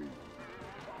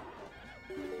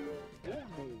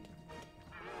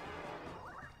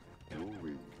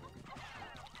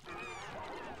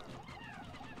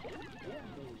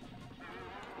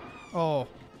 Oh.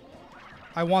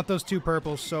 I want those 2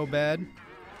 purples so bad.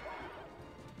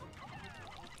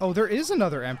 Oh, there is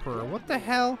another Emperor. What the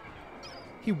hell?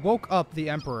 He woke up the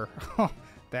Emperor.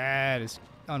 That is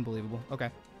unbelievable. Okay.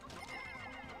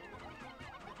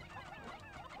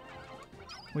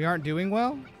 We aren't doing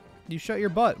well? You shut your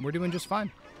butt. We're doing just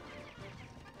fine.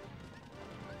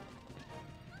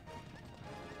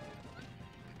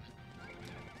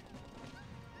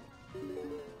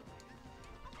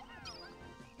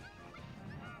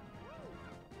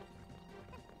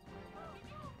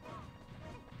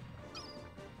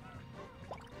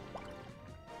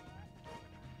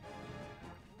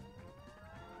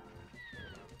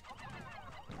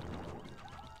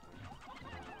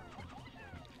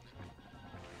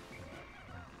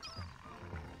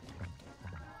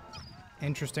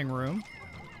 Interesting room.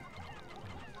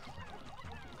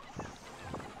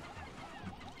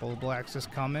 Bull Blacks is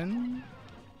coming.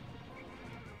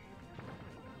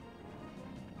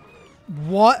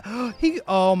 What?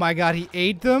 Oh my god, he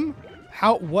ate them?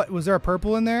 How? What? Was there a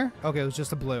purple in there? Okay, it was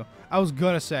just a blue. I was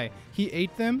gonna say, he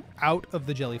ate them out of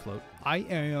the jelly float. I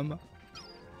am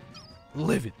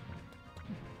livid.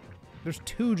 There's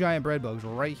 2 giant bread bugs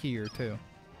right here, too.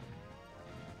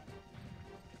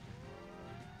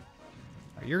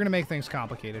 You're gonna make things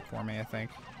complicated for me, I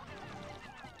think.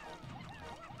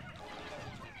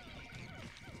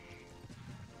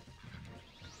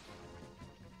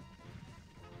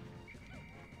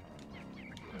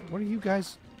 What are you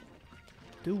guys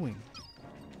doing?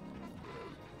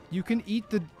 You can eat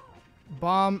the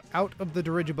bomb out of the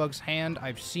Dirigibug's hand.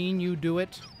 I've seen you do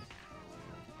it.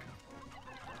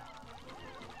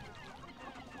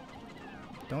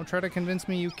 Don't try to convince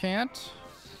me you can't.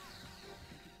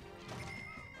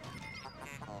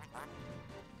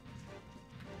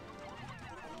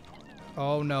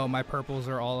 Oh no, my purples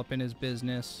are all up in his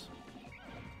business.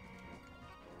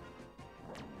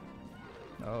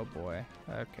 Oh boy.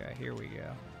 Okay, here we go.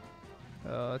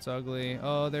 Oh, that's ugly.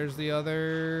 Oh, there's the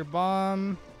other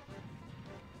bomb.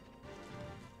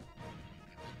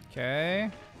 Okay.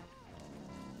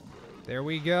 There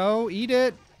we go. Eat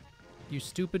it. You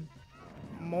stupid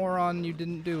moron, you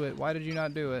didn't do it. Why did you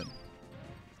not do it?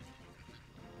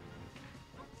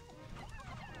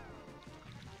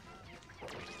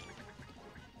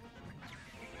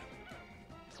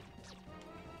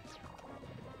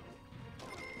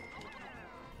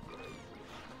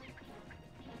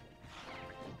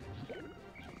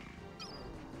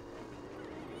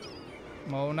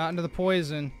 Oh, not into the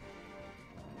poison.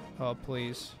 Oh,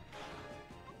 please.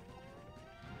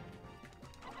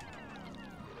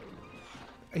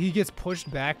 He gets pushed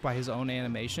back by his own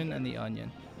animation and the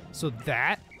onion. So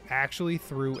that actually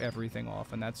threw everything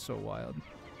off, and that's so wild.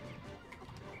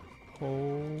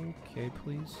 Okay,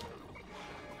 please.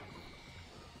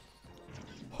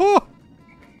 Oh!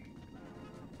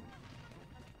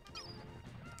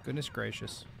 Goodness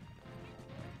gracious.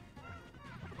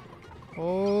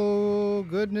 Oh,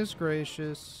 goodness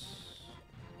gracious.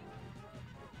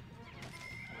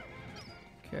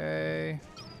 Okay.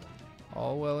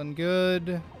 All well and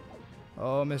good.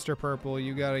 Oh, Mr. Purple,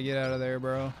 you gotta get out of there,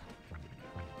 bro.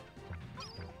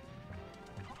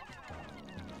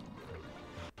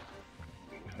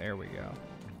 There we go.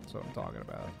 That's what I'm talking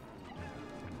about.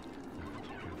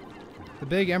 The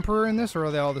big Emperor in this, or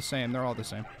are they all the same? They're all the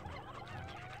same.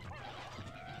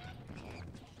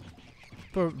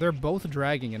 But they're both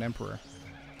dragging an Emperor.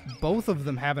 Both of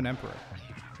them have an Emperor.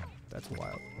 That's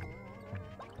wild.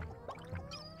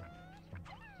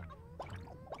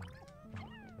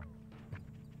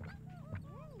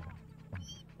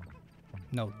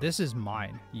 No, this is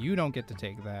mine. You don't get to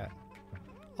take that.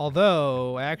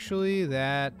 Although, actually,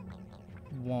 that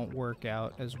won't work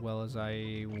out as well as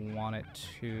I want it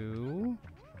to.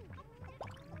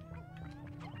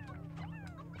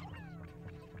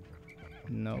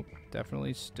 Nope,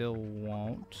 definitely still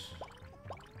won't.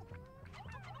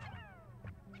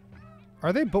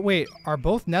 Are they? But wait, are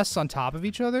both nests on top of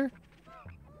each other?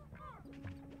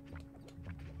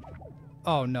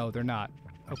 Oh, no, they're not.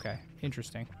 Okay,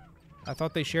 interesting. I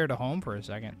thought they shared a home for a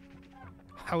second.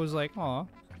 I was like, aw,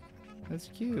 that's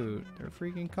cute. They're a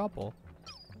freaking couple.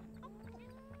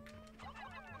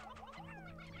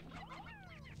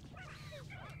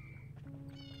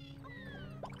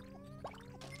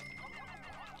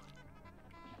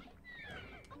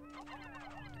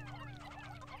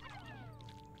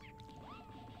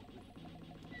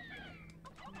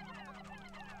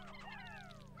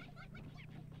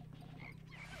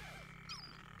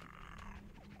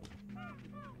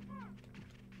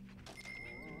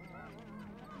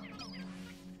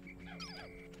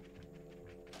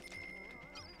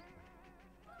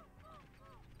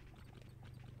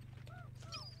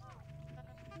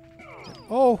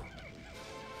 Oh.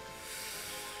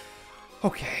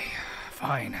 Okay,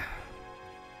 fine.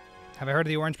 Have I heard of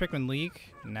the Orange Pikmin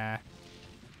leak? Nah.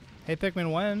 Hey,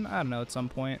 Pikmin when? I don't know, at some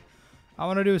point. I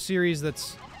want to do a series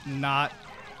that's not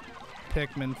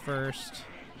Pikmin first.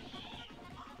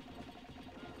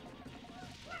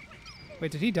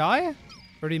 Wait, did he die?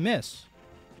 Or did he miss?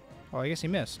 Oh, I guess he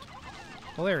missed.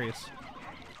 Hilarious.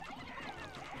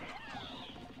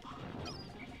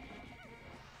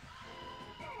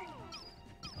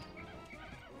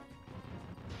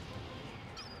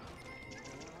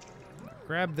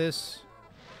 Grab this.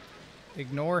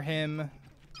 Ignore him.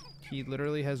 He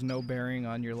literally has no bearing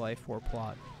on your life or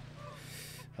plot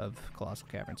of Colossal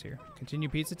Caverns here. Continue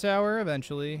Pizza Tower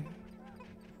eventually.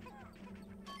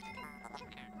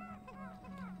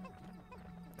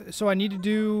 So I need to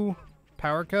do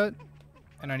power cut,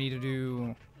 and I need to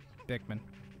do Pikmin.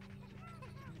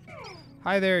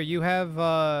 Hi there. You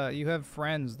have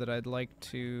friends that I'd like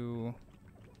to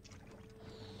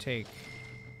take.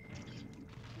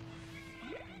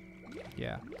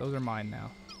 Yeah, those are mine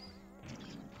now.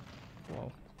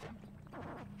 Whoa.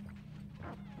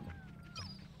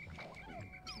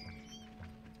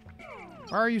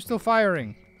 Why are you still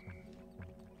firing?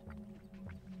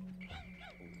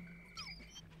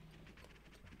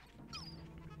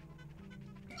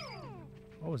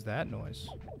 What was that noise?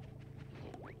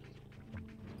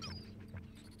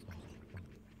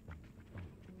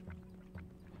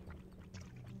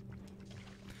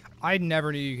 I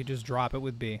never knew you could just drop it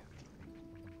with B.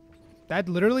 That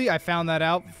literally, I found that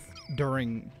out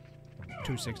during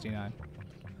 269,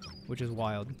 which is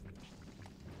wild.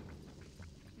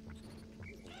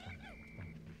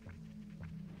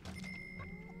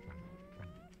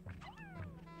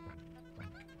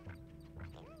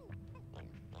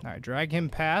 Alright, drag him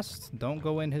past. Don't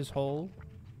go in his hole.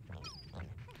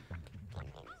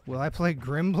 Will I play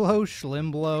Grimblow,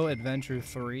 Schlimblow, Adventure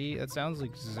 3? That sounds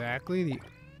exactly the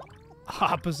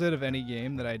opposite of any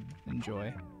game that I'd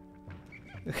enjoy.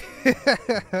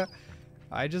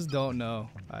 I just don't know.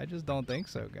 I just don't think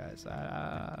so, guys.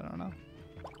 I don't know.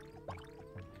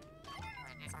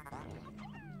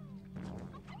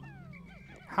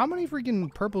 How many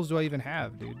freaking purples do I even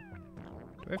have, dude?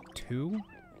 Do I have 2?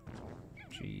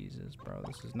 Jesus, bro.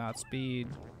 This is not speed.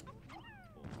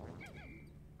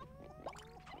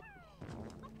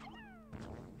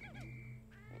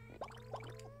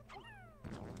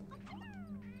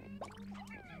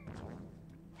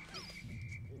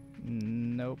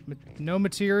 Nope. No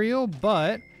material,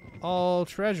 but all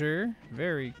treasure.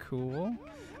 Very cool.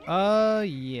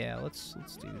 Yeah, let's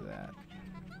do that.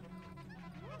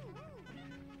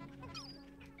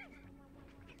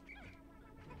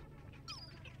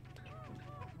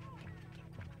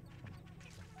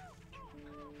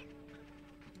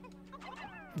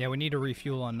 Yeah, we need to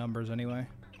refuel on numbers anyway.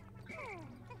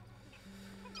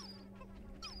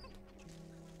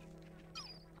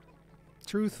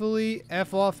 Truthfully,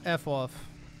 F off, F off.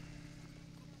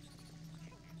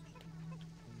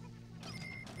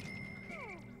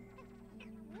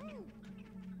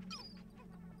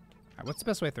 Alright, what's the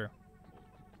best way through?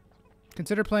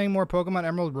 Consider playing more Pokemon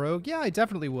Emerald Rogue? Yeah, I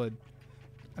definitely would.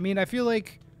 I mean, I feel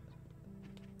like,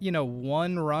 you know,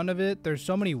 one run of it, there's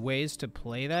so many ways to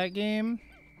play that game.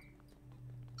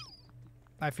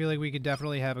 I feel like we could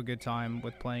definitely have a good time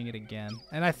with playing it again.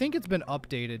 And I think it's been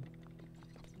updated.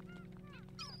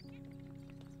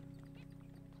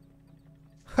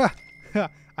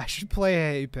 I should play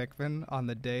Hey Pikmin on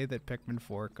the day that Pikmin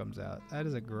 4 comes out. That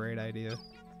is a great idea.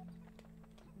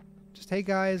 Just, hey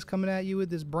guys, coming at you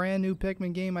with this brand new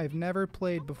Pikmin game I've never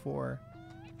played before.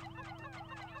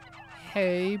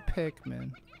 Hey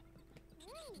Pikmin.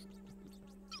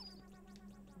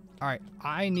 Alright,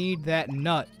 I need that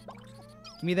nut.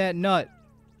 Give me that nut.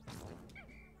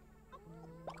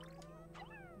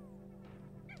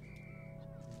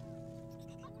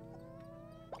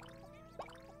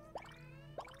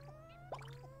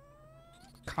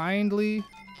 Kindly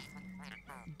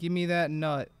give me that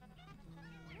nut.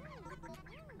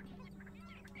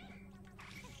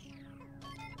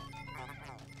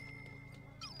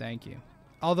 Thank you.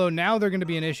 Although now they're going to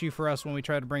be an issue for us when we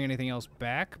try to bring anything else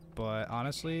back, but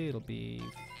honestly, it'll be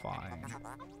fine.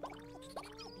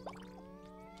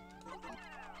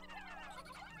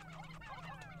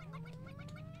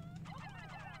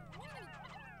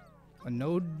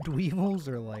 No dweevils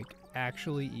are like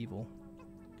actually evil.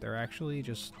 They're actually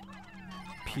just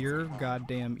pure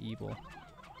goddamn evil.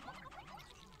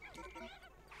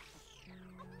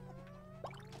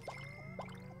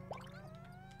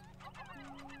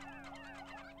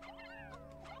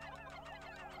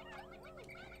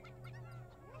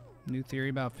 New theory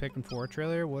about Pikmin 4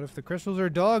 trailer. What if the crystals are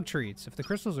dog treats? If the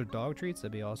crystals are dog treats,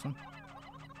 that'd be awesome.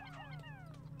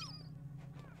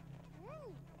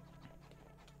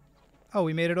 Oh,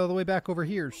 we made it all the way back over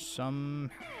here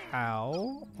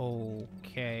somehow.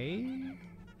 Okay.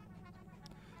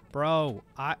 Bro,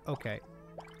 okay.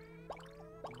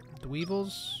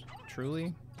 Dweevils,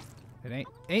 truly? It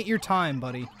ain't your time,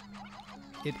 buddy.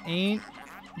 It ain't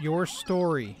your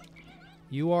story.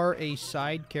 You are a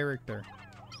side character.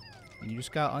 And you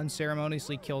just got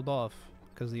unceremoniously killed off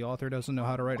because the author doesn't know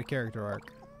how to write a character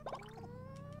arc.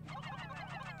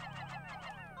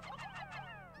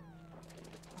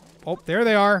 Oh, there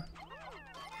they are.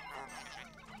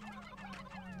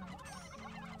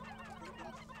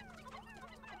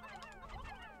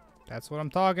 That's what I'm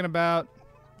talking about.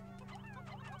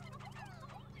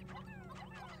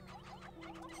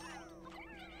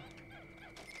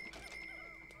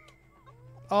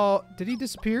 Oh, did he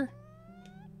disappear?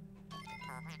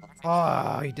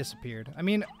 Oh, he disappeared. I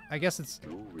mean, I guess it's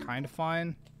kind of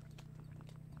fine.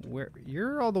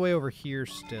 You're all the way over here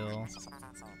still.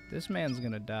 This man's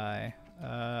gonna die.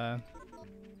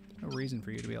 No reason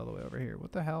for you to be all the way over here.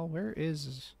 What the hell? Where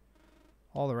is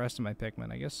all the rest of my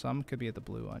Pikmin? I guess some could be at the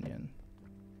blue onion.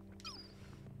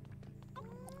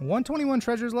 121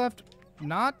 treasures left.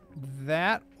 Not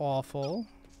that awful.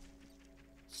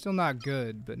 Still not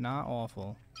good, but not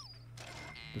awful.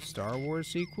 The Star Wars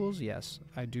sequels? Yes,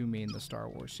 I do mean the Star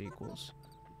Wars sequels.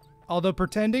 Although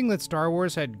pretending that Star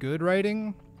Wars had good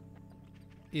writing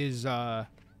is,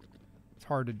 it's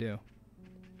hard to do.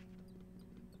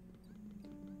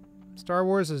 Star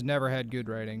Wars has never had good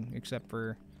writing, except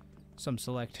for some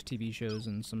select TV shows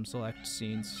and some select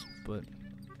scenes, but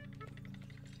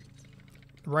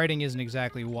writing isn't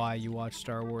exactly why you watch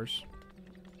Star Wars.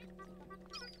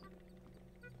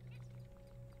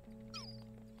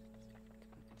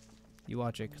 You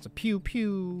watch it because of pew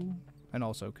pew, and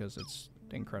also because it's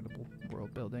incredible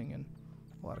world building and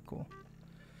a lot of cool.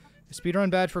 The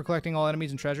speedrun badge for collecting all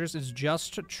enemies and treasures is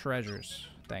just treasures,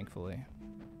 thankfully.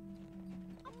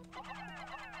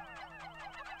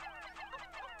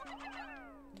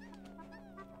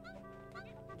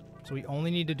 So we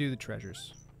only need to do the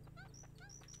treasures.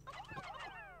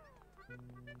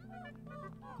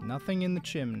 Nothing in the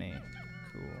chimney.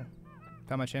 Cool.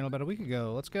 Found my channel about a week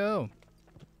ago. Let's go.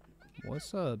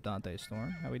 What's up, Dante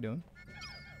Storm? How we doing?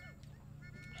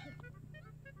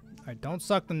 Alright, don't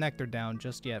suck the nectar down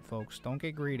just yet, folks. Don't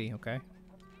get greedy, okay?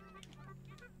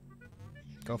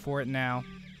 Go for it now.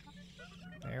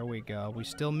 There we go. We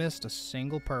still missed a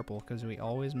single purple, because we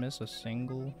always miss a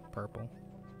single purple.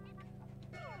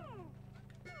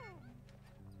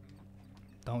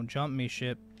 Don't jump me,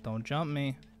 ship. Don't jump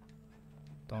me.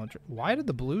 Don't. Why did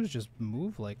the blues just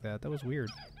move like that? That was weird.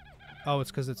 Oh,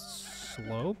 it's because it's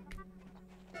slope?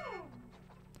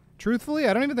 Truthfully,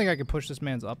 I don't even think I could push this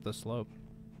man's up the slope.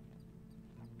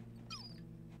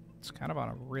 It's kind of on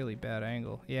a really bad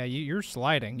angle. Yeah, you're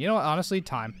sliding. You know what? Honestly,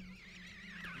 time.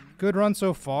 Good run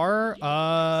so far.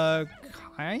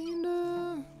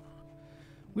 Kinda.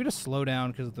 We had to slow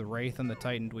down because of the Wraith and the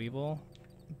Titan Dweevil.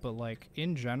 But, like,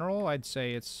 in general, I'd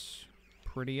say it's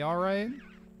pretty alright.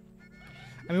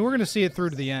 I mean, we're going to see it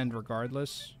through to the end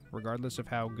regardless. Regardless of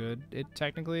how good it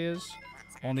technically is.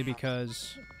 Only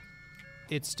because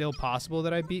it's still possible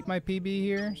that I beat my PB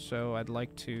here. So I'd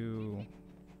like to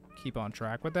keep on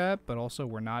track with that. But also,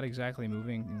 we're not exactly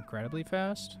moving incredibly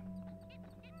fast.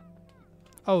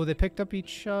 Oh, they picked up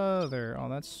each other. Oh,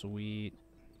 that's sweet.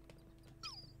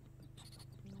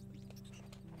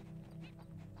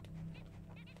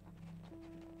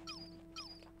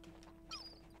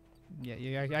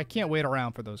 Yeah, I can't wait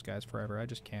around for those guys forever. I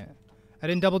just can't. I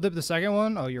didn't double dip the second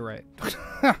one? Oh, you're right.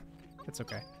 It's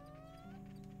okay.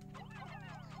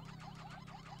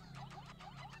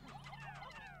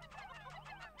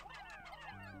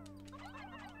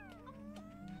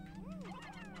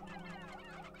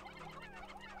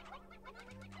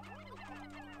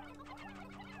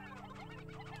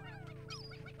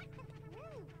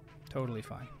 Totally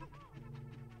fine.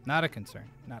 Not a concern.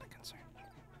 Not a concern.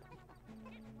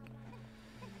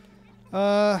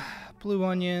 Blue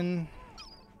onion.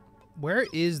 Where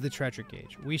is the treasure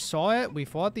gauge? We saw it. We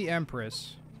fought the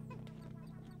Empress.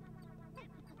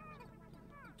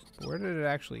 But where did it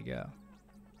actually go?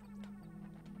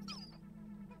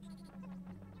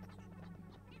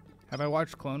 Have I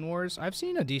watched Clone Wars? I've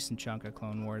seen a decent chunk of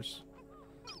Clone Wars.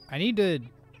 I need to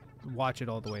watch it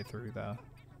all the way through, though.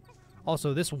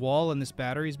 Also, this wall and this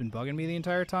battery's been bugging me the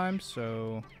entire time,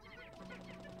 so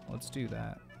let's do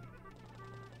that.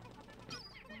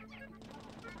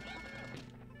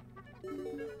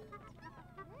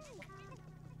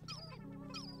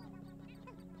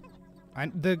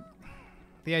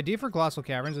 The idea for Colossal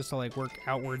Caverns is to, like, work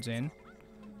outwards in.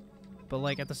 But,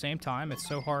 like, at the same time, it's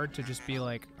so hard to just be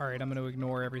like, alright, I'm going to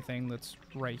ignore everything that's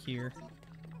right here.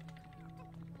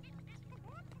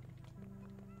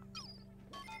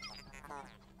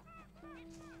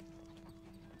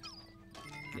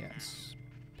 Yes.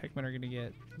 Pikmin are going to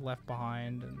get left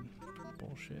behind and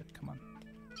bullshit. Come on.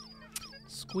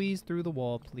 Squeeze through the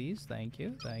wall, please. Thank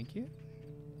you. Thank you.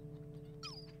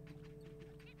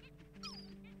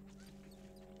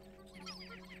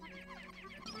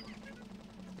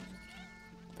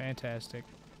 Fantastic.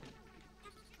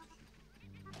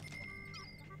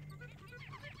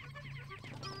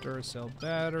 Duracell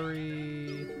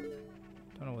battery.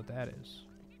 Don't know what that is.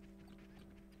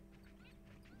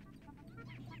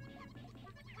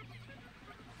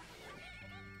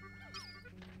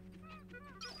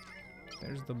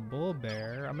 There's the bull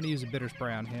bear. I'm going to use a bitter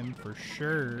spray on him for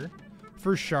sure.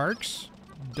 For sharks,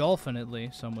 dolphinately,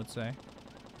 some would say.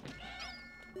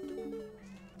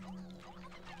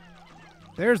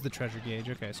 There's the treasure gauge.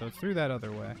 Okay, so it's through that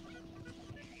other way.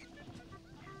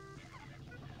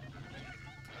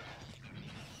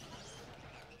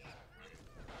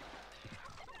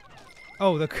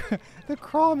 Oh, the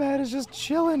crawl mat is just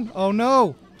chilling. Oh,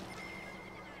 no.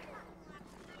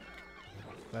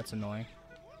 That's annoying.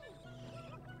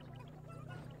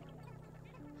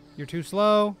 You're too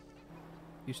slow.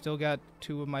 You still got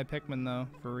 2 of my Pikmin, though,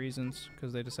 for reasons,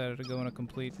 because they decided to go in a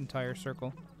complete entire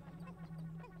circle.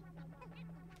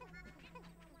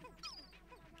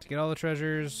 To get all the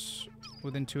treasures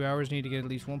within 2 hours, you need to get at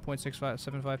least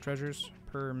 1.6575 treasures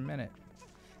per minute.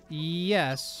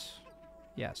 Yes.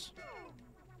 Yes.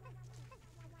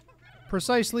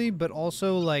 Precisely, but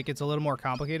also, like, it's a little more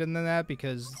complicated than that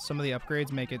because some of the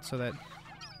upgrades make it so that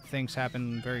things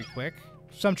happen very quick.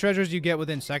 Some treasures you get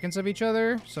within seconds of each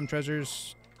other. Some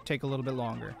treasures take a little bit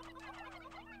longer.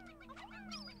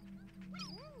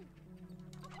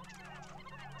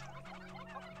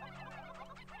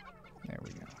 There we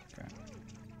go. Okay.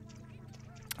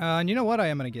 And you know what? I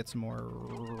am going to get some more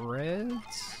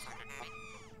reds.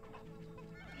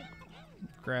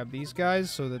 Grab these guys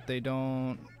so that they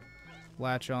don't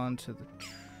latch on to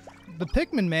the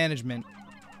Pikmin management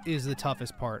is the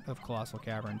toughest part of Colossal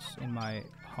Caverns, in my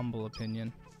humble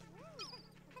opinion.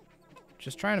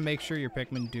 Just trying to make sure your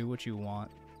Pikmin do what you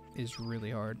want is really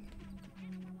hard.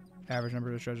 Average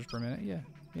number of treasures per minute? Yeah.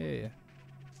 Yeah.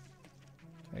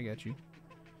 I got you.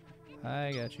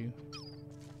 I got you.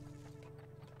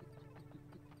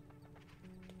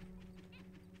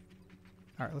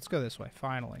 Alright, let's go this way.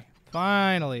 Finally.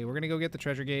 Finally! We're gonna go get the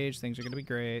treasure gauge. Things are gonna be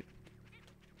great.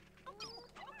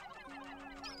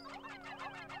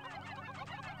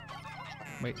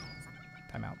 Wait.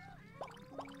 Time out.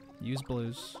 Use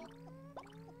blues.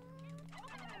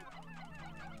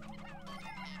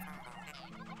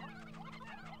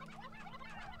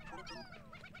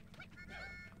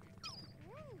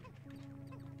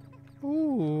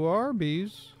 Ooh,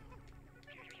 Arby's.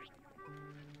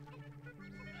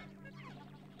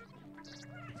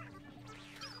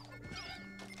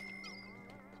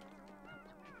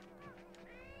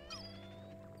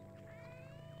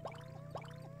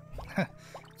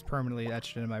 It's permanently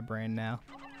etched into my brain now.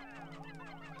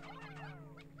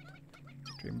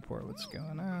 Dream report, what's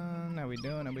going on? How we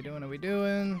doing? How we doing? How we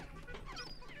doing?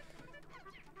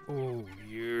 Oh,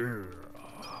 yeah.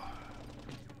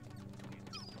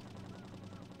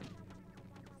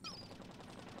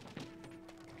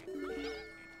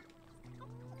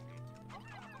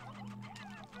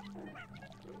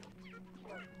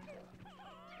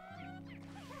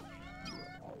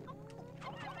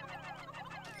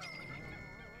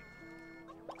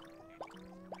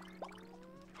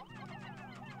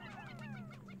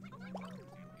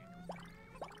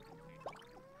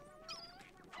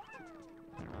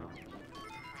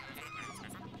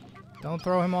 Don't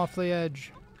throw him off the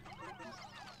edge.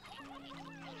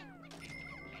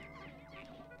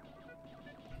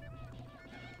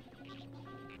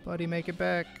 Buddy, make it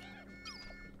back.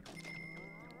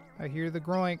 I hear the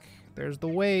groink. There's the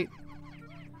weight.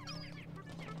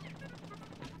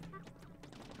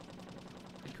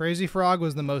 Crazy Frog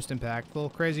was the most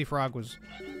impactful. Crazy Frog was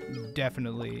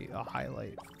definitely a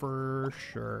highlight, for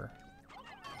sure.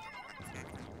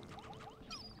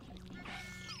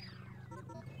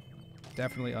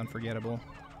 Definitely unforgettable.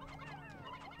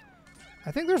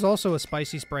 I think there's also a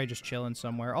spicy spray just chilling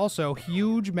somewhere. Also,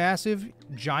 huge, massive,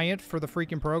 giant for the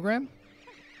freaking program.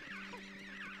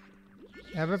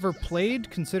 Have I ever played?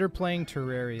 Consider playing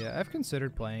Terraria. I've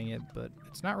considered playing it, but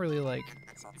it's not really, like,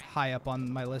 high up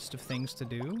on my list of things to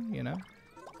do, you know?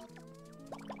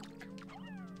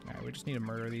 Alright, we just need to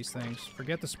murder these things.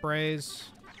 Forget the sprays.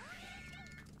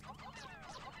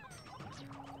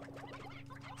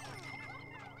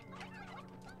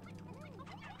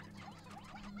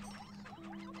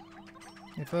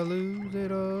 If I lose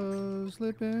it all,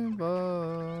 slip and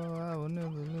fall, I will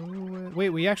never know it. Wait,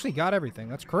 we actually got everything.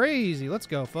 That's crazy. Let's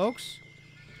go, folks.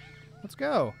 Let's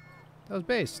go. That was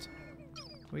based.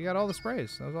 We got all the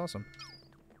sprays. That was awesome.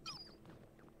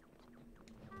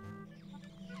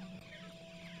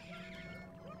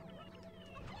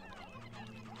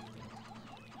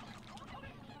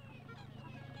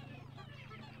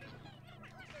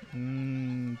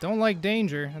 Don't like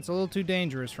danger. That's a little too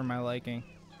dangerous for my liking.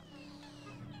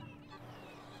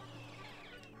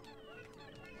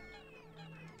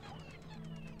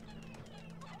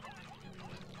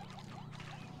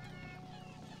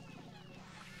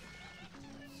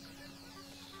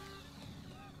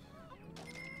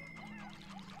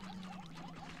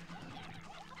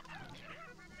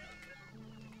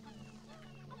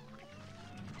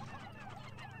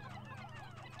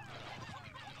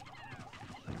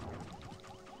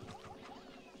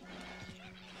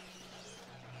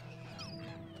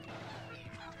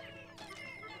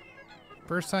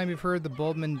 First time you've heard the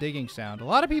Bulbman digging sound. A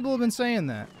lot of people have been saying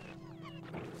that.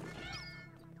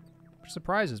 Which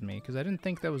surprises me, because I didn't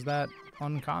think that was that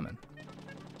uncommon.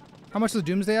 How much the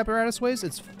Doomsday apparatus weighs?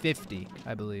 It's 50,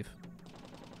 I believe.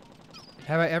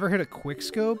 Have I ever hit a quick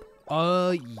scope?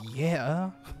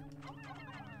 Yeah.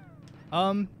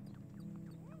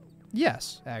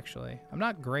 Yes, actually. I'm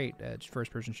not great at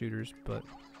first-person shooters, but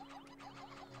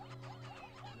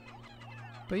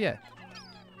yeah.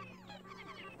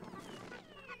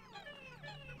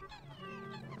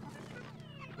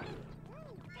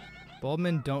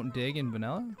 Bulbmen don't dig in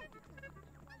vanilla?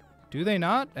 Do they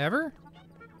not? Ever?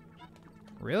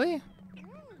 Really?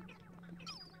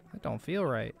 That don't feel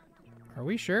right. Are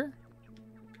we sure?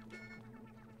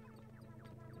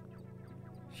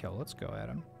 Yo, let's go at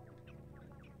him.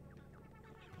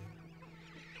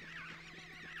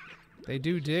 They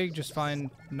do dig, just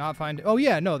not find... Oh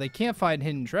yeah, no, they can't find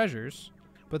hidden treasures.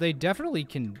 But they definitely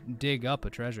can dig up a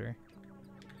treasure.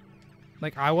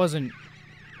 Like, I wasn't...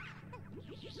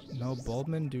 No,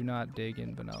 Bulbmen do not dig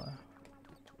in vanilla.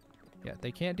 Yeah,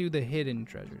 they can't do the hidden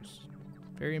treasures.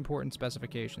 Very important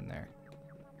specification there.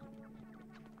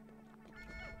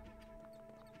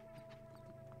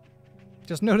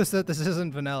 Just noticed that this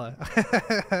isn't vanilla.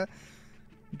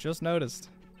 Just noticed.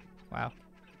 Wow.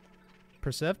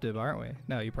 Perceptive, aren't we?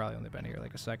 No, you probably only been here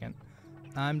like a second.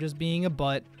 I'm just being a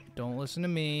butt. Don't listen to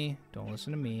me. Don't listen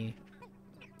to me.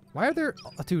 Why are there...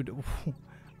 Dude,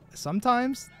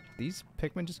 sometimes these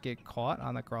Pikmin just get caught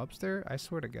on the grubster. I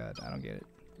swear to God, I don't get it.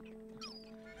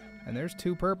 And there's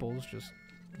two purples just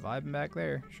vibing back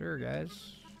there. Sure,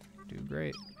 guys. Do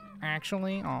great.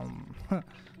 Actually,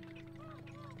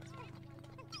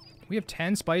 we have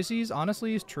 10 spices.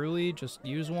 Honestly, truly, just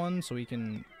use one so we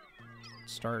can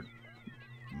start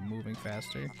moving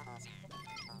faster.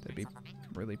 That'd be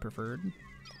really preferred.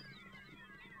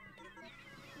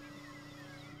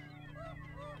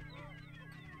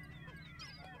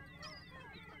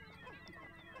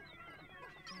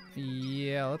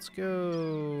 Yeah, let's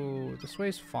go. This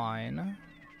way's fine.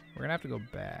 We're gonna have to go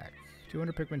back.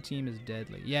 200 Pikmin team is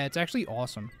deadly. Yeah, it's actually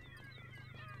awesome.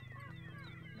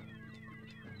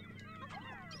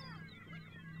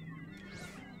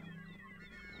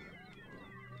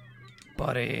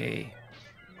 Buddy.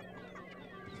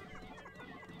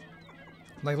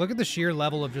 Like, look at the sheer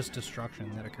level of just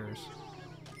destruction that occurs.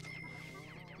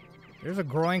 There's a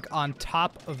Groink on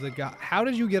top of the guy. How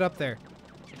did you get up there?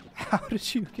 How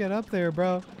did you get up there,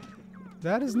 bro?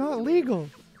 That is not legal.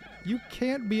 You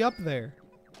can't be up there.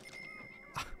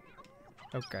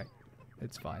 Okay.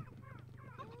 It's fine.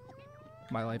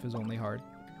 My life is only hard.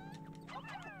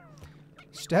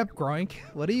 Step, Groink.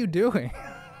 What are you doing?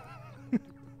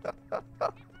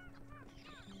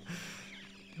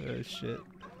 Oh, shit.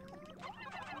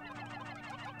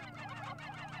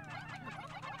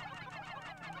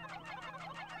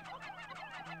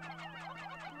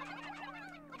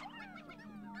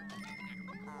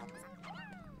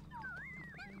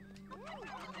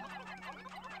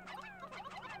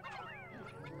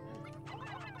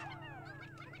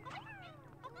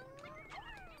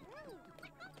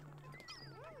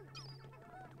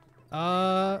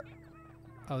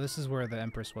 Oh, this is where the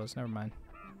Empress was. Never mind.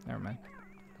 Never mind.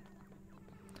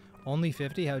 Only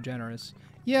 50? How generous.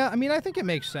 Yeah, I mean, I think it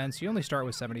makes sense. You only start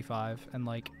with 75, and,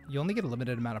 like, you only get a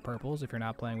limited amount of purples if you're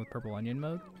not playing with Purple Onion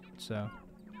mode, so.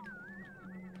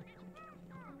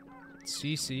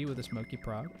 CC with a Smoky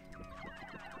Prog.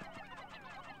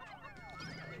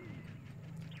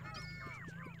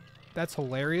 That's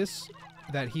hilarious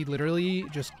that he literally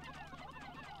just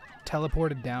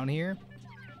teleported down here.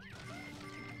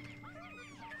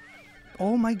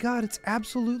 Oh my God, it's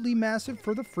absolutely massive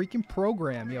for the freaking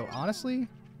program. Yo, honestly,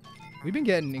 we've been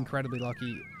getting incredibly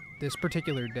lucky this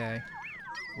particular day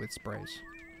with sprays.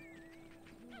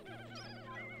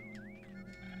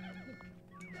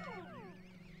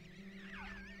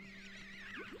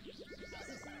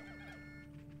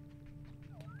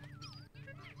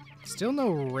 Still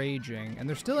no raging, and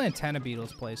there's still antenna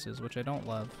beetles places, which I don't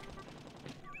love.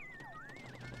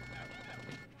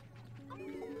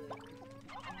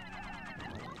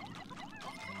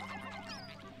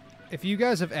 If you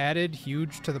guys have added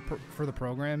huge to for the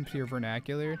program to your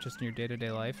vernacular, just in your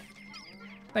day-to-day life,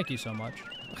 thank you so much.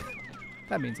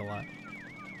 That means a lot.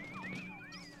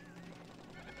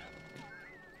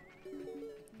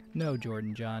 No,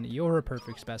 Jordan John, you're a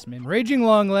perfect specimen. Raging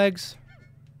long legs.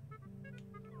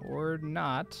 Or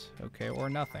not. Okay, or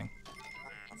nothing.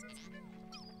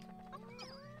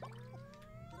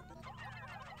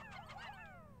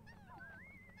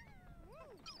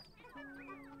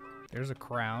 There's a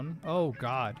crown. Oh,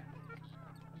 God.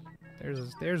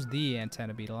 There's the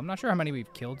antenna beetle. I'm not sure how many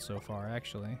we've killed so far,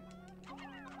 actually.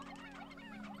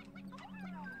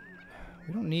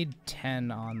 We don't need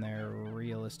 10 on there,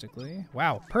 realistically.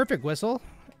 Wow, perfect whistle.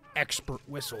 Expert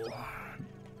whistle.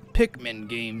 Pikmin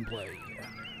gameplay.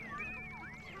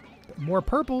 More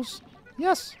purples.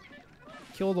 Yes.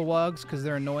 Kill the wugs because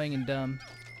they're annoying and dumb.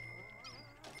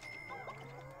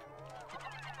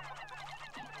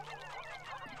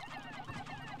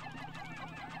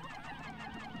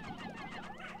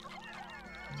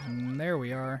 And there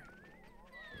we are.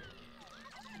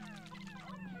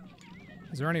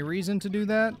 Is there any reason to do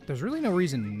that? There's really no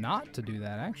reason not to do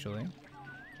that, actually.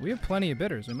 We have plenty of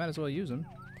bitters. We might as well use them.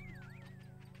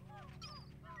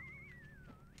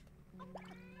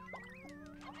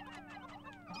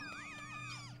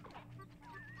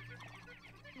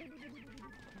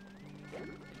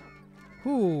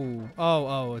 Ooh.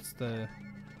 Oh, it's the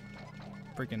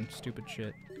freaking stupid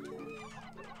shit.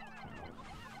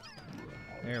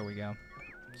 There we go.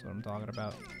 That's what I'm talking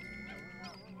about.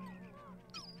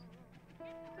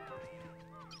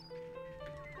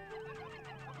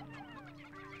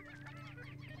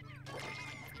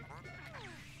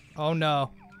 Oh no.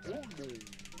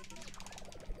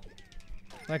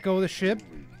 Let go of the ship.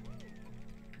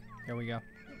 Here we go.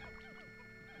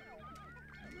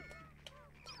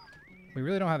 We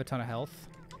really don't have a ton of health.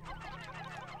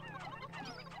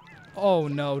 Oh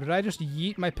no, did I just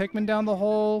yeet my Pikmin down the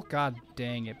hole? God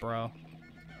dang it, bro.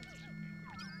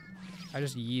 I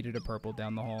just yeeted a purple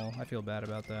down the hole. I feel bad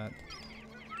about that.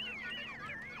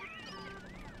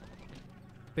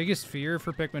 Biggest fear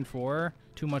for Pikmin 4?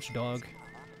 Too much dog.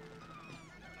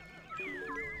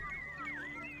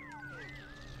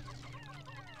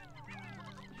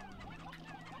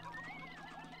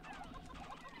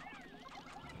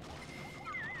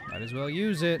 Might as well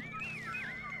use it.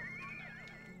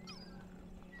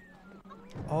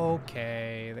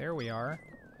 Okay, there we are.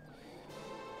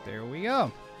 There we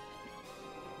go.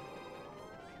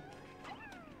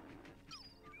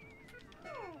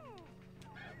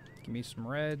 Give me some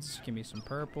reds, give me some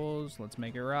purples. Let's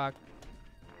make it rock.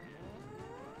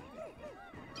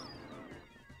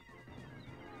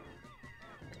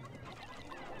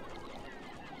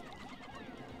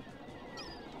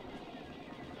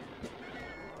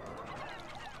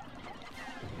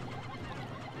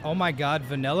 Oh my god,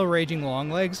 Vanilla Raging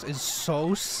Longlegs is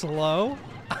so slow.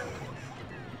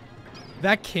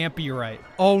 That can't be right.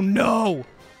 Oh no!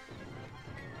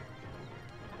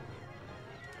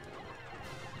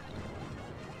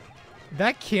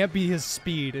 That can't be his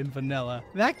speed in Vanilla.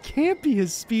 That can't be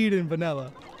his speed in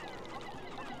Vanilla.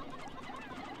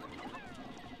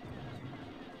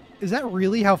 Is that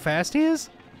really how fast he is?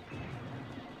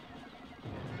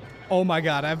 Oh my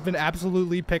god, I've been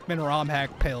absolutely Pikmin ROM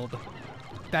hack pilled.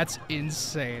 That's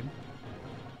insane.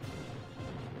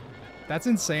 That's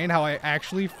insane how I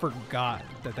actually forgot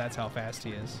that that's how fast he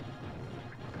is.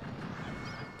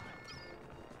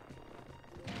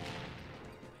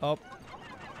 Oh.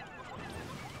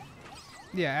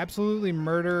 Yeah, absolutely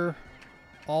murder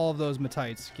all of those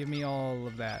Matites. Give me all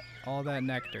of that. All that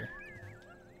nectar.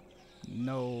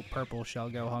 No purple shall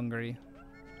go hungry.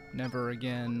 Never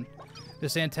again.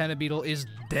 This antenna beetle is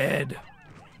dead.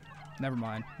 Never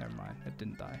mind. Never mind. It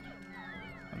didn't die.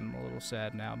 I'm a little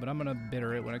sad now, but I'm gonna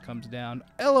bitter it when it comes down.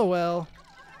 LOL.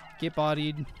 Get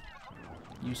bodied.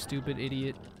 You stupid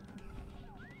idiot.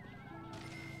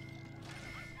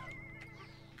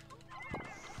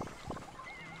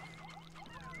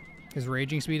 His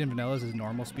raging speed in Vanilla is his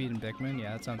normal speed in Pikmin?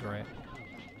 Yeah, that sounds right.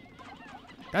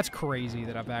 That's crazy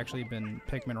that I've actually been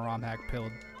Pikmin ROM hack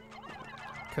pilled.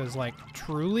 Because, like,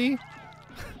 truly,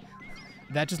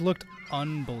 that just looked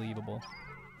unbelievable.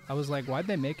 I was like, why'd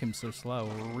they make him so slow?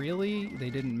 Really? They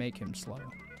didn't make him slow.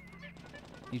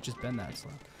 He's just been that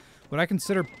slow. Would I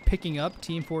consider picking up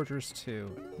Team Fortress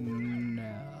 2? No.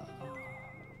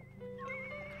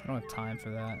 I don't have time for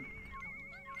that.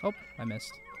 Oh, I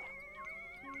missed.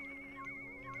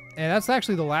 And that's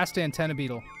actually the last antenna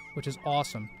beetle, which is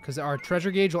awesome, because our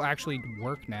treasure gauge will actually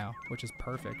work now, which is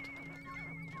perfect.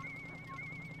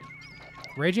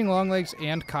 Raging Longlegs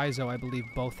and Kaizo, I believe,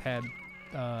 both had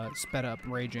sped up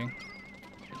Raging.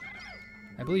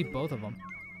 I believe both of them.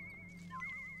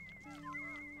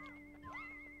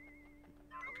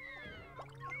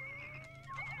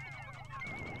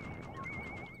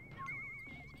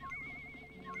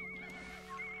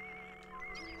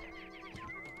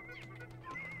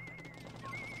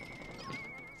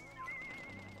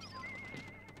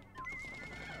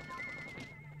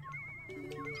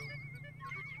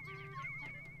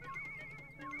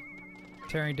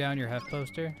 Tearing down your Hef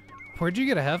poster? Where'd you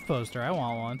get a Hef poster? I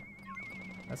want one.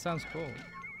 That sounds cool.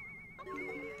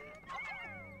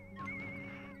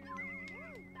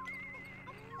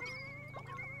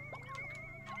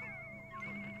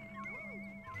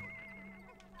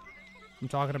 I'm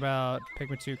talking about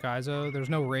Pikmin 2 Kaizo. There's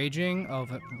no raging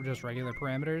of just regular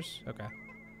parameters. Okay,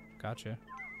 gotcha.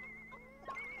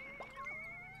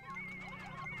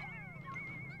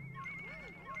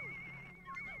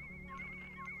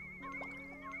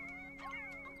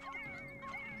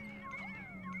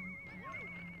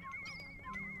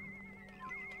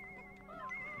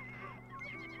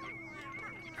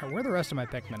 Alright, where are the rest of my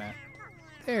Pikmin at?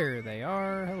 There they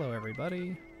are. Hello,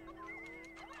 everybody.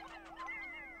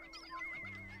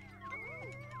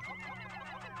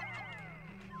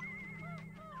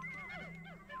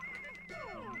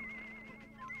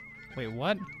 Wait,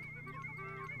 what?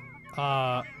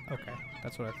 Okay.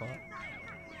 That's what I thought.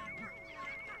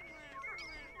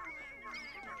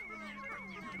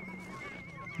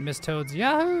 Miss Toad's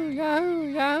Yahoo! Yahoo!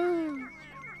 Yahoo!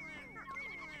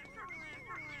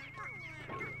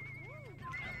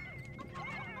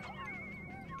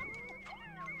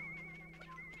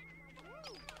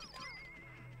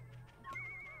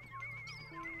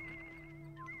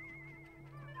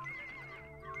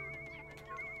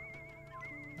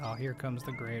 Oh, here comes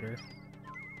the grader.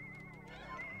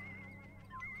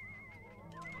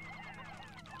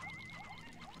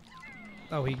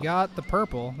 Oh, he got the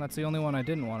purple. That's the only one I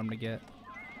didn't want him to get.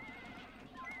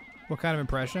 What kind of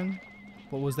impression?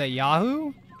 What was that,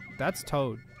 Yahoo? That's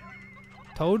Toad.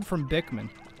 Toad from Pikmin.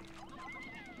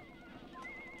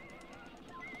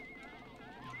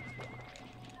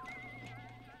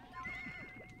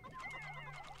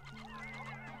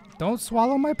 Don't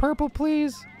swallow my purple,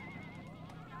 please.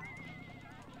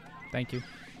 Thank you.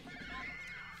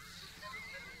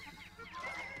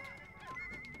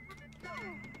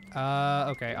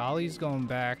 Okay, Ollie's going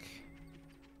back.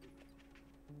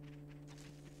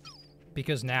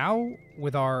 Because now,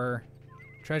 with our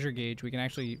treasure gauge, we can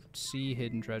actually see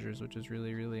hidden treasures, which is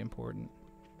really, really important.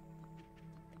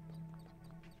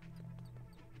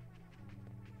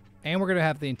 And we're going to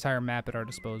have the entire map at our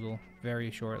disposal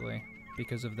very shortly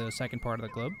because of the second part of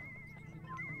the globe.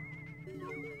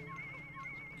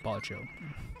 Bacho.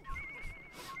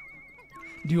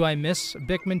 Do I miss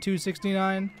Pikmin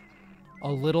 269?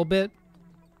 A little bit.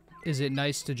 Is it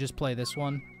nice to just play this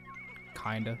one?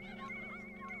 Kinda.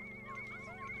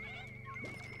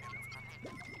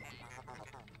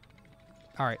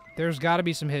 Alright, there's gotta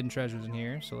be some hidden treasures in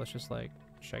here, so let's just, like,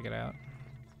 check it out.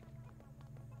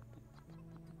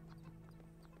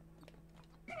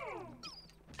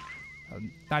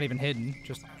 Not even hidden,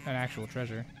 just an actual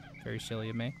treasure. Very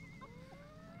silly of me.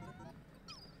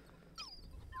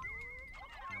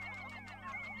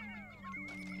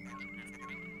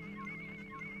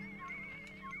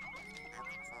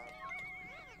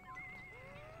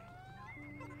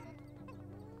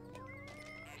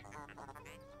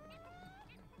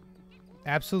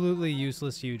 Absolutely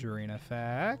useless huge arena.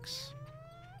 Facts.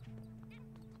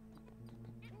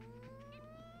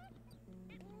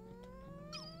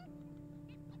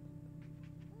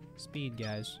 Speed,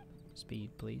 guys. Speed,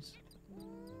 please.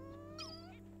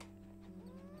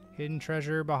 Hidden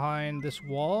treasure behind this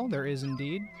wall. There is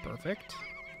indeed. Perfect.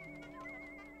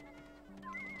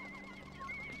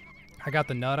 I got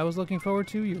the nut I was looking forward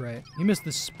to. You're right. You missed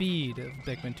the speed of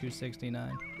Pikmin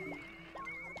 269.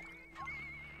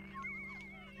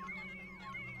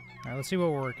 Alright, let's see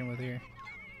what we're working with here.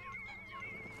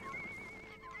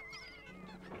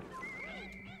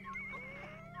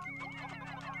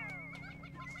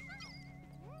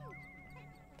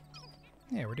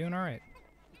 Yeah, we're doing alright.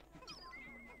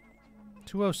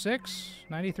 206,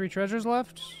 93 treasures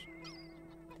left.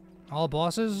 All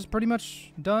bosses pretty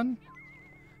much done,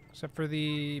 except for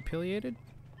the pileated.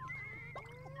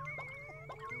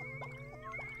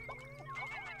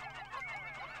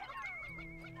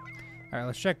 Alright,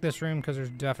 let's check this room, because there's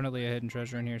definitely a hidden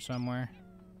treasure in here somewhere.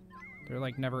 There,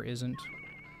 like, never isn't.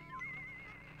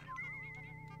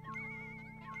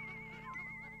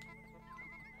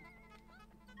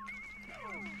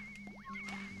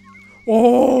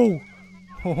 Oh!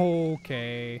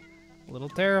 Okay. A little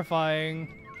terrifying.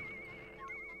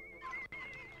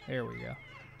 There we go.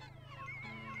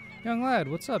 Young lad,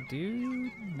 what's up, dude?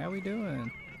 How we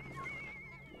doing?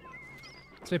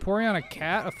 Is Vaporeon a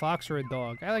cat, a fox, or a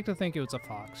dog? I like to think it was a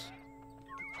fox.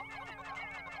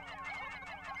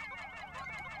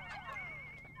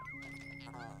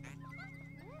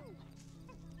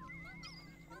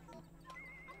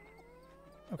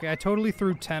 Okay, I totally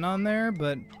threw 10 on there,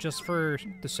 but just for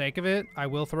the sake of it, I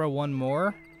will throw one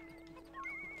more.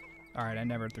 Alright, I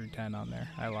never threw 10 on there.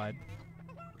 I lied.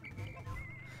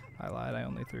 I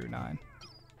only threw 9.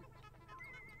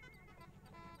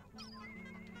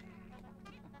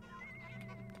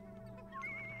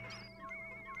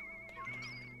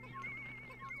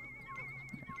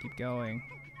 Keep going.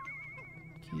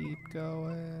 Keep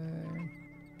going.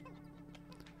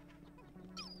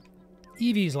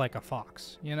 Eevee's like a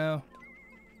fox, you know?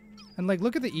 And, like,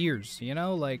 look at the ears, you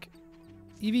know? Like,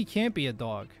 Eevee can't be a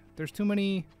dog. There's too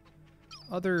many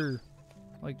other,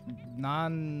 like,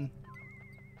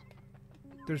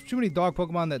 There's too many dog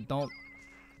Pokemon that don't...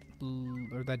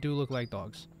 or that do look like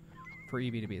dogs for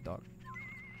Eevee to be a dog.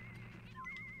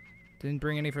 Didn't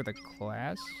bring any for the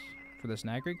class? For the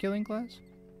Snagrid killing class?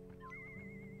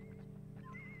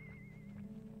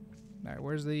 Alright,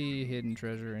 where's the hidden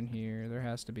treasure in here? There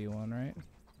has to be one, right?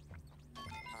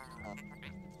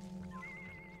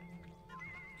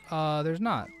 There's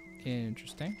not.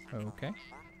 Interesting. Okay.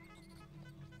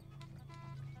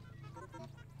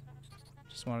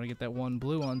 Just wanted to get that one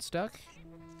blue unstuck.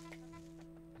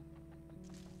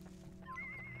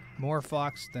 More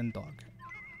fox than dog.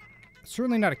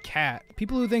 Certainly not a cat.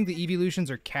 People who think the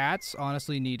evolutions are cats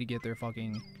honestly need to get their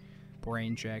fucking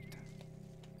brain checked.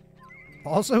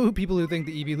 Also, people who think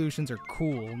the evolutions are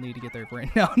cool need to get their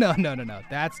brain... No.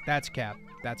 That's cap.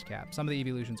 That's cap. Some of the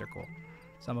evolutions are cool.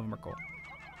 Some of them are cool.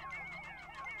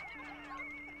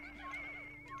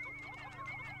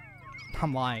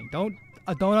 I'm lying. Don't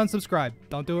unsubscribe.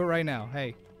 Don't do it right now.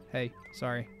 Hey,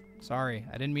 sorry.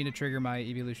 I didn't mean to trigger my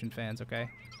evolution fans, okay?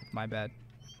 My bad.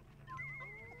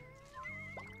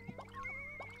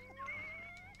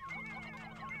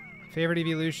 Favorite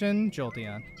evolution?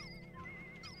 Jolteon.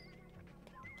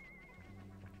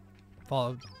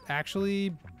 Followed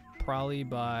actually probably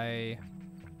by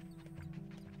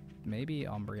maybe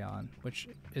Umbreon, which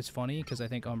is funny because I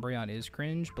think Umbreon is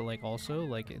cringe, but like also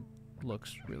like it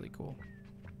looks really cool.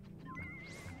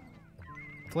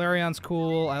 Flareon's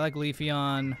cool. I like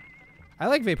Leafeon. I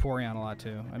like Vaporeon a lot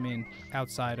too. I mean,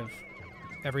 outside of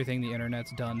everything the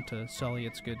internet's done to sully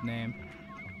its good name.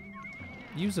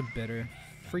 Use a bitter.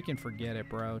 Freaking forget it,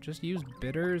 bro. Just use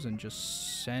bitters and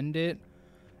just send it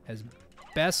as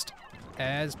best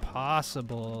as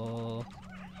possible.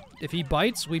 If he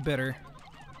bites, we bitter.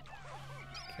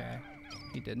 Okay.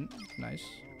 He didn't. Nice.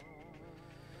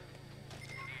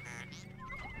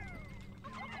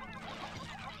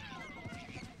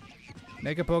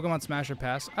 Make a Pokemon Smash or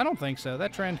Pass? I don't think so.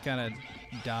 That trend kind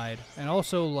of died. And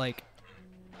also, like,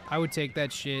 I would take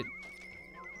that shit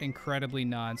incredibly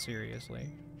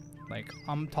non-seriously. Like,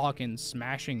 I'm talking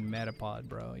smashing Metapod,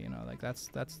 bro. You know, like, that's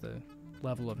the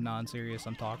level of non-serious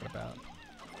I'm talking about.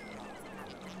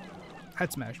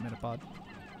 I'd smash Metapod.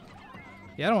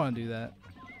 Yeah, I don't want to do that.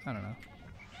 I don't know.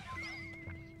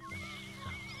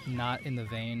 Not in the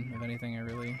vein of anything I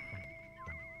really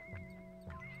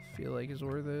feel like is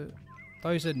worth it. Oh,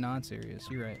 you said non-serious.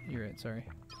 You're right, sorry.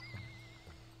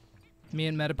 Me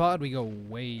and Metapod, we go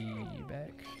way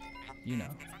back. You know.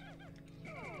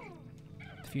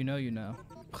 If you know, you know.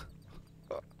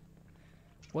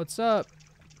 What's up?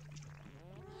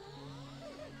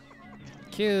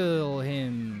 Kill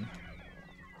him.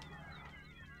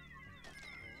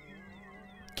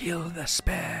 Kill the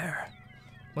spare.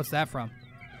 What's that from?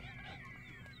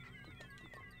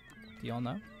 Do y'all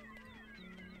know?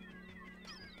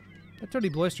 That Dirty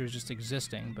Bloister is just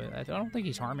existing, but I don't think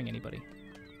he's harming anybody.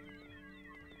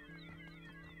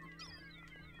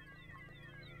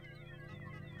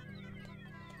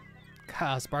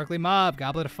 Ah, Sparkly Mob,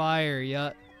 Goblet of Fire,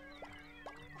 yeah.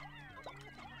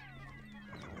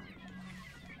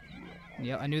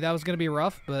 Yeah, I knew that was going to be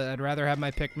rough, but I'd rather have my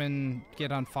Pikmin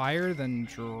get on fire than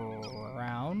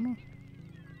drown.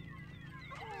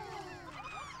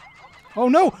 Oh,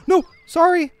 no! No!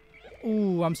 Sorry!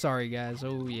 Ooh, I'm sorry, guys.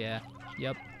 Oh, yeah.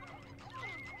 Yep.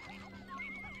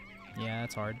 Yeah,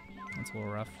 that's hard. That's a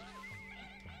little rough.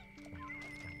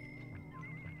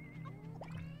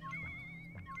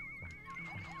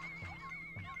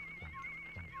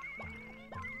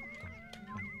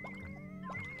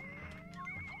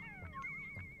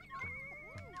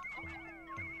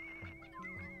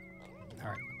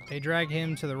 Alright. They drag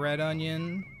him to the Red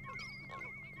Onion.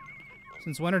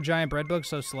 Since when are giant bread bugs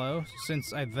so slow?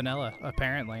 Since vanilla,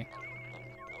 apparently.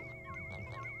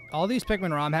 All these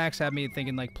Pikmin ROM hacks have me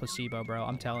thinking like placebo, bro.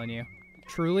 I'm telling you.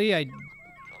 Truly,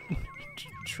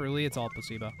 truly, it's all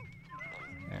placebo.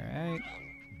 Alright.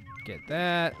 Get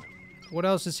that. What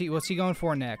else is he... What's he going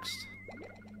for next?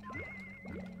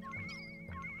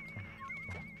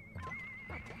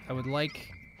 I would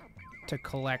like to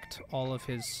collect all of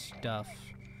his stuff.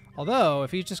 Although,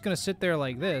 if he's just going to sit there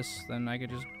like this, then I could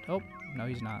just... Oh, no,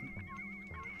 he's not.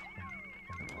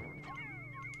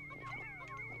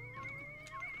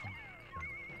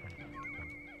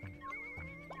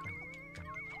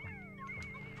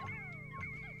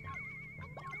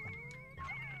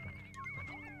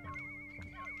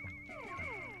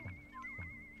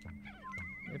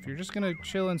 if you're just gonna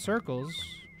chill in circles...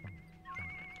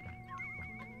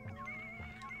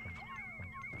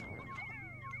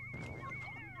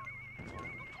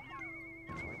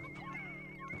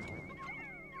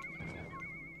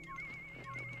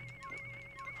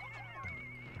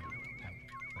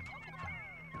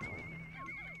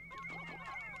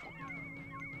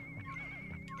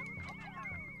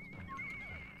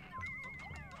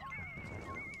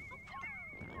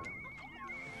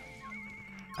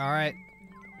 Alright.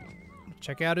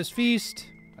 Check out his feast.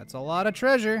 That's a lot of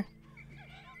treasure.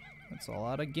 That's a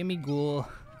lot of gimme ghoul.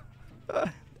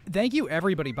 Thank you,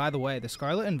 everybody, by the way. The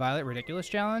Scarlet and Violet Ridiculous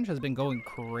Challenge has been going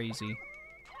crazy.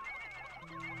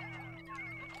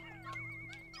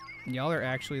 Y'all are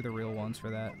actually the real ones for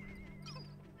that.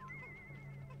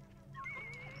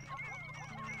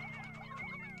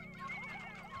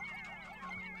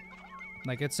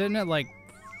 Like, it's sitting at, like,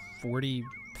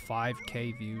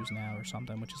 45K views now or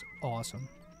something, which is awesome.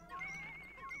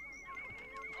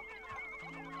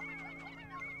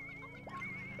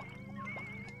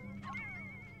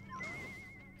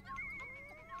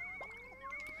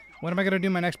 When am I going to do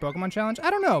my next Pokemon challenge?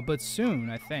 I don't know, but soon,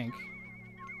 I think.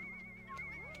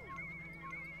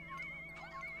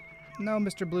 No,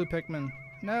 Mr. Blue Pikmin.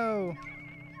 No.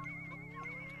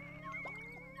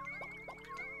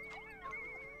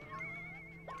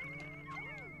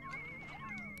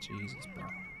 Jesus, bro.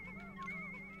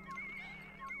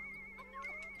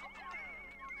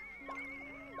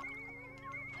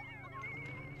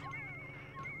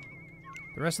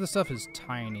 The rest of the stuff is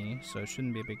tiny, so it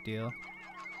shouldn't be a big deal.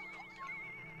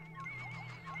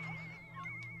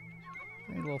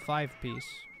 A little 5-piece.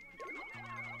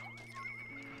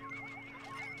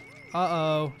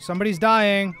 Uh-oh. Somebody's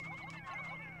dying.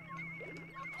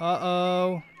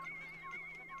 Uh-oh.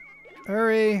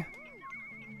 Hurry.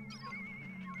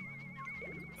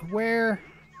 Where?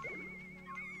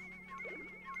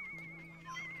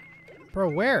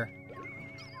 Bro, where?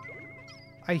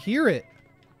 I hear it.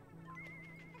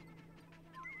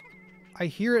 I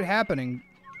hear it happening.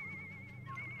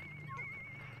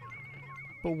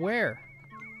 But where?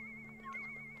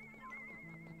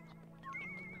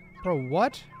 Bro,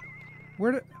 what?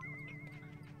 Where did...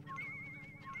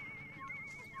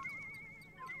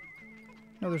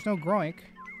 No, there's no Groink.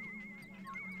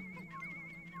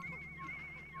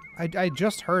 I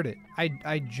just heard it.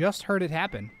 I just heard it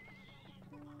happen.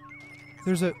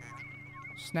 There's a...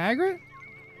 Snagret?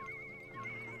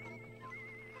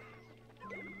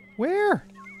 Where?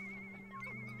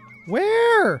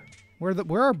 Where?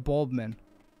 Where are Bulbmen?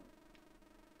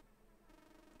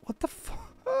 What the fuck?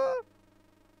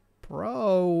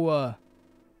 Bro.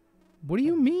 What do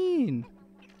you mean?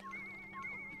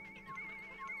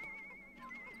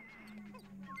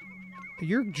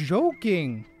 You're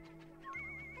joking.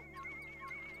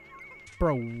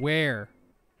 Bro, where?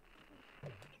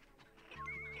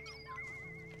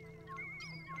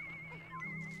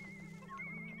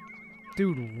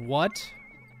 Dude, what?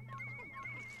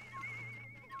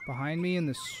 Behind me in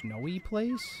the snowy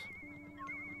place?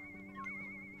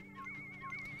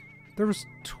 There was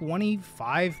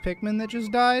 25 Pikmin that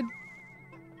just died?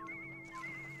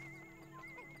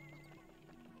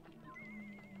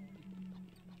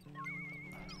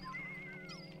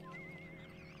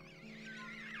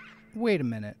 Wait a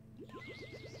minute.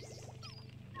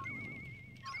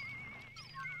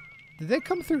 Did they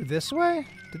come through this way?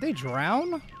 Did they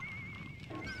drown?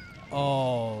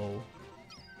 Oh.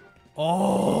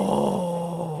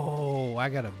 Oh, I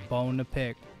got a bone to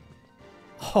pick.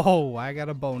 Oh, I got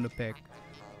a bone to pick.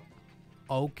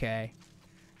 Okay.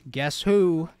 Guess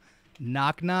who?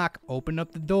 Knock, knock. Open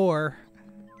up the door.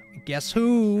 Guess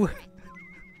who?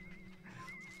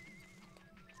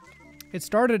 It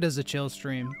started as a chill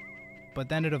stream, but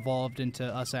then it evolved into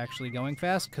us actually going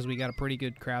fast because we got a pretty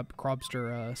good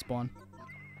crobster spawn.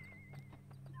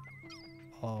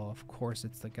 Oh, of course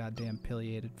it's the goddamn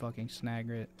pileated fucking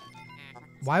Snagret.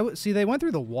 Why would... See, they went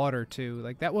through the water, too.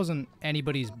 Like, that wasn't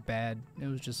anybody's bad. It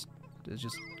was just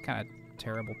kind of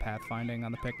terrible pathfinding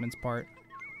on the Pikmin's part.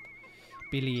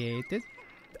 Pileated.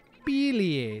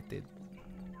 Pileated.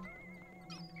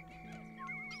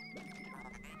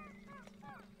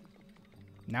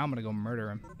 Now I'm gonna go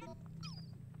murder him.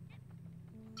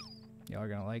 Y'all are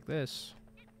gonna like this.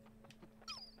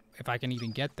 If I can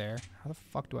even get there. How the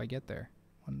fuck do I get there?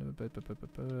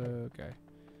 Okay.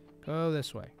 Go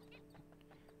this way.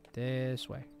 This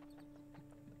way.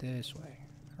 This way.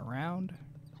 Around.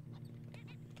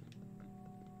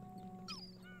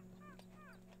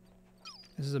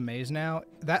 This is a maze now.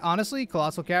 That, honestly,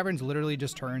 Colossal Caverns literally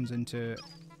just turns into...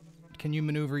 Can you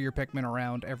maneuver your Pikmin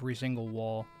around every single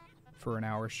wall for an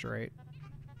hour straight?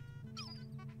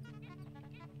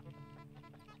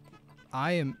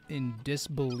 I am in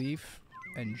disbelief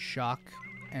and shock,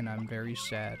 and I'm very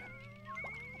sad.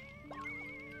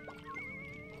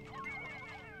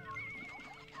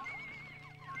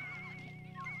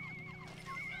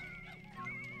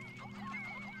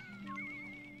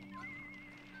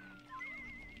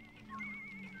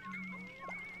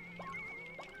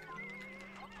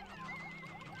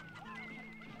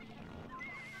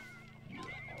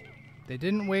 They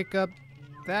didn't wake up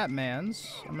that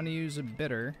man's. I'm gonna use a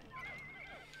bitter.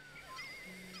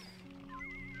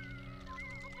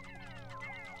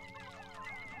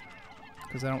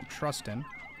 Because I don't trust him.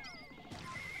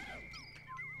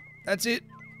 That's it.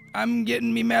 I'm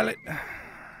getting me mallet.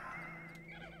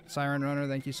 Siren Runner,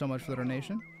 thank you so much for the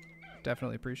donation.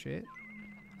 Definitely appreciate it.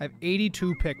 I have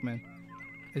 82 Pikmin.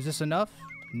 Is this enough?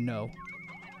 No.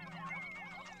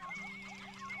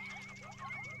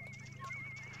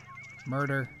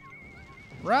 Murder.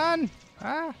 Run!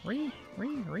 Ah,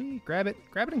 grab it.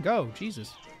 Grab it and go.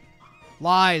 Jesus.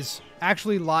 Lies.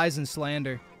 Actually lies and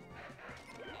slander.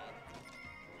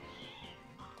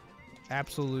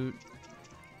 Absolute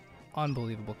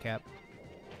unbelievable cap.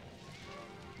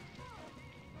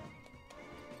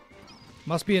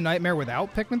 Must be a nightmare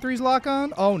without Pikmin 3's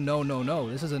lock-on? Oh, no, no, no.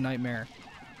 This is a nightmare.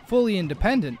 Fully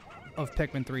independent of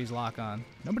Pikmin 3's lock-on.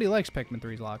 Nobody likes Pikmin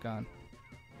 3's lock-on.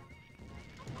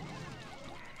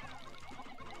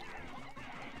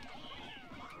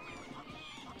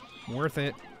 Worth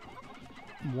it.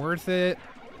 Worth it.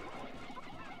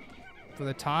 For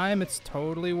the time, it's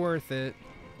totally worth it.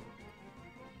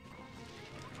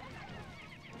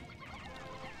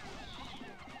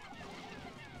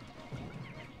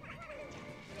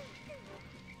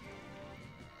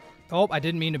 Oh, I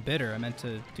didn't mean to bitter. I meant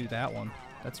to do that one.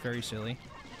 That's very silly.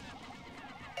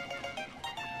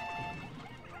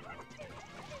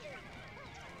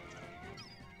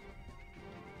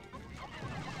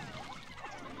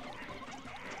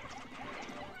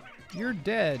 You're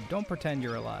dead. Don't pretend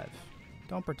you're alive.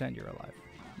 Don't pretend you're alive.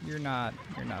 You're not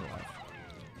alive.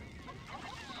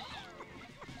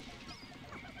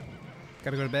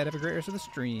 Gotta go to bed. Have a great rest of the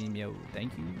stream. Yo,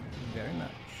 thank you very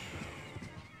much.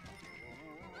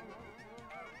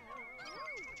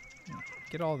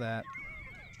 Get all that.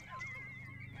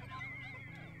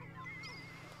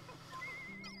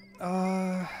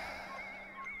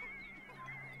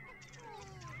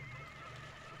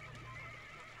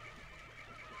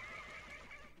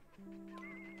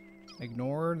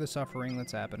 Ignore the suffering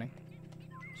that's happening.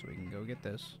 So we can go get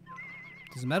this.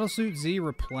 Does Metal Suit Z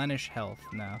replenish health?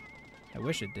 No. I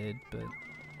wish it did, but...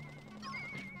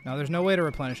 No, there's no way to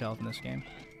replenish health in this game.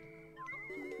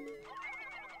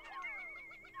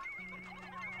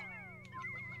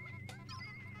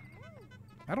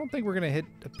 I don't think we're going to hit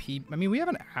a P... I mean, we have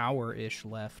an hour-ish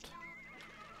left.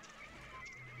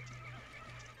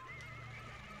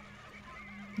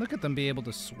 Look at them be able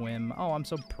to swim. Oh, I'm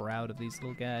so proud of these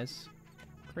little guys.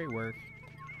 Great work.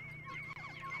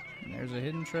 And there's a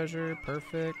hidden treasure.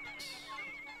 Perfect.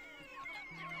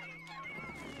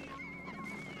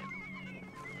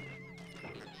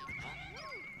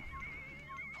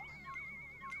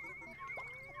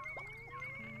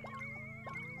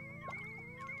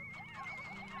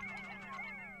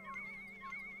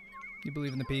 You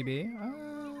believe in the PB?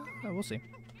 We'll see.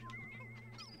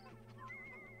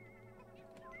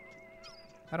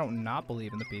 I don't not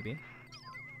believe in the PB.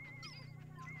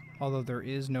 Although there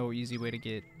is no easy way to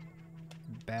get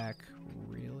back,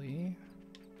 really.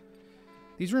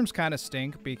 These rooms kind of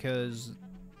stink because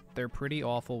they're pretty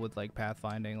awful with, like,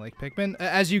 pathfinding. Like, Pikmin,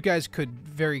 as you guys could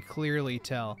very clearly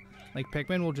tell, like,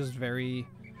 Pikmin will just very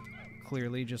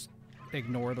clearly just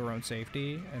ignore their own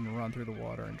safety and run through the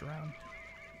water and drown.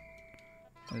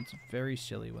 And it's very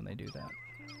silly when they do that.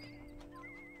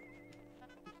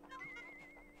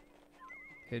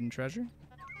 Hidden treasure?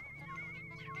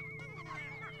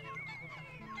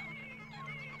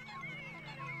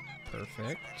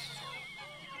 Perfect.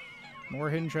 More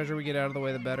hidden treasure we get out of the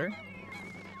way, the better.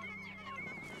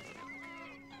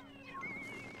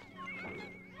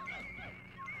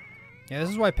 Yeah, this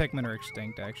is why Pikmin are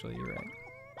extinct, actually. You're right.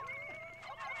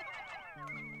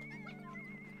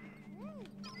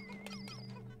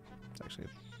 It's actually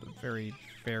a very,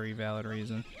 very valid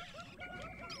reason.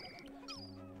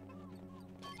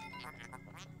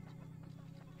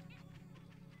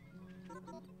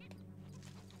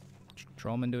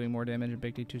 Trollman doing more damage in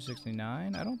Big D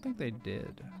 269? I don't think they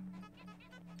did.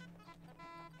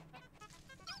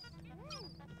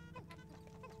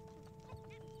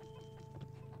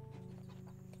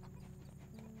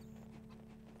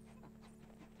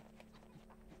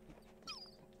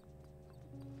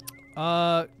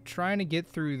 Trying to get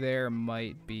through there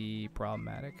might be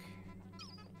problematic.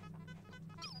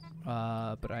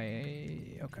 But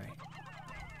okay.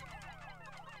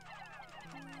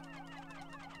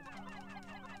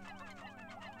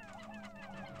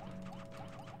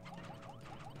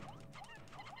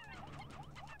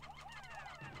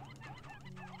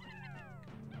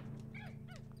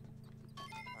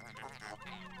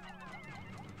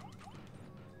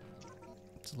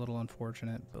 It's a little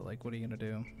unfortunate, but like, what are you gonna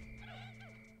do?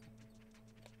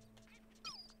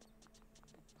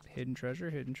 Hidden treasure,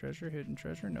 hidden treasure, hidden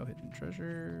treasure, no hidden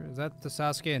treasure. Is that the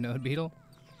Sasuke and Node Beetle?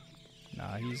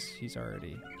 Nah, he's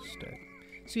already stuck.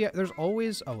 So yeah, there's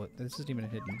always, oh, this isn't even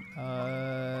hidden.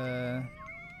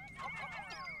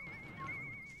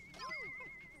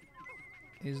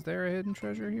 Is there a hidden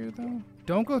treasure here though?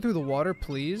 Don't go through the water,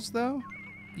 please, though.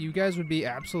 You guys would be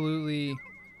absolutely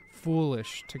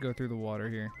foolish to go through the water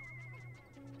here.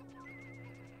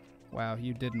 Wow,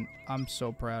 you didn't. I'm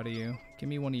so proud of you. Give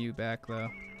me one of you back, though.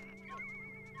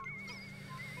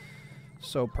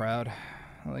 So proud.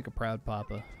 I like a proud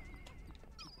papa.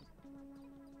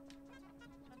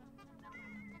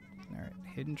 Alright,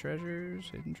 hidden treasures,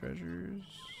 hidden treasures.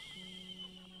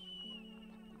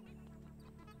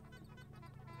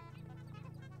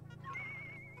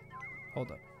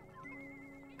 Hold up.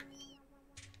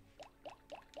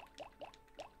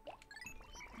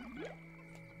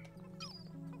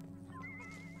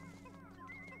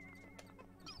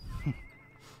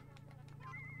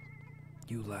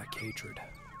 You lack hatred.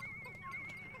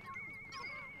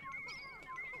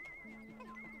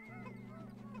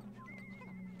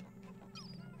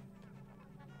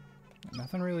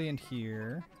 Nothing really in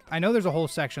here. I know there's a whole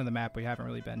section of the map we haven't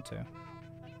really been to.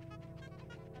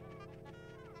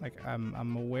 Like,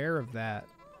 I'm aware of that.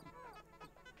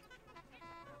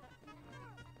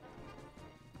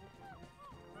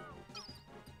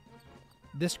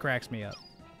 This cracks me up.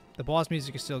 The boss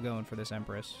music is still going for this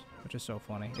Empress, which is so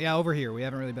funny. Yeah, over here. We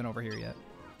haven't really been over here yet.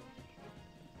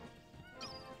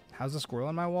 How's the squirrel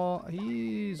on my wall?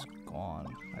 He's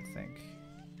gone, I think.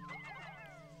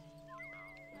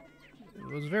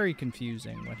 It was very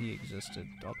confusing when he existed,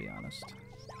 I'll be honest.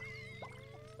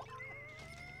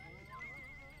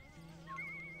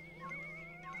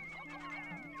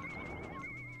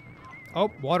 Oh,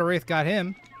 Water Wraith got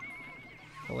him.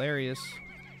 Hilarious.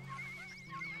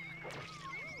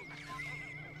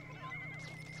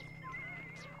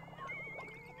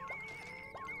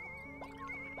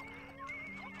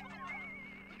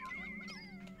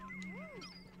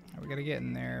 We gotta get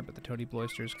in there, but the Toady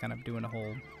Bloister's kind of doing a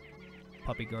whole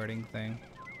puppy guarding thing.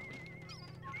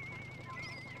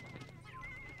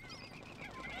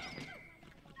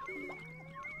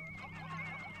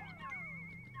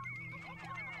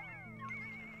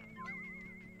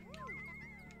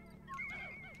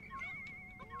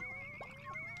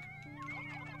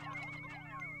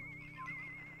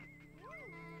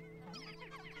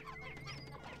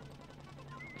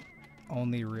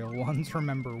 Only real ones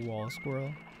remember Wall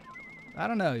Squirrel. I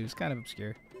don't know, he was kind of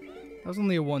obscure. That was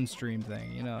only a one stream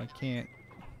thing, you know, I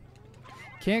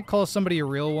can't call somebody a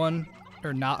real one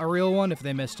or not a real one if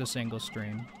they missed a single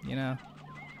stream, you know?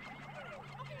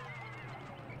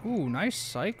 Ooh, nice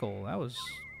cycle. That was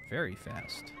very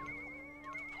fast.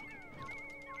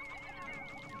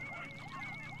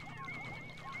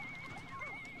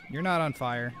 You're not on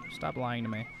fire. Stop lying to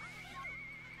me.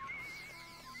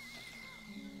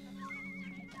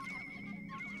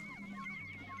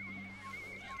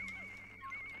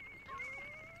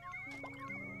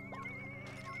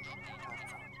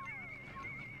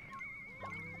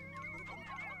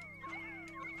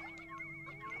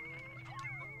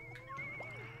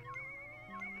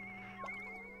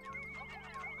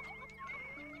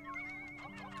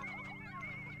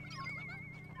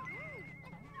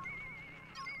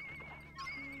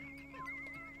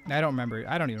 I don't remember.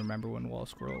 I don't even remember when Wall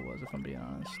Squirrel was, if I'm being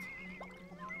honest.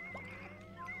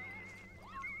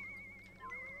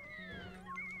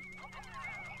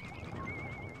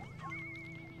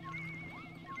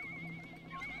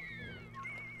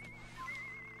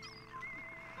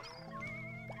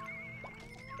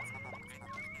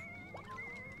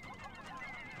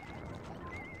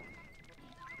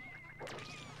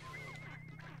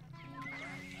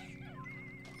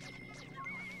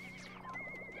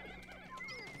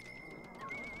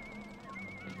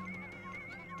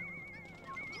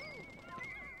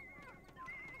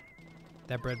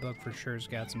 That bread bug for sure's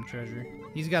got some treasure.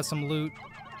 He's got some loot.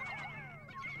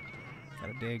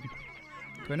 Gotta dig.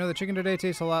 Do I know the chicken today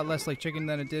tastes a lot less like chicken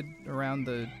than it did around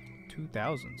the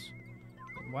 2000s?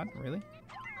 What? Really?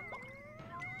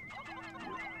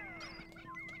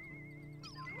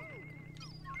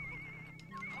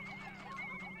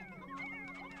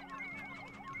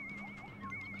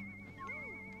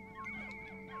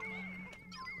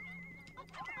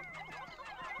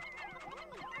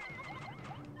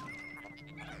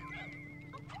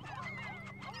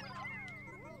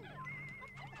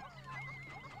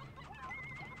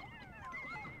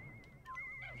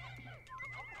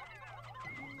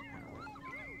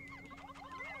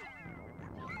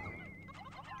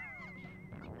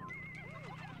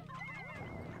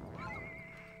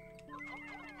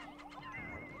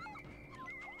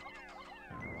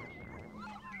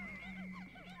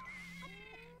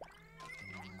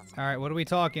 All right, what are we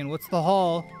talking? What's the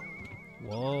haul?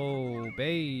 Whoa,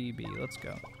 baby. Let's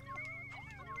go.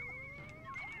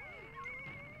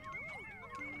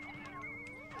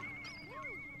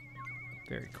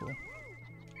 Very cool.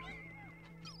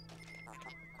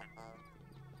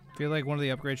 Feel like one of the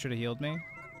upgrades should have healed me?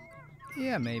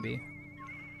 Yeah, maybe.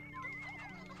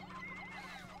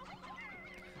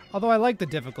 Although I like the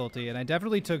difficulty, and I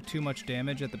definitely took too much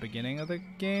damage at the beginning of the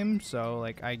game, so,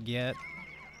 like, I get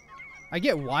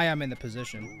why I'm in the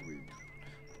position.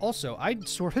 Also, I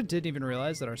sort of didn't even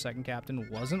realize that our second captain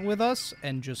wasn't with us,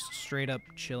 and just straight up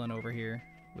chilling over here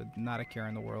with not a care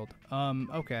in the world.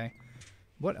 Okay.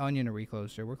 What onion are we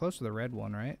close to? We're close to the red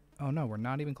one, right? Oh, no, we're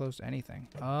not even close to anything.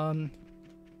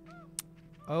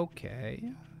 Okay.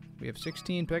 We have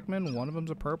 16 Pikmin. One of them's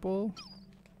a purple.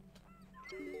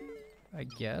 I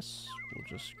guess we'll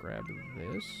just grab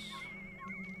this.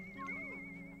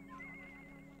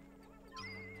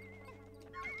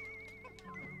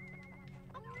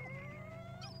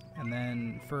 And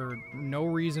then, for no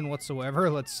reason whatsoever,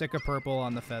 let's stick a purple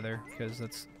on the feather, because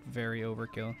that's very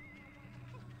overkill.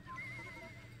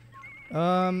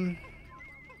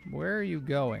 Where are you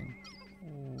going?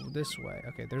 Ooh, this way.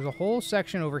 Okay, there's a whole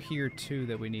section over here, too,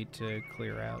 that we need to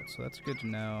clear out, so that's good to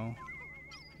know.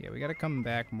 Yeah, we gotta come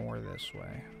back more this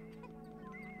way.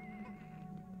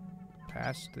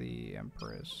 Past the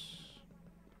Empress.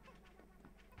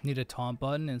 Need a taunt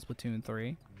button in Splatoon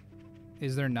 3.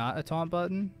 Is there not a taunt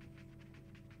button?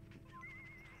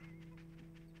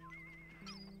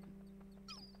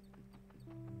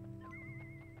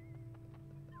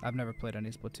 I've never played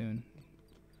any Splatoon.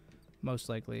 Most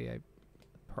likely I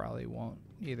probably won't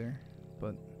either,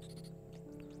 but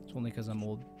it's only because I'm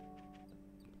old.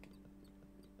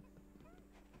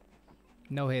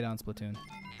 No hate on Splatoon.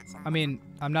 I mean,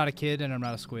 I'm not a kid and I'm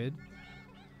not a squid,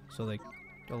 so like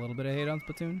a little bit of hate on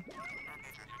Splatoon.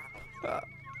 No.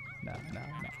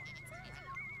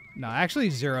 No,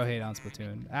 actually zero hate on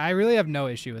Splatoon. I really have no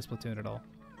issue with Splatoon at all.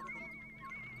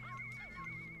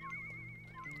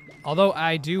 Although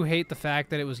I do hate the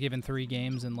fact that it was given 3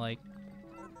 games in like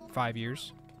 5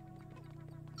 years.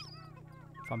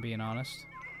 If I'm being honest.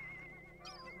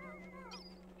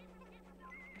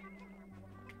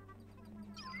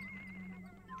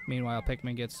 Meanwhile,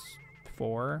 Pikmin gets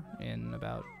 4 in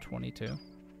about 22.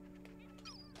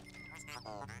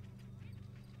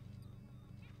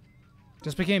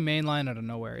 Just became mainline out of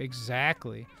nowhere.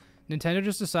 Exactly. Nintendo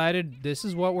just decided this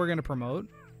is what we're going to promote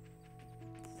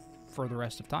for the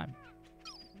rest of time.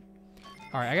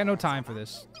 Alright, I got no time for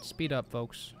this. Speed up,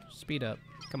 folks. Speed up.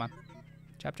 Come on.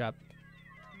 Chop, chop.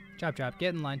 Chop, chop.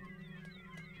 Get in line.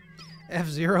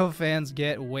 F-Zero fans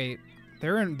get... Wait.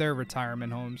 They're in their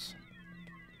retirement homes.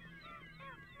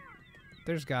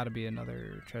 There's got to be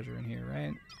another treasure in here,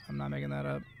 right? I'm not making that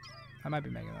up. I might be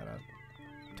making that up.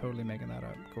 Totally making that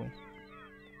up. Cool.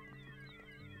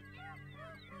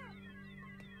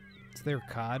 It's their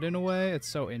COD in a way. It's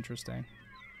so interesting.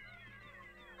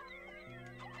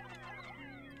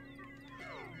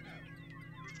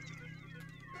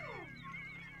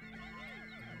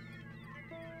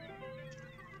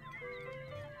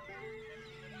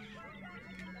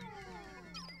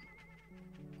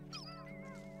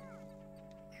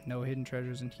 No hidden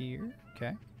treasures in here.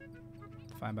 Okay.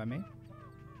 Fine by me.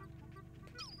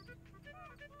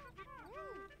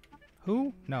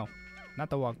 Who? No. Not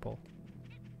the walk pole.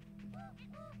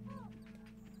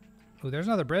 Ooh, there's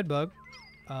another bread bug.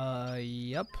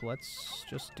 Yep. Let's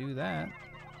just do that.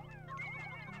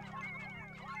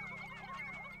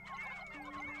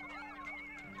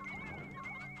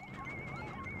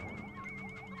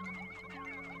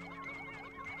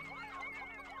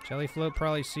 Jellyfloat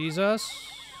probably sees us.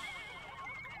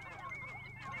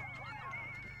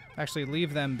 Actually,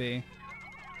 leave them be.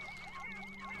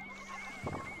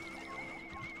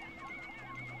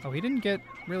 Oh, he didn't get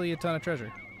really a ton of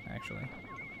treasure, actually.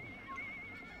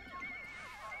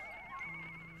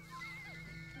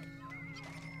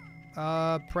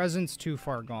 Present's too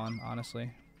far gone, honestly.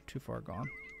 Too far gone.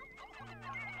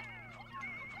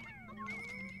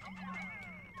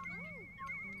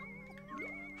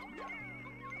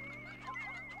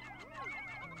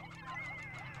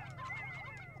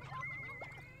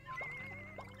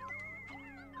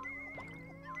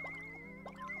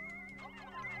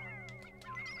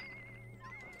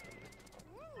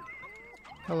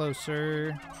 Hello,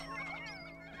 sir.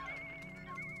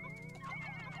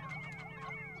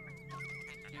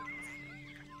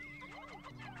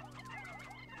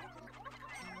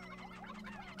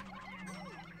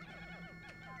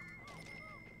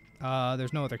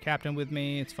 There's no other captain with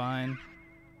me. It's fine.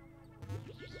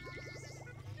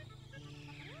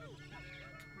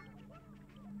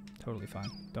 Totally fine.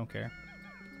 Don't care.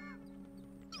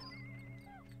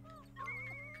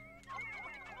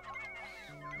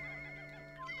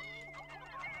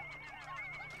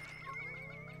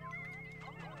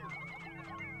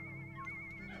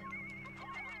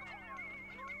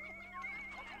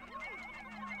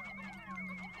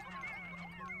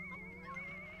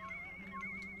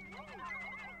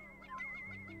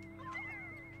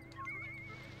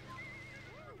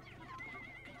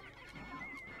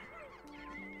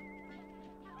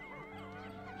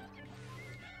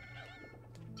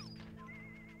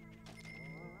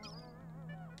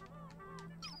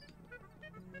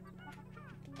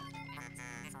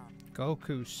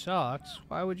 Goku sucks?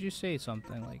 Why would you say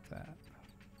something like that?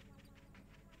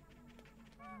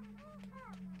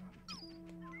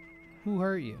 Who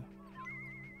hurt you?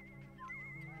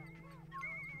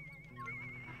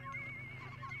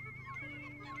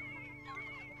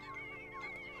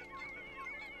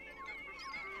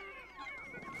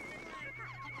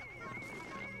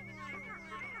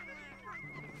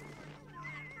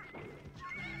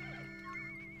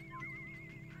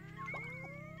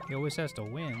 He always has to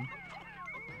win.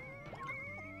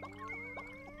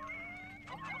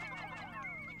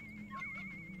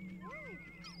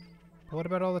 But what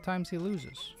about all the times he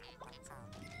loses?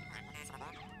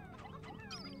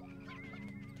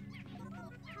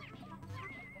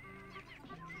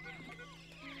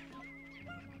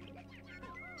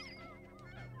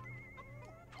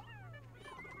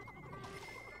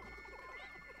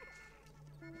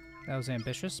 That was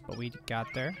ambitious, but we got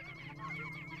there.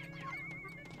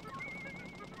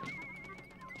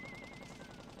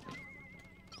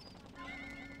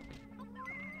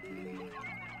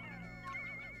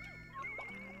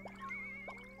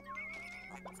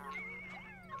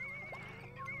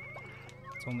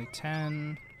 It's only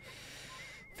 10.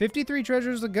 53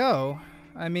 treasures to go.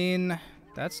 I mean,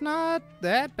 that's not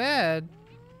that bad.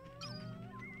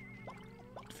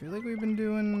 I feel like we've been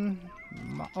doing...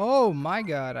 Oh my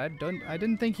god, I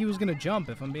didn't think he was gonna jump,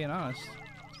 if I'm being honest.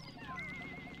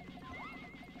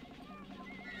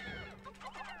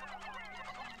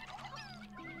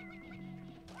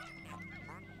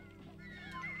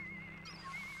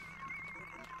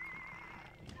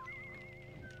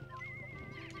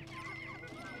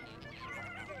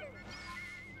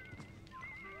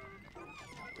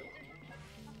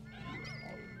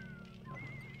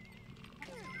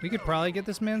 We could probably get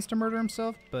this man to murder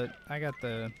himself, but I got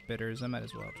the bitters. I might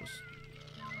as well just...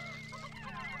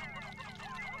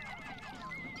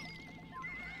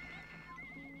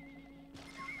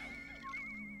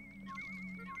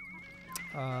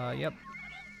 Yep.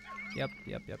 Yep.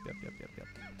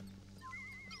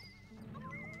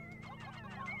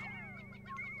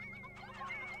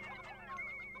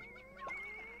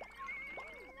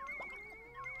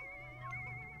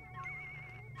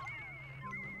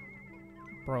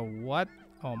 Bro, what?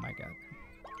 Oh my god.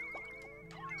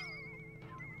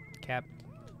 Cap.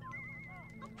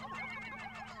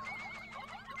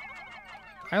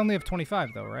 I only have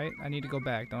 25 though, right? I need to go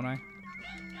back, don't I?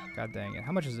 God dang it.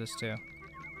 How much is this too?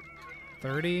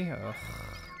 30? Ugh.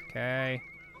 Okay.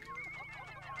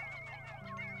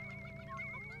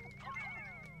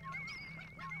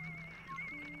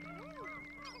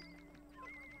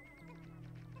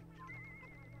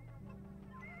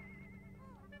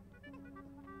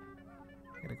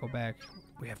 Go back.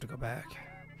 We have to go back.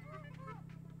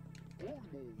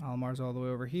 Almar's all the way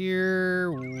over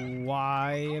here.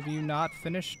 Why have you not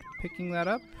finished picking that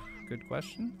up? Good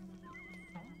question.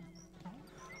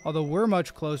 Although we're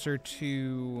much closer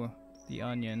to the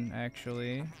onion,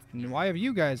 actually. And why have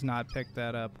you guys not picked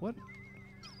that up? What? Did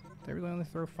they really only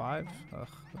throw 5? Ugh,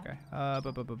 okay.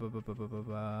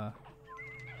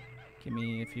 Give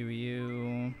me a few of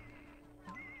you.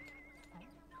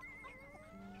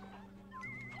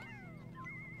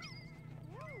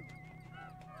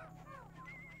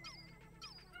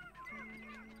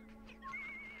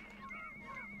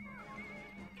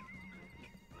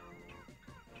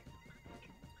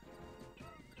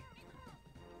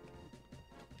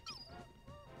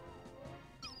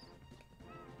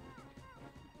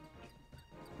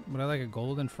 Would I like a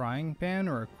golden frying pan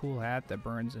or a cool hat that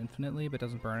burns infinitely but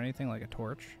doesn't burn anything, like a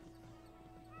torch?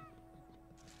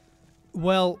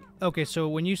 Well, okay, so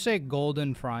when you say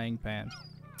golden frying pan,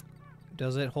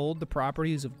 does it hold the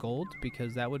properties of gold?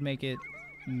 Because that would make it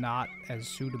not as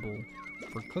suitable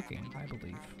for cooking, I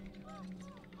believe.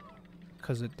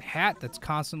 Because a hat that's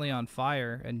constantly on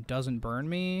fire and doesn't burn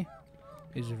me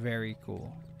is very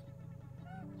cool.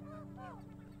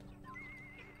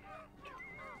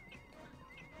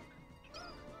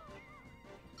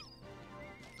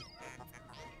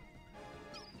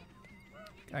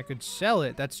 I could sell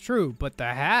it. That's true. But the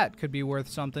hat could be worth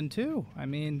something too. I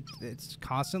mean, it's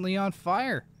constantly on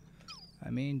fire. I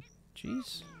mean,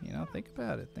 jeez. You know, think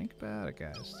about it. Think about it,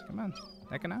 guys. Come on.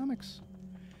 Economics.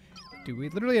 Dude, we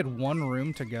literally had one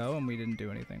room to go and we didn't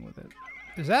do anything with it.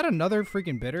 Is that another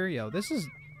freaking bidder? Yo, this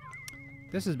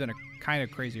has been a kind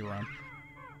of crazy run.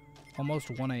 Almost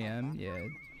 1 a.m. Yeah.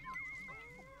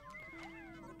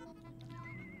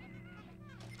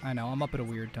 I know, I'm up at a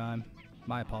weird time.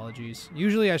 My apologies.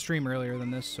 Usually I stream earlier than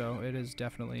this, so it is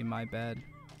definitely my bad.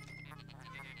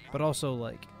 But also,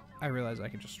 like, I realize I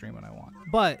can just stream when I want.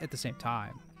 But at the same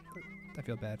time, I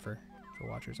feel bad for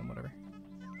watchers and whatever.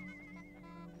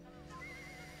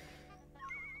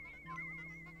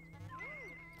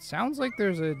 Sounds like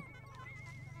there's a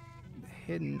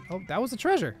hidden... Oh, that was a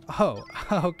treasure. Oh,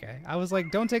 okay. I was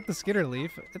like, don't take the skitter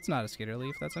leaf. It's not a skitter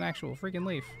leaf. That's an actual freaking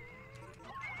leaf.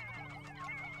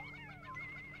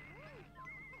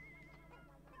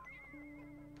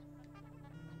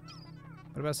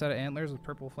 What about a set of antlers with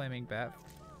purple flaming bat?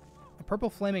 A purple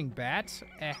flaming bat?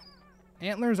 Eh.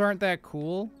 Antlers aren't that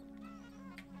cool.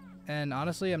 And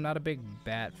honestly, I'm not a big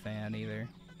bat fan either.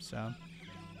 So...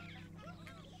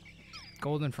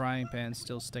 Golden frying pan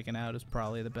still sticking out is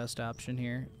probably the best option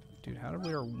here. Dude, how did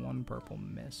we our one purple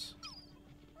miss?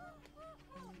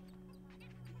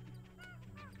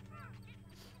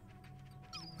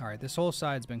 Alright, this whole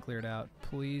side's been cleared out.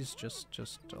 Please, just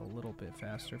a little bit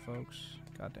faster, folks.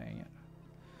 God dang it.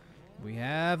 We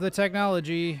have the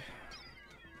technology.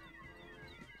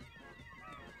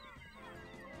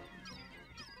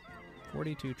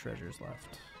 $42 treasures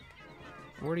left.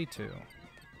 42.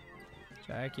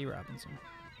 Jackie Robinson.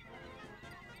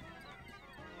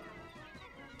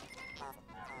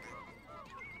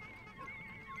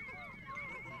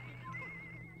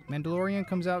 Mandalorian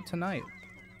comes out tonight.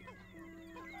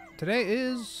 Today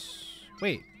is...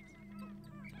 Wait.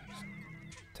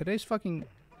 Today's fucking...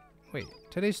 Wait.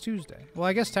 Today's Tuesday. Well,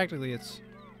 I guess technically it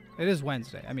is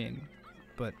Wednesday. I mean,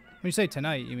 but when you say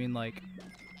tonight, you mean like...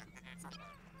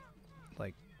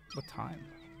 Like, what time?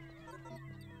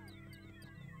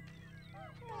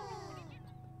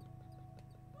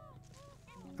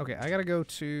 Okay, I gotta go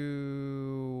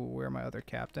to where my other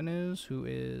captain is, who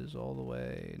is all the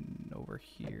way over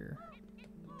here.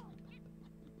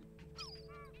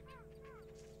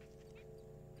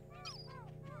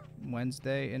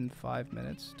 Wednesday in 5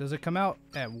 minutes. Does it come out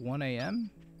at 1 a.m.?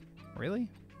 Really?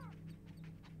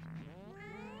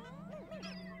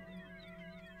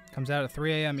 Comes out at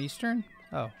 3 a.m. Eastern?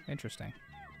 Oh, interesting.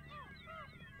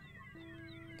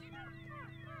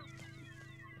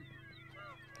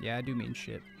 Yeah, I do mean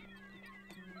shit.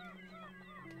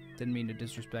 Didn't mean to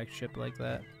disrespect ship like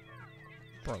that.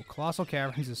 Bro, Colossal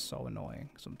Caverns is so annoying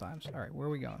sometimes. Alright, where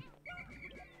are we going?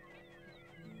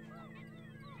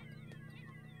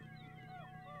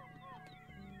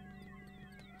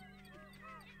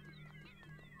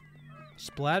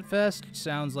 Splatfest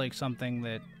sounds like something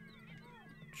that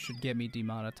should get me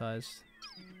demonetized.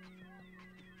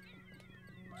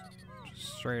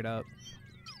 Just straight up.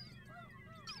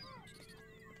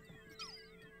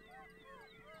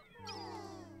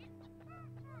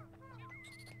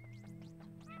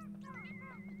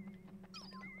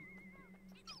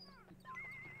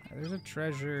 There's a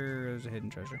treasure. There's a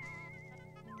hidden treasure.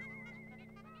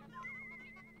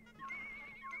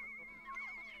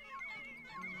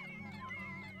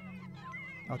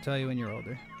 I'll tell you when you're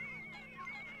older.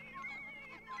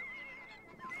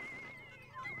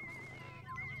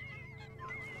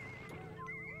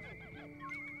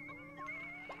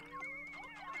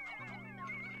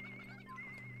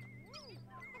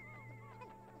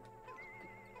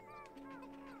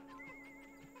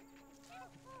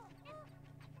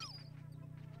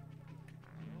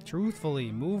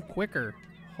 Truthfully, move quicker.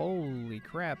 Holy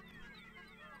crap.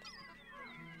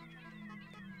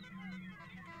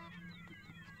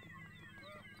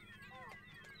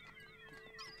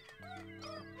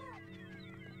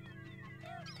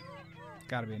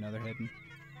 Gotta be another hidden.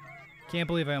 Can't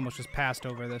believe I almost just passed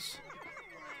over this.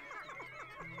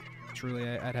 Truly,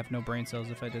 I'd have no brain cells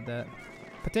if I did that.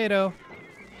 Potato!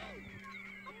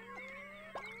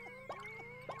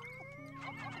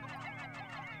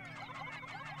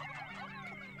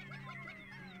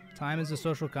 Time is a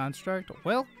social construct?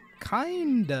 Well,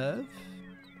 kind of.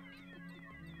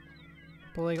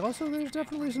 But, like, also there's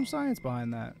definitely some science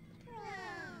behind that.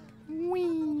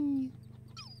 Whee!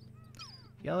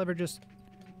 Y'all ever just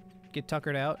get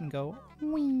tuckered out and go,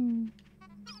 whee!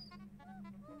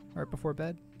 Right before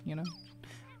bed, you know?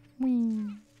 Whee!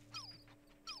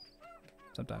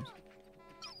 Sometimes.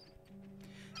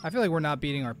 I feel like we're not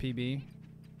beating our PB.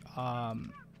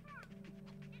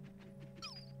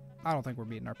 I don't think we're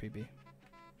beating our PB.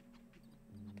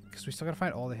 Because we still gotta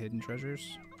find all the hidden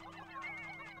treasures.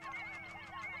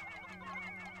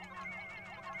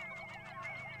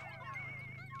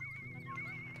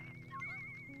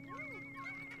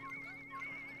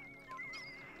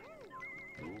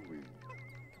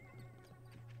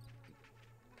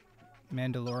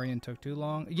 Mandalorian took too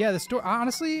long. Yeah, the story,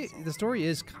 honestly, the story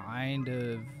is kind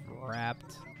of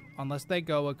wrapped. Unless they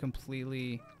go a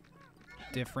completely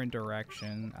different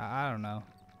direction. I don't know.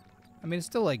 I mean, it's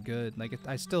still, like, good. Like,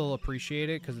 I still appreciate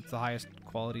it because it's the highest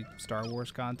quality Star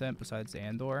Wars content besides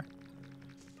Andor.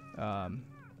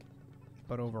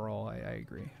 But overall, I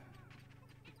agree.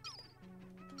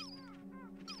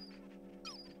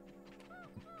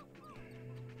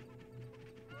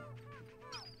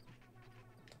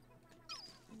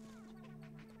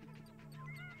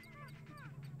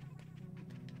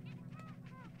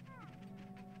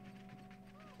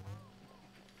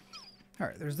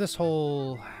 Alright, there's this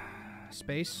whole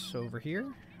space over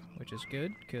here, which is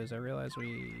good, because I realize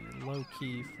we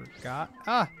low-key forgot.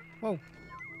 Ah! Whoa!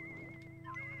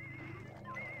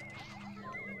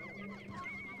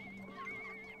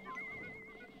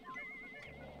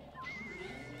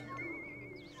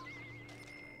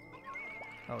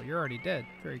 Oh, you're already dead.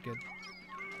 Very good.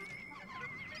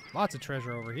 Lots of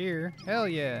treasure over here. Hell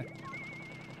yeah!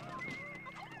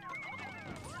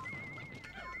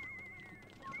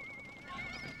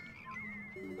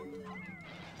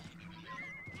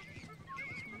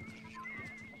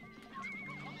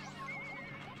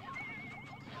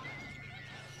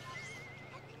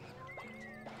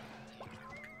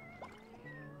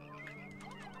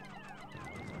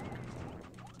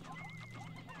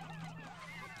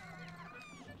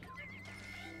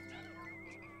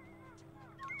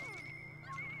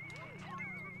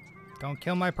 Don't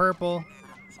kill my purple.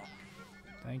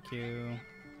 Thank you.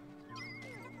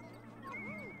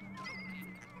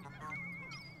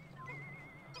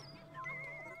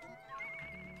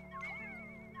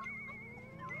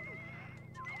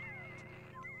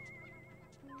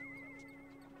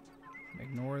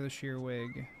 Ignore the sheer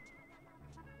wig.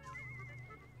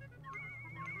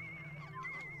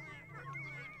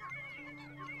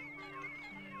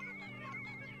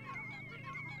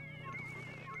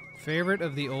 Favorite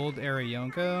of the old era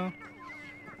Yonko?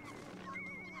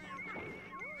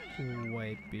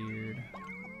 Whitebeard.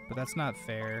 But that's not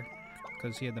fair,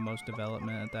 because he had the most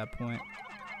development at that point.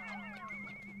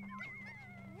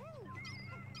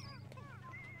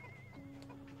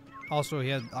 Also, he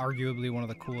had arguably one of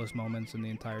the coolest moments in the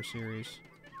entire series.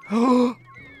 I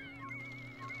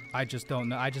just don't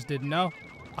know. I just didn't know.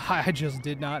 I just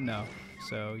did not know.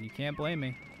 So, you can't blame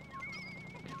me.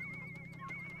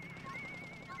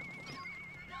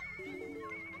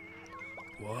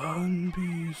 One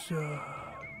Piece.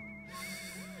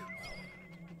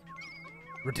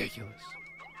 Ridiculous.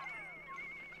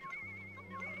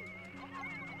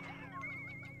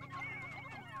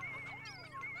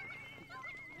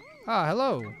 Ah,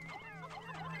 hello.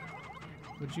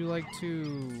 Would you like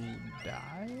to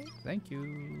die? Thank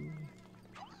you.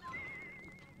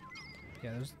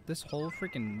 Yeah, there's this whole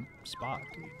freaking spot,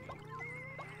 dude.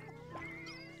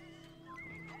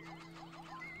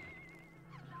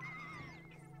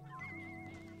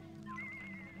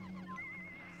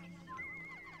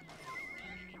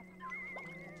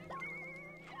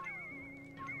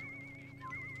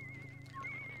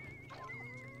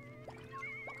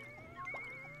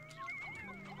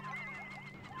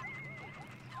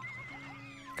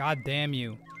 God damn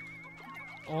you.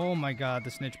 Oh my god,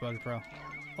 the snitch bugs, bro.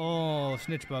 Oh,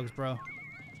 snitch bugs, bro.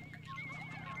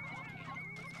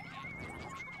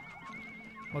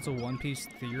 What's a One Piece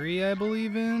theory I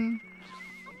believe in?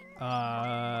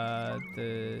 The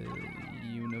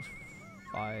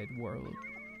unified world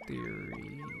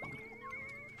theory.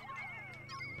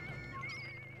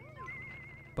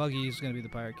 Buggy's gonna be the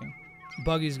Pirate King.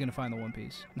 Buggy's gonna find the One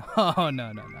Piece. Oh,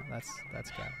 no. That's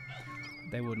cap.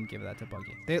 They wouldn't give that to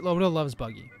Buggy. Oda loves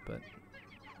Buggy, but...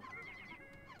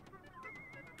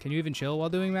 Can you even chill while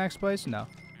doing Max Spice? No.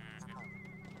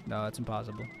 No, that's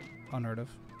impossible. Unheard of.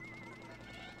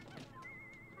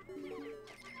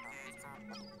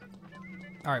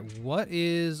 Alright, what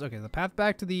is... Okay, the path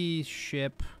back to the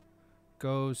ship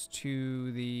goes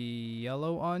to the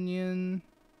Yellow Onion.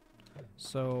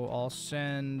 So I'll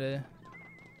send...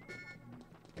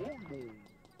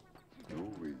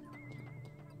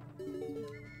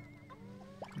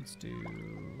 Let's do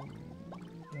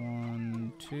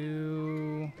 1,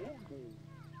 2.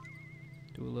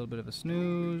 Do a little bit of a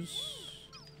snooze.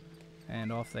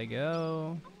 And off they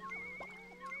go.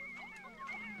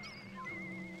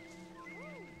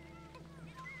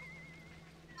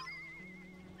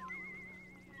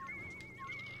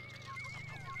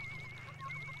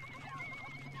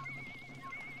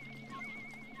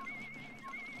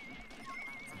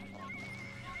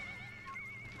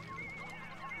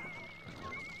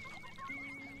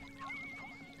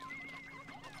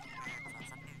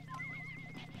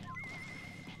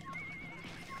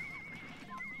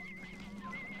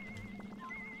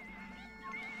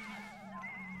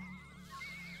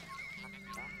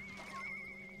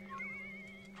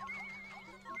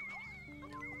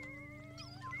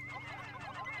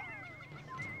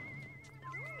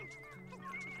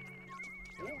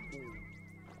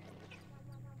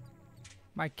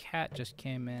 My cat just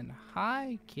came in.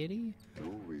 Hi, kitty.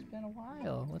 It's been a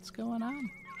while. What's going on?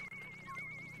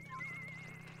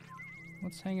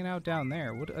 What's hanging out down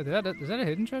there? What is that a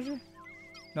hidden treasure?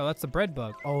 No, that's the bread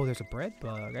bug. Oh, there's a bread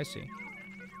bug. I see.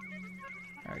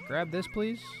 All right, grab this,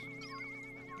 please.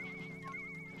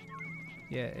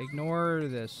 Yeah, ignore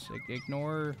this.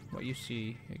 Ignore what you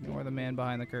see. Ignore the man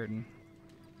behind the curtain.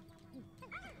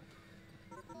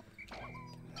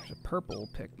 There's a purple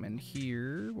Pikmin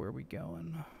here. Where are we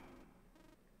going?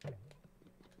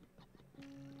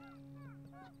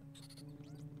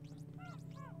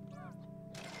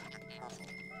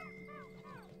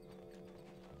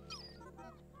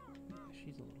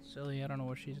 She's a little silly. I don't know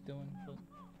what she's doing, but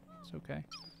it's okay.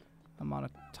 I'm on a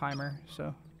timer,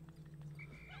 so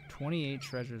 28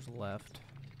 treasures left.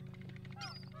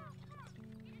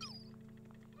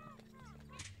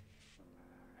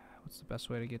 What's the best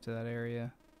way to get to that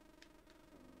area?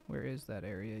 Where is that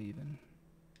area even?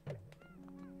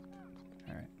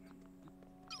 Alright.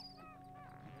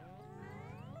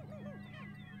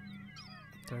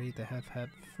 Did I eat the hef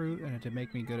fruit and it did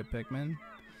make me good at Pikmin?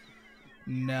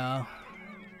 No.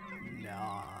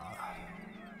 Nah.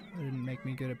 It didn't make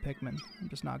me good at Pikmin. I'm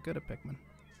just not good at Pikmin.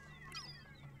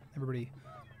 Everybody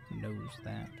knows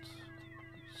that.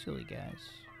 Silly guys.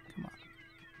 Come on.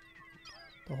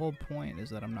 The whole point is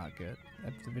that I'm not good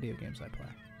at the video games I play.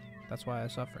 That's why I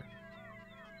suffer.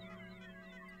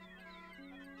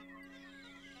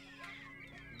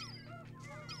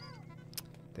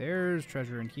 There's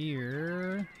treasure in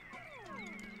here.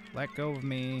 Let go of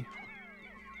me.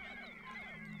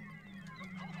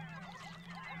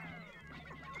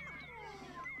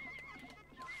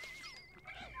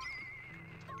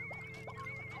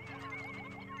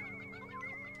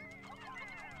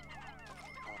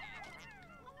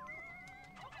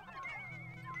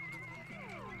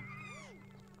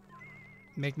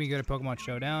 Make me good at Pokemon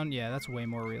Showdown? Yeah, that's way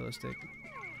more realistic.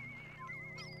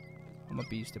 I'm a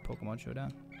beast at Pokemon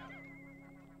Showdown.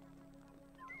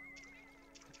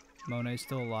 Monet's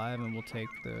still alive and we'll take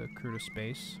the crew to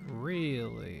space.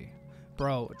 Really?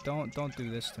 Bro, don't do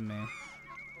this to me.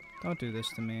 Don't do this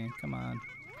to me. Come on.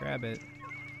 Grab it.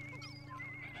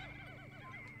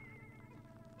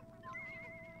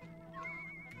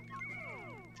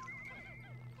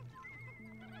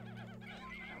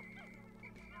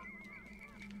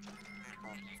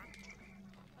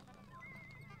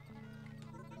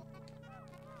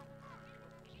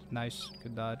 Nice.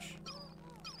 Good dodge.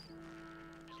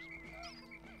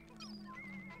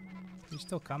 He's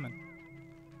still coming.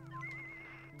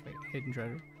 Wait, hidden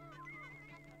treasure?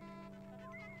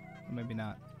 Or maybe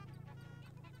not.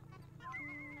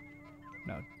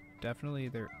 No, definitely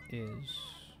there is.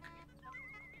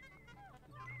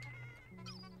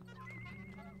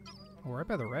 Oh, right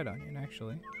by the red onion,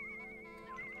 actually.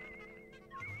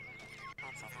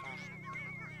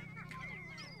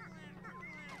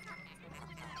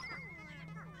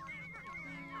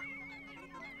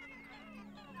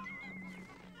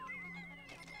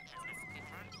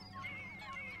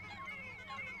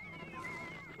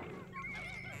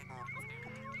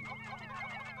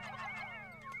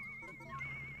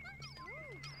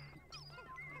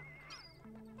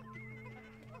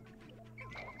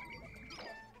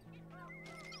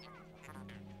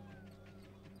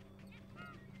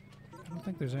 I don't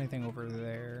think there's anything over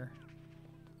there.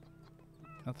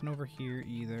 Nothing over here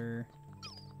either.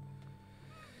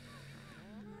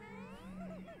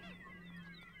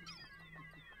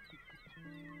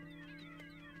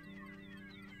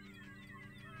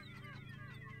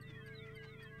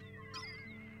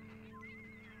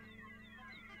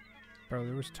 Bro,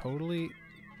 there's totally,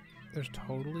 oh,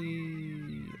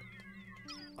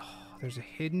 there's a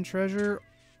hidden treasure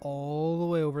all the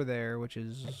way over there, which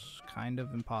is kind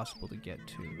of impossible to get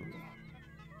to.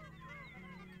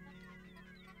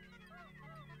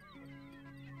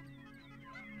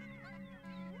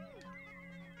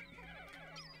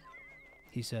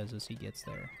 He says as he gets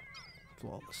there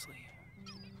flawlessly.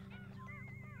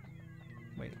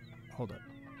 Wait, hold up.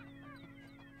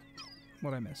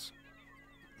 What'd I miss?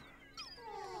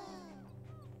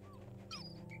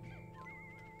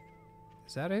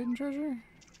 Is that a hidden treasure?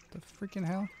 The freaking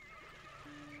hell?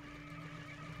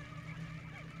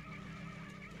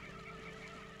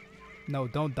 No,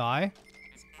 don't die.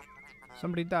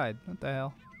 Somebody died. What the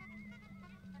hell?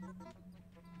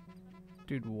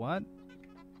 Dude, what?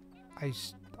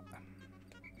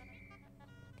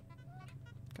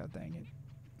 God dang it.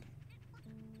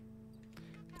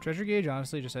 The treasure gauge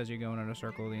honestly just has you going in a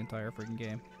circle the entire freaking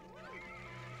game.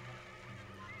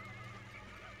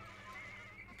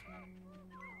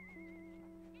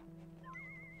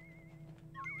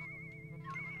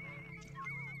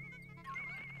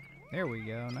 There we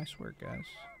go. Nice work, guys.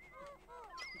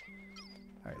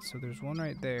 Alright, so there's one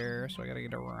right there, so I gotta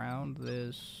get around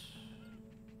this.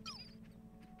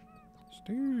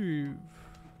 Steve!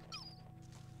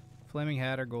 Flaming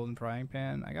hat or golden frying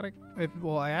pan? I gotta...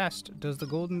 well, I asked, does the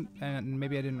golden... and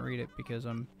maybe I didn't read it because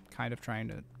I'm kind of trying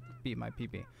to beat my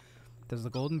PB. Does the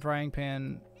golden frying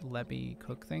pan let me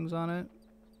cook things on it?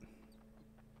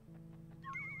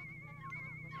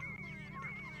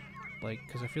 Like,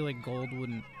 because I feel like gold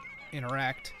wouldn't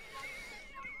interact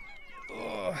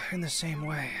in the same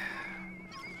way.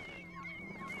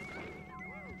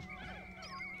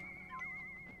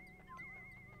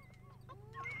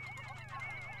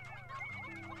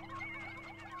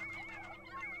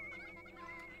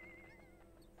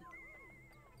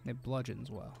 It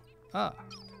bludgeons well. Ah.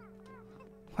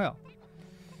 Well.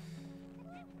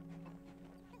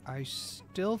 I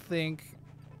still think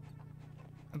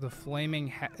the flaming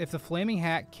hat... if the flaming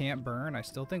hat can't burn, I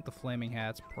still think the flaming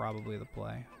hat's probably the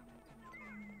play.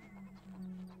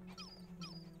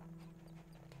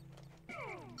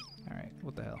 Alright,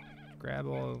 what the hell? Grab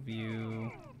all of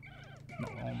you. No,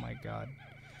 oh my god.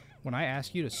 When I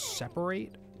ask you to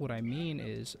separate, what I mean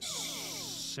is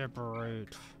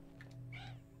separate.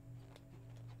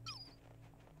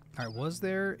 Alright, was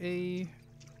there a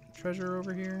treasure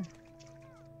over here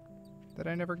that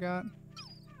I never got?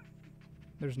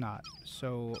 There's not.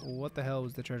 So what the hell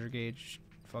was the treasure gauge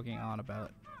fucking on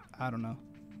about? I don't know.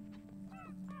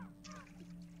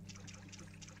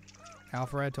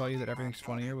 Alpharad taught you that everything's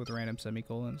funnier with random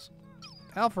semicolons.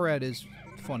 Alpharad is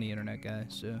funny internet guy,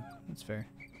 so that's fair.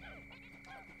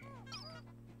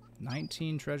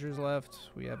 19 treasures left.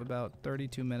 We have about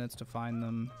 32 minutes to find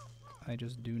them. I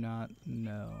just do not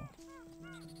know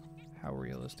how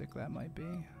realistic that might be.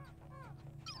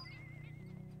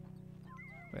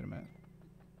 Wait a minute.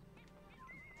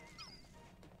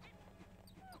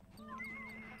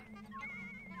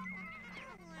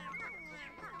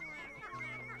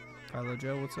 Hello,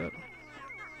 Joe, what's up?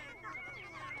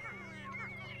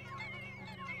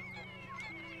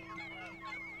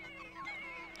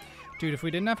 Dude, if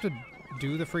we didn't have to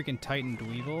do the freaking Titan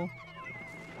Dweevil,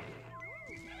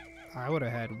 I would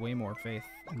have had way more faith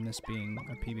in this being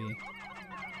a PB.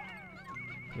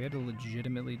 We had to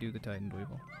legitimately do the Titan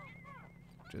Dweevil,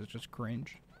 which is just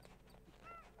cringe.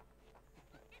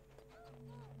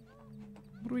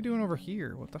 What are we doing over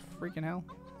here? What the freaking hell?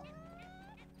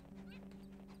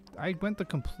 I went the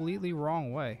completely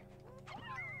wrong way.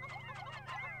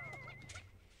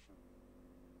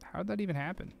 How did that even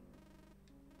happen?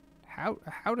 How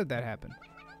did that happen?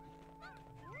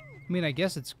 I mean, I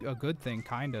guess it's a good thing,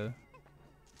 kinda.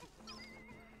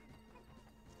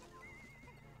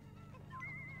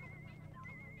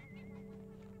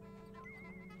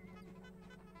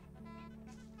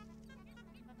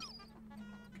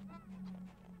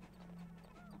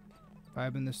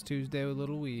 Vibing this Tuesday with a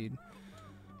little weed.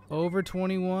 Over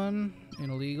 21 in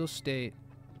a legal state.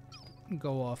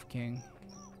 Go off, King.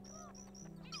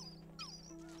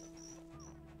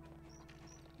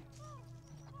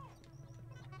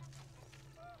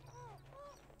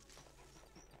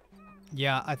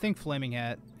 Yeah, I think Flaming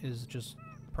Hat is just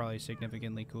probably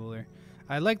significantly cooler.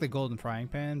 I like the golden frying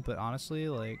pan, but honestly,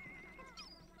 like...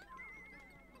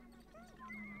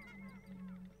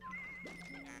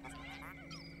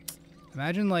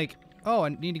 imagine, like, oh, I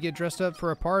need to get dressed up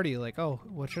for a party. Like, oh,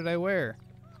 what should I wear?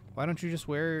 Why don't you just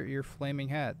wear your flaming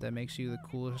hat? That makes you the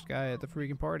coolest guy at the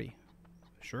freaking party.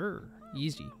 Sure.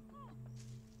 Easy.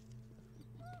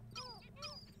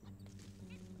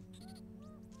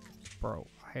 Bro,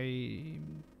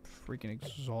 I'm freaking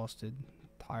exhausted.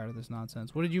 Tired of this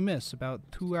nonsense. What did you miss? About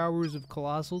 2 hours of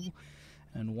Colossal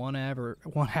and 1 hour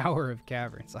of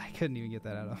Caverns. I couldn't even get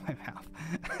that out of my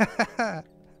mouth.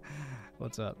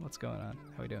 What's up? What's going on?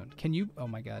 How we doing? Can you... oh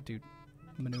my god, dude.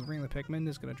 Maneuvering the Pikmin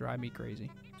is going to drive me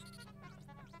crazy.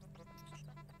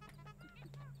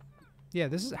 Yeah,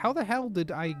 this is... how the hell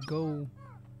did I go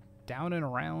down and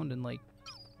around and, like...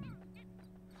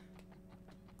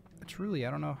 truly, I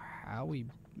don't know how we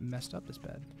messed up this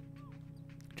bad.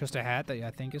 Just a hat that I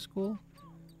think is cool?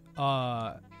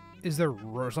 Is there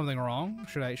something wrong?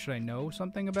 Should I know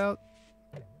something about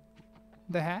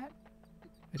the hat?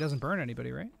 It doesn't burn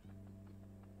anybody, right?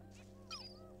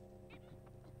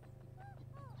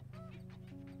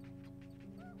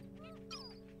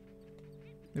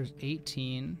 There's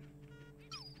 18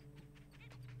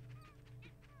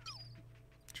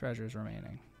 treasures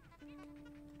remaining.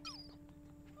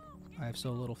 I have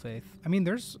so little faith. I mean,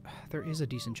 there is a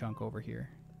decent chunk over here,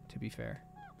 to be fair.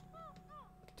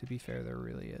 To be fair, there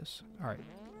really is. All right,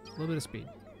 a little bit of speed.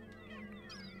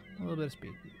 A little bit of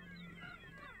speed.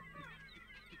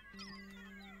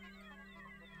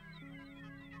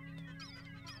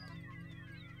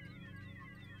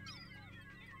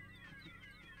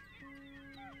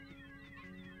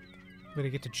 But I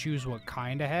get to choose what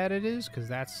kind of hat it is, because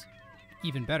that's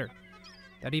even better.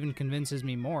 That even convinces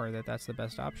me more that that's the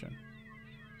best option.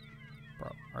 Bro,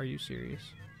 are you serious?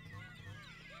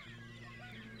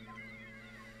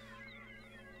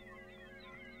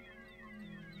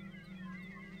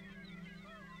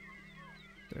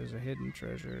 There's a hidden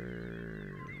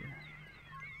treasure.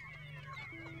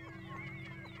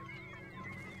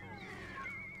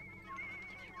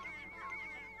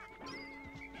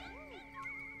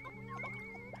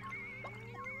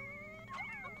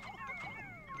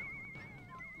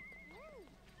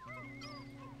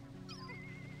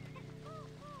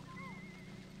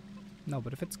 No,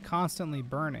 but if it's constantly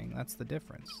burning, that's the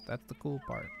difference. That's the cool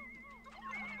part.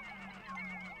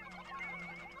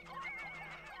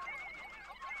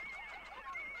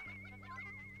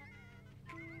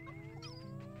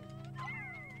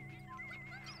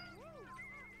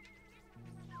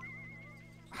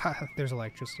 There's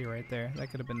electricity right there.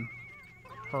 That could have been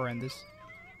horrendous.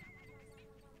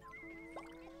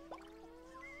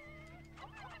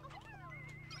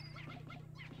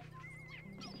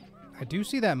 I do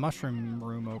see that mushroom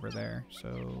room over there,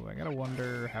 so I gotta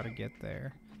wonder how to get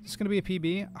there. Is this gonna be a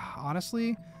PB?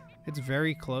 Honestly, it's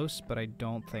very close, but I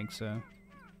don't think so.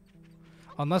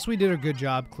 Unless we did a good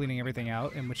job cleaning everything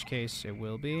out, in which case it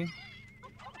will be.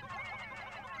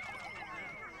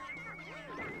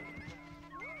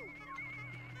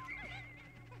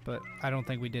 But I don't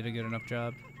think we did a good enough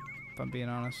job, if I'm being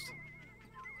honest.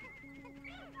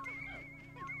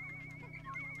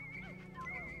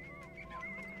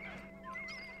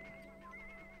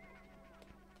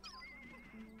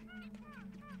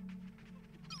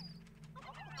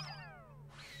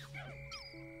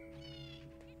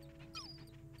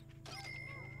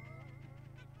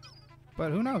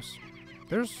 But who knows?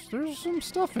 There's some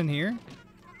stuff in here.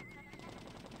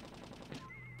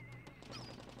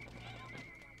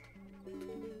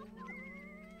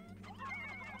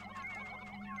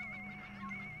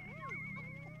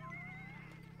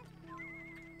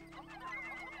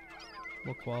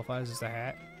 What qualifies as a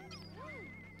hat?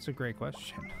 It's a great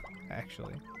question,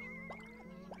 actually.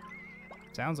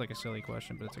 Sounds like a silly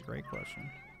question, but it's a great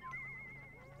question.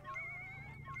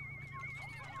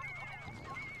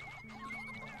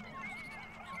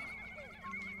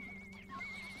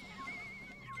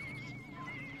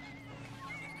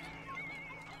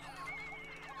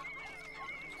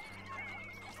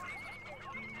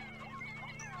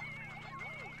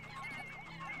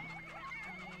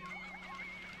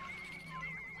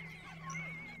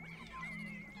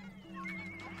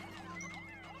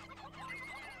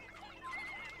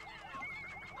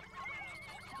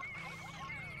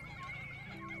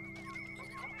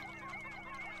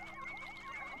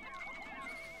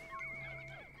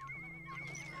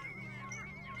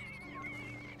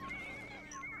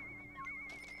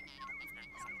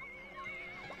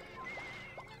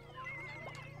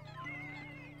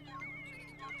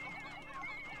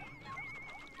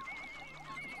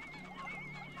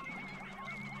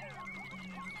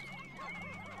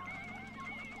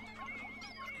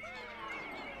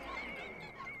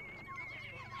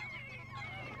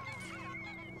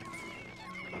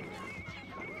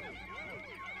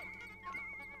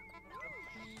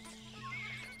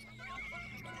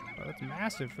 Oh, that's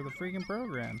massive for the freaking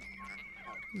program.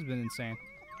 This has been insane.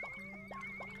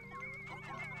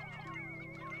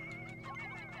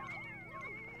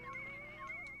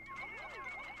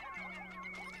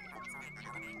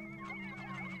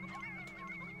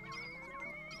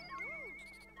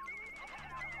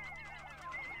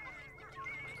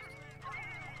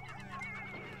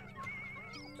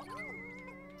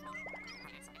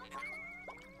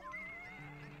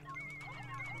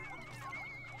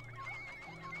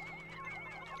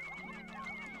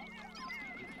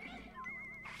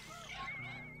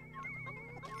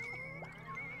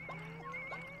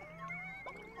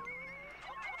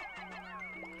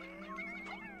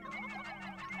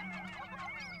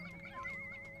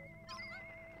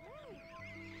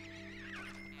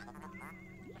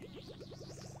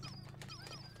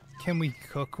 Can we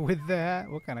cook with that?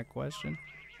 What kind of question?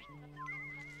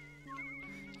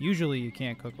 Usually you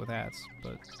can't cook with hats,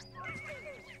 but...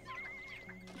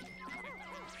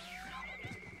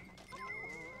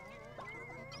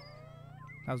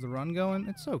 How's the run going?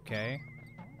 It's okay.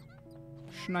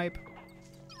 Schnipe.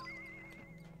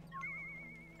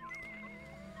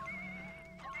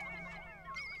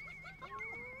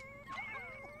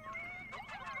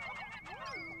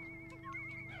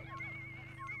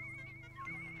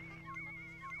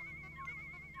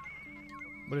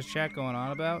 What is chat going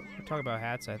on about? We're talking about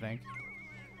hats, I think.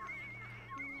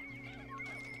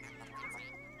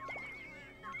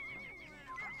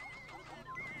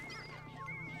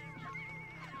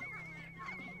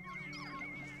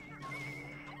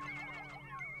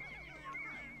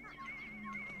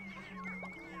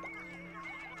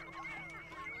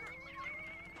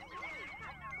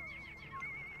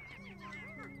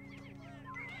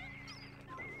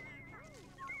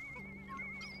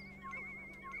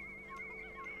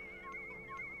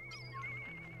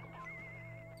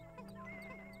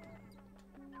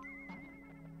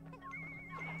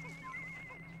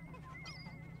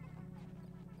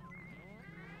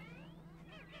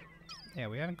 Yeah,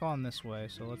 we haven't gone this way,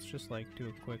 so let's just like do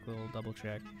a quick little double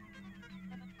check.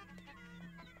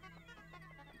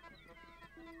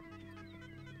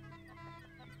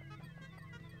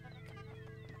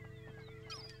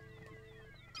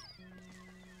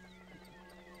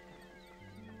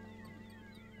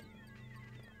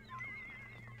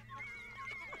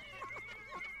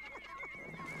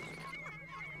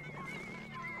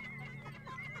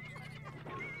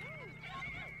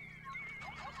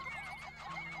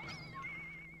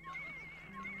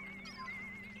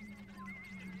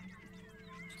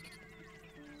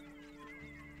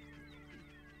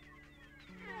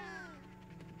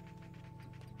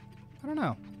 I don't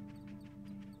know.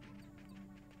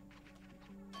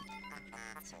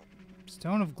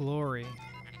 Stone of Glory.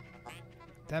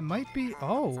 That might be...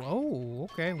 Oh,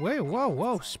 okay. Wait,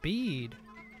 whoa, speed.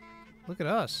 Look at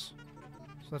us.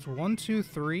 So that's 1, 2,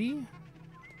 3.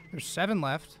 There's 7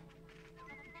 left.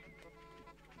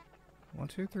 1,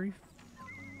 2, 3,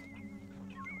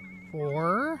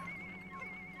 4.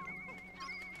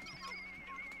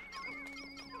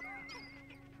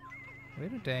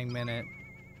 Wait a dang minute.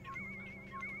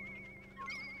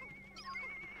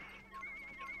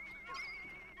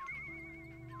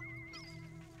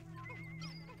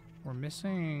 We're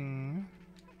missing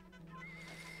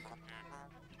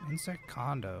insect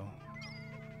condo.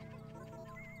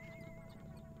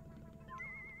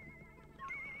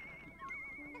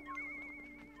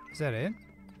 Is that it?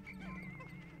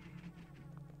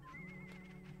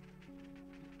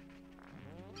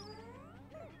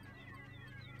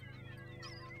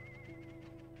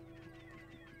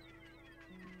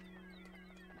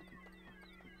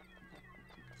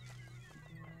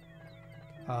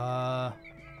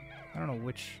 I don't know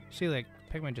which... See, like,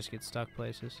 Pikmin just get stuck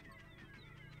places.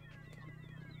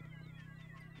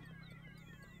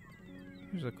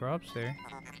 There's the crops there.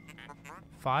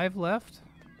 5 left?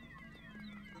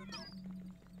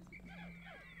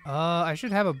 I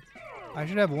should have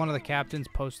one of the captains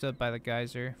post up by the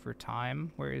geyser for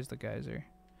time. Where is the geyser?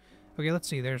 Okay, let's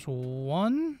see. There's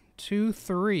 1, 2,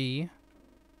 3,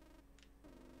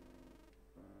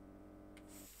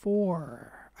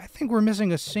 4. I think we're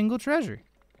missing a single treasure.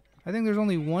 I think there's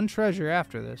only one treasure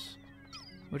after this,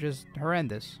 which is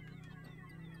horrendous.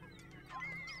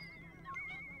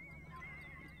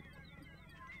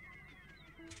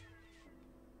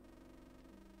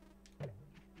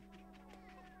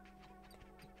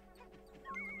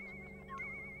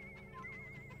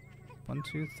 One,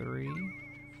 two, three.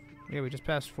 Yeah, we just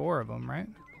passed 4 of them, right?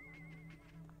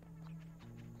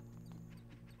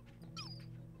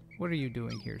 What are you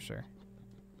doing here, sir?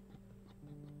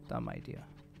 Dumb idea.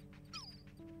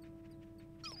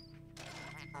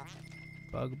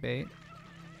 Bug bait.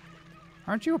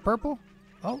 Aren't you a purple?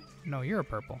 Oh, no, you're a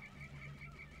purple.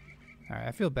 Alright,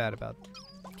 I feel bad about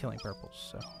killing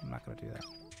purples, so I'm not going to do that.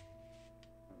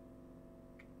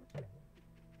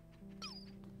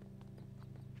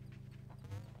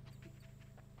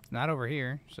 It's not over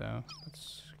here, so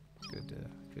that's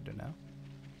good to know.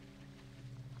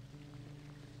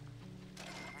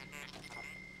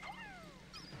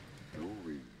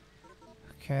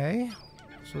 Okay,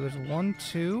 so there's 1,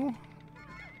 2.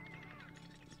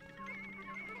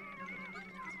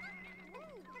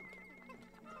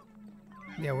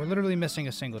 Yeah, we're literally missing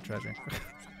a single treasure.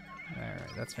 Alright,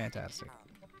 that's fantastic.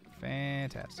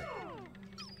 Fantastic.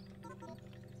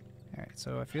 Alright,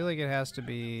 so I feel like it has to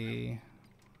be...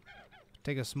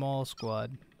 Take a small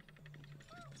squad.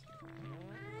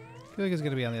 I feel like it's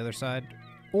going to be on the other side.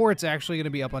 Or it's actually going to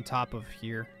be up on top of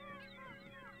here.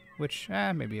 Which,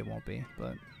 maybe it won't be,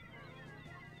 but...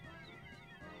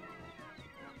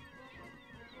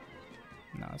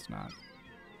 No, it's not.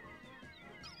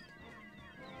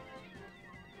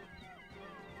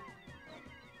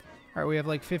 Alright, we have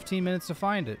like 15 minutes to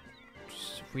find it.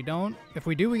 Just if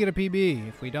we do, we get a PB.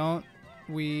 If we don't,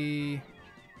 we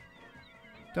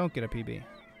don't get a PB.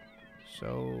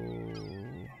 So...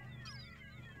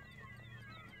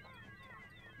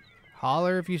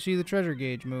 Holler if you see the treasure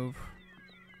gauge move.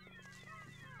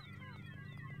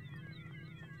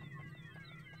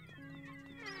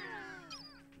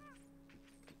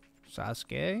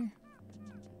 Sasuke?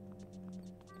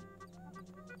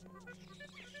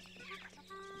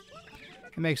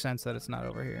 It makes sense that it's not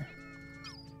over here.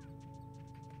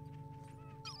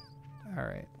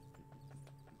 Alright.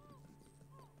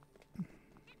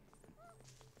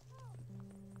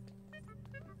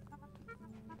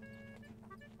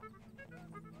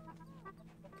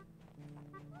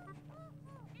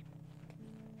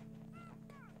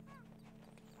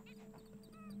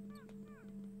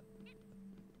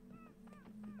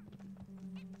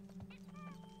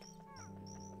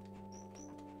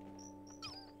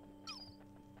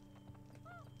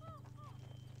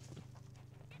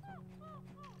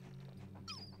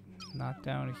 Not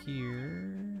down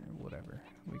here. Whatever.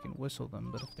 We can whistle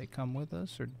them, but if they come with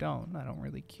us or don't, I don't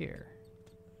really care.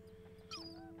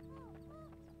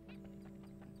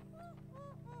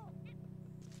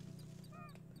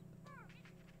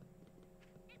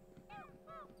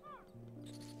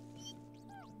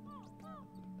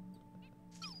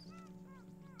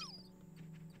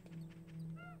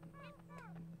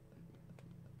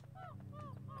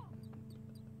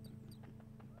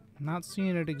 Not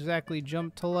seeing it exactly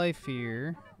jump to life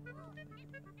here.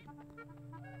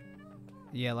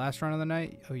 Yeah, last run of the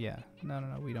night? Oh, yeah. No,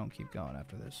 we don't keep going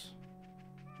after this.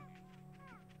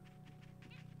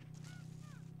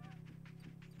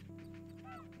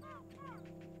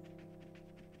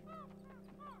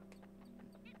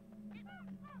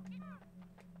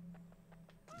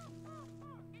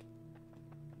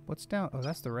 What's down? Oh,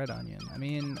 that's the red onion. I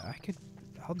mean,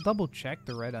 I'll double check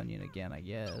the red onion again, I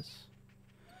guess.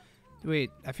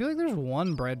 Wait, I feel like there's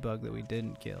one bread bug that we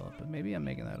didn't kill, but maybe I'm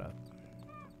making that up.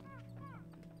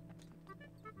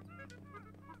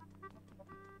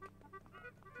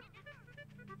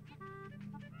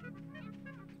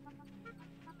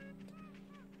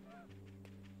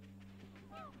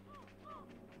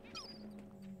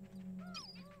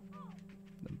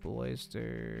 The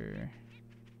Boyster.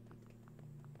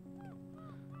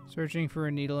 Searching for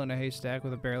a needle in a haystack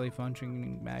with a barely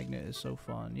functioning magnet is so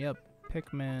fun. Yep.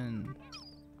 Pikmin.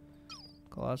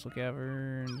 Colossal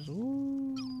Caverns.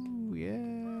 Ooh,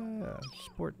 yeah.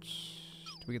 Sports.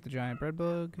 Do we get the giant bread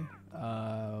bug?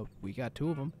 We got 2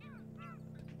 of them.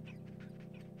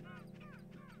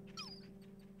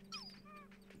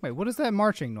 Wait, what is that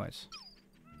marching noise?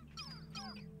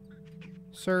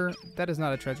 Sir, that is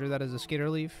not a treasure. That is a skater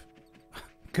leaf.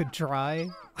 Good try.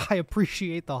 I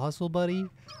appreciate the hustle, buddy.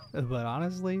 But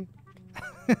honestly,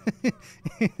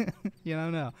 you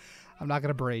don't know. I'm not going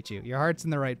to berate you. Your heart's in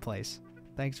the right place.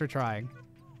 Thanks for trying.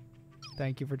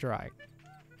 Thank you for trying.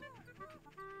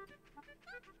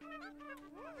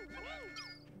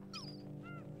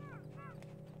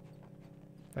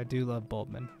 I do love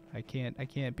Bultman. I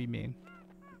can't be mean.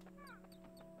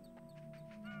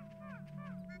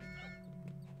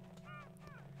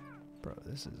 Bro,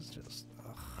 this is just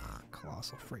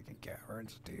Colossal freaking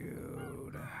Caverns,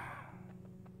 dude.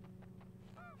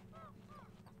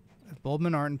 If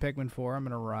Bulbman aren't in Pikmin 4, I'm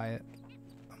gonna riot.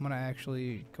 I'm gonna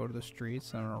actually go to the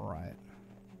streets and I'm gonna riot.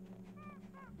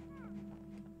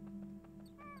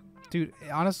 Dude,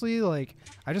 honestly, like,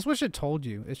 I just wish it told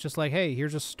you. It's just like, hey,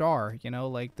 here's a star, you know,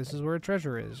 like, this is where a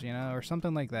treasure is, you know, or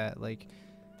something like that. Like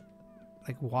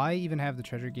why even have the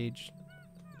treasure gauge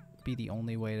be the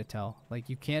only way to tell? Like,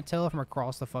 you can't tell from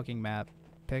across the fucking map.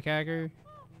 Pickhacker,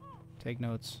 take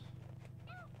notes.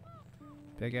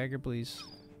 Pickhacker, please.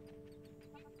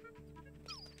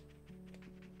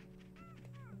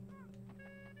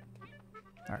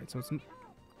 Alright, so it's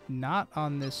not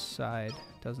on this side,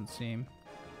 doesn't seem.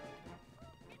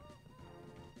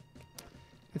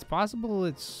 It's possible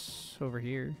it's over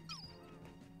here.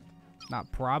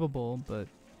 Not probable, but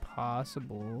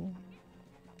possible.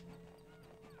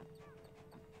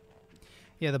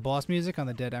 Yeah, the boss music on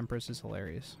the Dead Empress is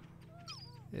hilarious.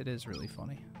 It is really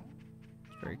funny.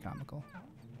 It's very comical.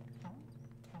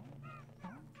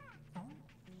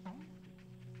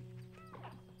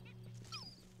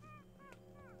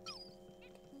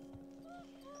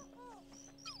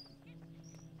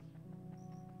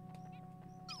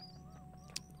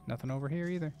 Nothing over here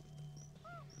either.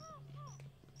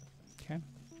 Okay.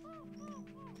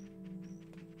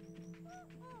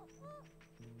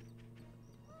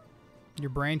 Your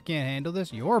brain can't handle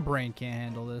this? Your brain can't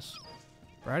handle this.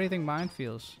 How do you think mine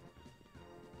feels?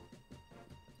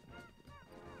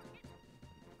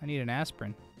 I need an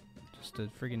aspirin just to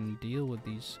friggin' deal with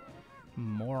these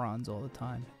morons all the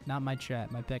time. Not my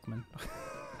chat, my Pikmin.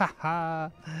 Haha.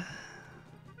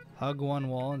 Hug one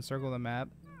wall and circle the map.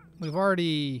 We've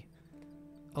already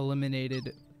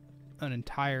eliminated an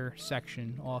entire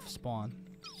section off spawn,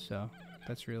 so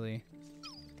that's really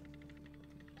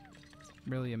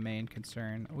a main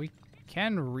concern. We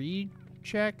can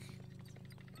recheck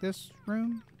this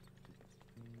room.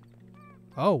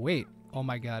 Oh wait, oh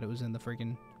my god, it was in the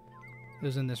friggin', it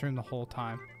was in this room the whole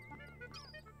time.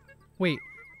 Wait,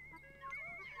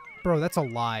 bro, that's a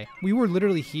lie. We were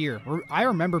literally here. I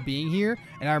remember being here,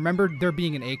 and I remember there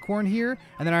being an acorn here,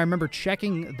 and then I remember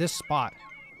checking this spot.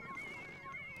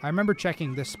 I remember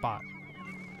checking this spot.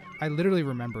 I literally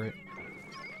remember it.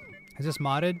 Is this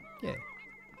modded? Yeah.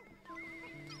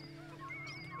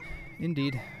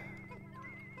 Indeed.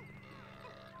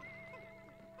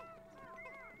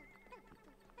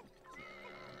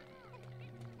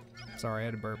 Sorry, I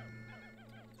had to burp.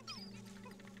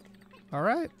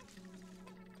 Alright.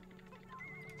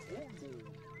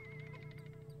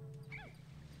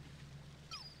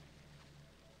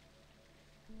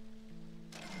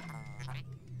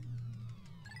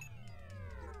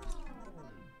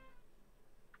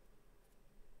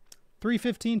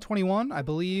 3:15:21. I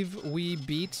believe we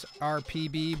beat our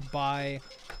PB by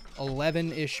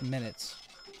 11-ish minutes.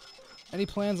 Any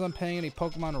plans on playing any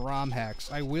Pokemon ROM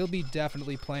hacks? I will be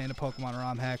definitely playing a Pokemon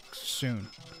ROM hack soon.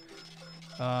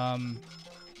 Let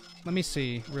me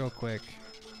see real quick.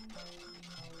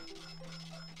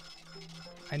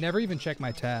 I never even check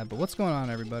my tab, but what's going on,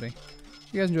 everybody?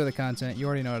 If you guys enjoy the content, you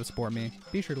already know how to support me.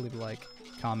 Be sure to leave a like,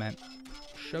 comment,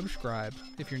 subscribe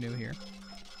if you're new here.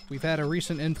 We've had a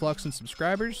recent influx in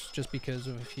subscribers just because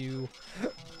of a few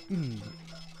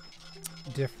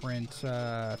different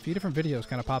videos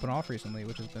kind of popping off recently,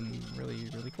 which has been really,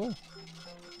 really cool.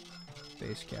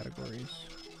 Base categories.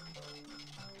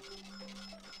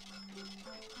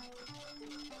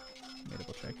 Let me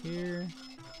double check here.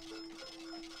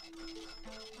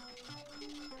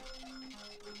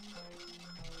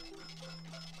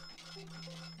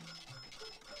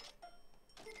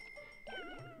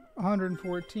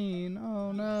 $114.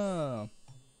 Oh no.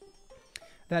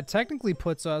 That technically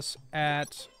puts us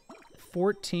at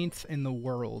 14th in the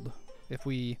world if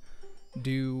we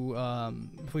do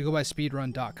if we go by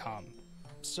speedrun.com.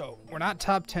 So we're not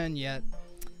top 10 yet.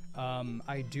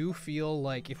 I do feel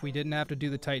like if we didn't have to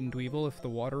do the Titan Dweevil, if the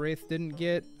Water Wraith didn't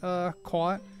get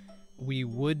caught, we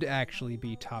would actually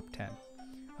be top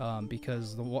 10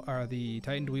 because the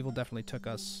Titan Dweevil definitely took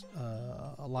us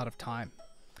a lot of time.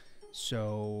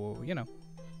 So, you know,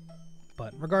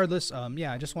 but regardless,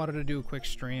 yeah, I just wanted to do a quick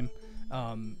stream.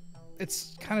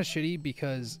 It's kind of shitty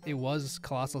because it was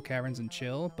Colossal Caverns and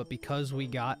Chill, but because we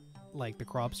got, like, the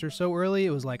Cropster so early, it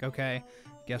was like, okay,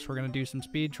 guess we're going to do some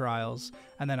speed trials,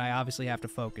 and then I obviously have to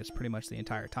focus pretty much the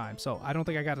entire time. So I don't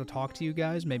think I got to talk to you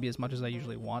guys, maybe as much as I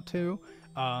usually want to,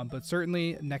 but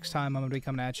certainly next time I'm going to be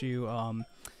coming at you,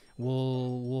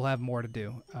 we'll have more to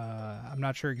do. I'm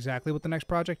not sure exactly what the next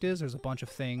project is. There's a bunch of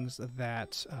things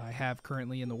that I have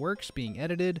currently in the works being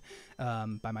edited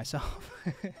by myself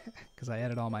because I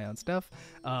edit all my own stuff.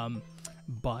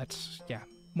 But yeah,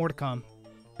 more to come.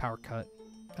 Power Cut,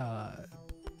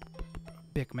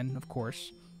 Pikmin, of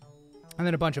course, and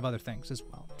then a bunch of other things as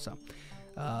well. So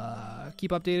keep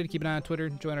updated, keep an eye on Twitter,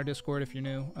 join our Discord if you're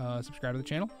new, subscribe to the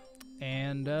channel.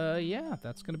 And, yeah,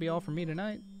 that's going to be all for me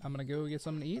tonight. I'm going to go get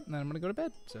something to eat, and then I'm going to go to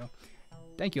bed. So,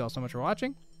 thank you all so much for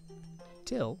watching.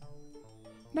 Till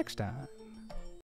next time.